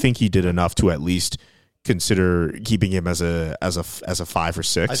 I think he did enough to at least consider keeping him as a 5 or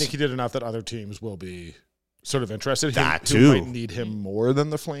 6. I think he did enough that other teams will be sort of interested. That who too. might need him more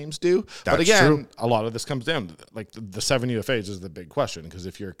than the Flames do. That's but again, true. A lot of this comes down, like the 7 UFAs is the big question, because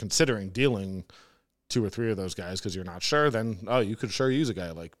if you're considering dealing 2 or 3 of those guys because you're not sure, then you could sure use a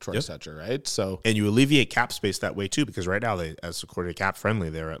guy like Troy Stetcher, right? So, and you alleviate cap space that way too, because right now they, as according to Cap Friendly,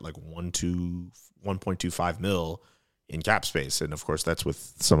 they're at like 1.25 mil in cap space, and of course that's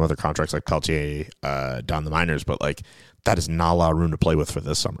with some other contracts like Peltier down the minors, but like that is not a lot of room to play with for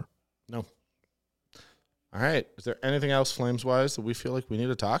this summer. No. All right. Is there anything else Flames wise that we feel like we need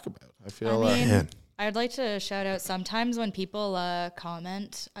to talk about? I feel I'd like to shout out, sometimes when people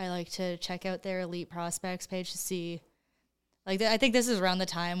comment, I like to check out their Elite Prospects page to see, like, I think this is around the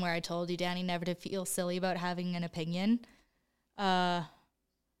time where I told you, Danny, never to feel silly about having an opinion. I'm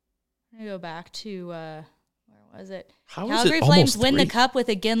going to go back to, where was it? Calgary Flames win the cup with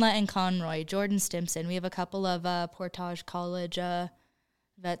Iginla and Conroy, Jordan Stimson. We have a couple of Portage College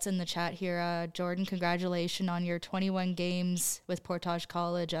vets in the chat here. Jordan, congratulations on your 21 games with Portage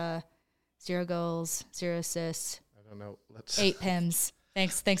College. 0 goals, 0 assists. I don't know. 8 PIMs.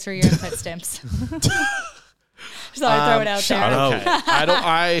 Thanks for your input, Stimps. So I throw it out there. Okay.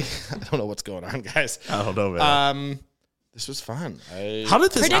 I don't know what's going on, guys. I don't know, man. This was fun. How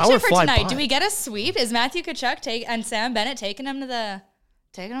did this prediction hour for fly tonight? by? Do we get a sweep? Is Matthew Tkachuk and Sam Bennett taking them to the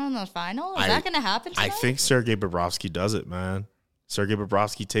final? Is that going to happen tonight? I think Sergei Bobrovsky does it, man. Sergei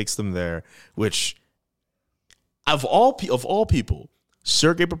Bobrovsky takes them there, which of all people,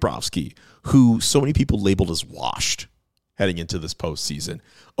 Sergei Bobrovsky, who so many people labeled as washed heading into this postseason,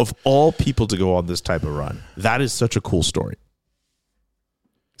 of all people to go on this type of run, that is such a cool story.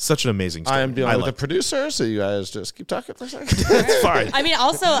 Such an amazing story. I am dealing with the producer, so you guys just keep talking for a second. It's fine. I mean,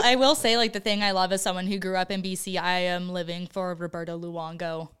 also, I will say, like, the thing I love as someone who grew up in BC, I am living for Roberto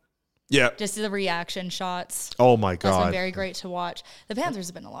Luongo. Yeah. Just the reaction shots. Oh, my That's God. been very great to watch. The Panthers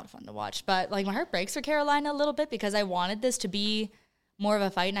have been a lot of fun to watch. But, like, my heart breaks for Carolina a little bit because I wanted this to be more of a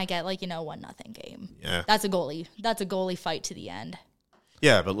fight, and I get, like, 1-0 game. Yeah. That's a goalie fight to the end.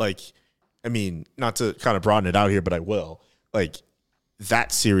 Yeah, but, like, I mean, not to kind of broaden it out here, but I will. Like,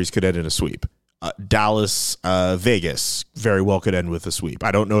 that series could end in a sweep. Dallas, Vegas very well could end with a sweep.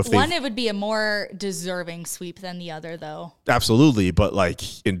 I don't know if it would be a more deserving sweep than the other, though. Absolutely, but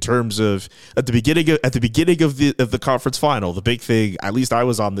like in terms of at the beginning of the conference final, the big thing, at least I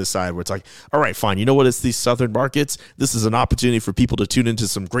was on this side where it's like, all right, fine, you know what? It's these southern markets. This is an opportunity for people to tune into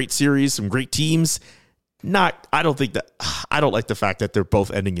some great series, some great teams. I don't like the fact that they're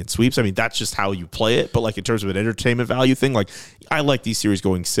both ending in sweeps. I mean, that's just how you play it. But like in terms of an entertainment value thing, like I like these series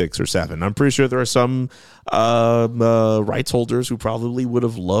going 6 or 7. I'm pretty sure there are some rights holders who probably would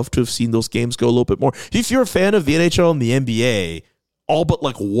have loved to have seen those games go a little bit more. If you're a fan of the NHL and the NBA, all but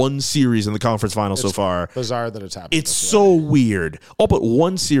like one series in the conference final so far. Bizarre that it's happened. It's so weird. All but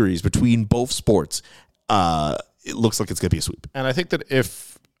one series between both sports. It looks like it's going to be a sweep. And I think that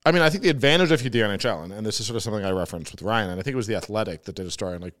I think the advantage if you're the NHL, and this is sort of something I referenced with Ryan, and I think it was The Athletic that did a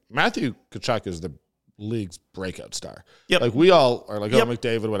story, and like Matthew Tkachuk is the league's breakout star. Yep. Like we all are like,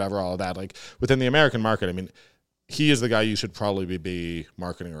 McDavid, whatever, all of that. Like within the American market, I mean, he is the guy you should probably be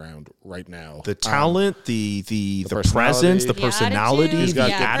marketing around right now. The talent, the presence, the personality, he's got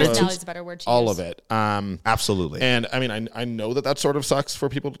attitude. Personality's a better word to all use. of it. Absolutely. And I mean, I know that sort of sucks for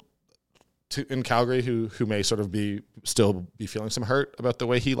people in Calgary who may sort of still be feeling some hurt about the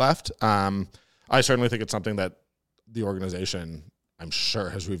way he left. I certainly think it's something that the organization, I'm sure,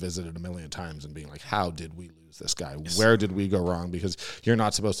 has revisited a million times and being like, how did we lose this guy? Yes. Where did we go wrong? Because you're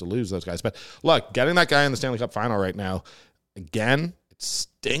not supposed to lose those guys. But look, getting that guy in the Stanley Cup final right now, again, it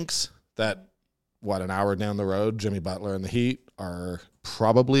stinks that an hour down the road, Jimmy Butler and the Heat are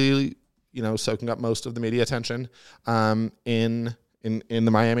probably, soaking up most of the media attention in the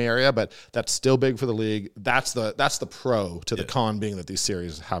Miami area, but that's still big for the league. That's the pro to the con being that these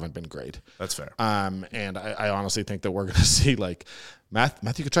series haven't been great. That's fair. And I honestly think that we're going to see like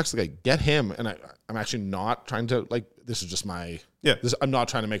Matthew Tkachuk's the guy. Get him. And I'm actually not trying to this is just my I'm not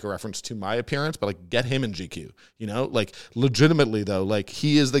trying to make a reference to my appearance, but like get him in GQ. Like legitimately though, like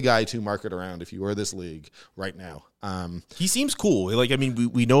he is the guy to market around if you are this league right now. He seems cool. Like, I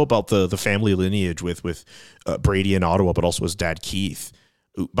mean, we know about the family lineage with Brady in Ottawa, but also his dad, Keith.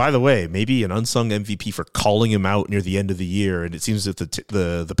 Who, by the way, maybe an unsung MVP for calling him out near the end of the year. And it seems that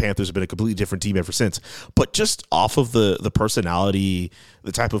the Panthers have been a completely different team ever since. But just off of the personality,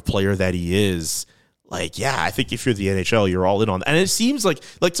 the type of player that he is, like, yeah, I think if you're the NHL, you're all in on that. And it seems like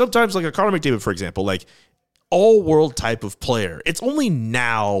sometimes like a Connor McDavid, for example, like all world type of player. It's only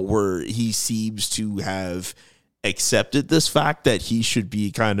now where he seems to have accepted this fact that he should be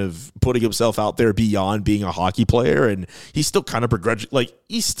kind of putting himself out there beyond being a hockey player, and he's still kind of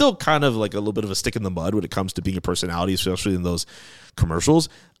he's still kind of like a little bit of a stick in the mud when it comes to being a personality, especially in those commercials.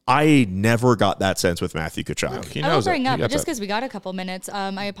 I never got that sense with Matthew Tkachuk. I will bring up, just because we got a couple minutes,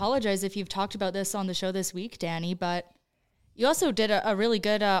 I apologize if you've talked about this on the show this week, Danny, but you also did a really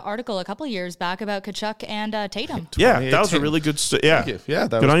good article a couple years back about Tkachuk and Tatum. Yeah, that was a really good Thank you. Yeah,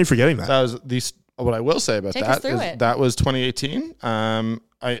 good on you for getting that. That was what I will say about that is that was 2018.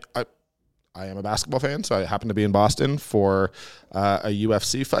 I am a basketball fan, so I happened to be in Boston for a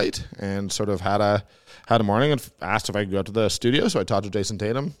UFC fight and sort of had a morning and asked if I could go to the studio. So I talked to Jason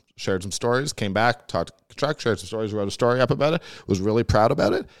Tatum, shared some stories, came back, talked to Tkachuk, shared some stories, wrote a story up about it, was really proud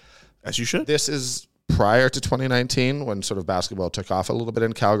about it. As you should. This is prior to 2019 when sort of basketball took off a little bit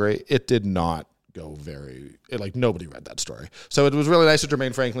in Calgary. It did not go nobody read that story. So it was really nice of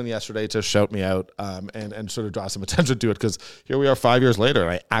Jermaine Franklin yesterday to shout me out and sort of draw some attention to it, because here we are 5 years later,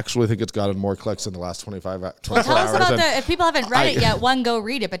 and I actually think it's gotten more clicks in the last 24 hours. Tell us about if people haven't read it yet, go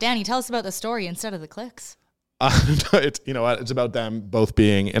read it. But Danny, tell us about the story instead of the clicks. You know what? It's about them both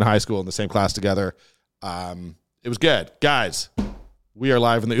being in high school in the same class together. It was good. Guys, we are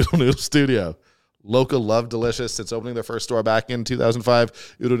live in the Oodle Noodle studio. Local love delicious. Since opening their first store back in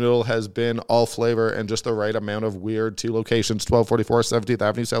 2005, Oodle Noodle has been all flavor and just the right amount of weird. 2 locations, 1244 17th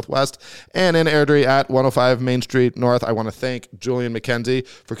Avenue Southwest and in Airdrie at 105 Main Street North. I want to thank Julian McKenzie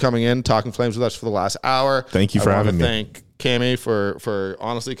for coming in, talking Flames with us for the last hour. Thank you for having me. I want to thank Cammie for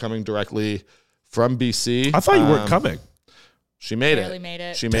honestly coming directly from BC. I thought you weren't coming. She made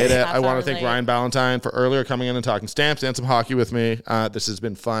it. She made it. I want to thank Ryan Ballentine for earlier coming in and talking Stamps and some hockey with me. This has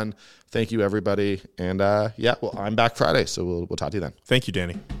been fun. Thank you, everybody. And I'm back Friday, so we'll talk to you then. Thank you,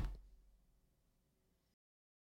 Danny.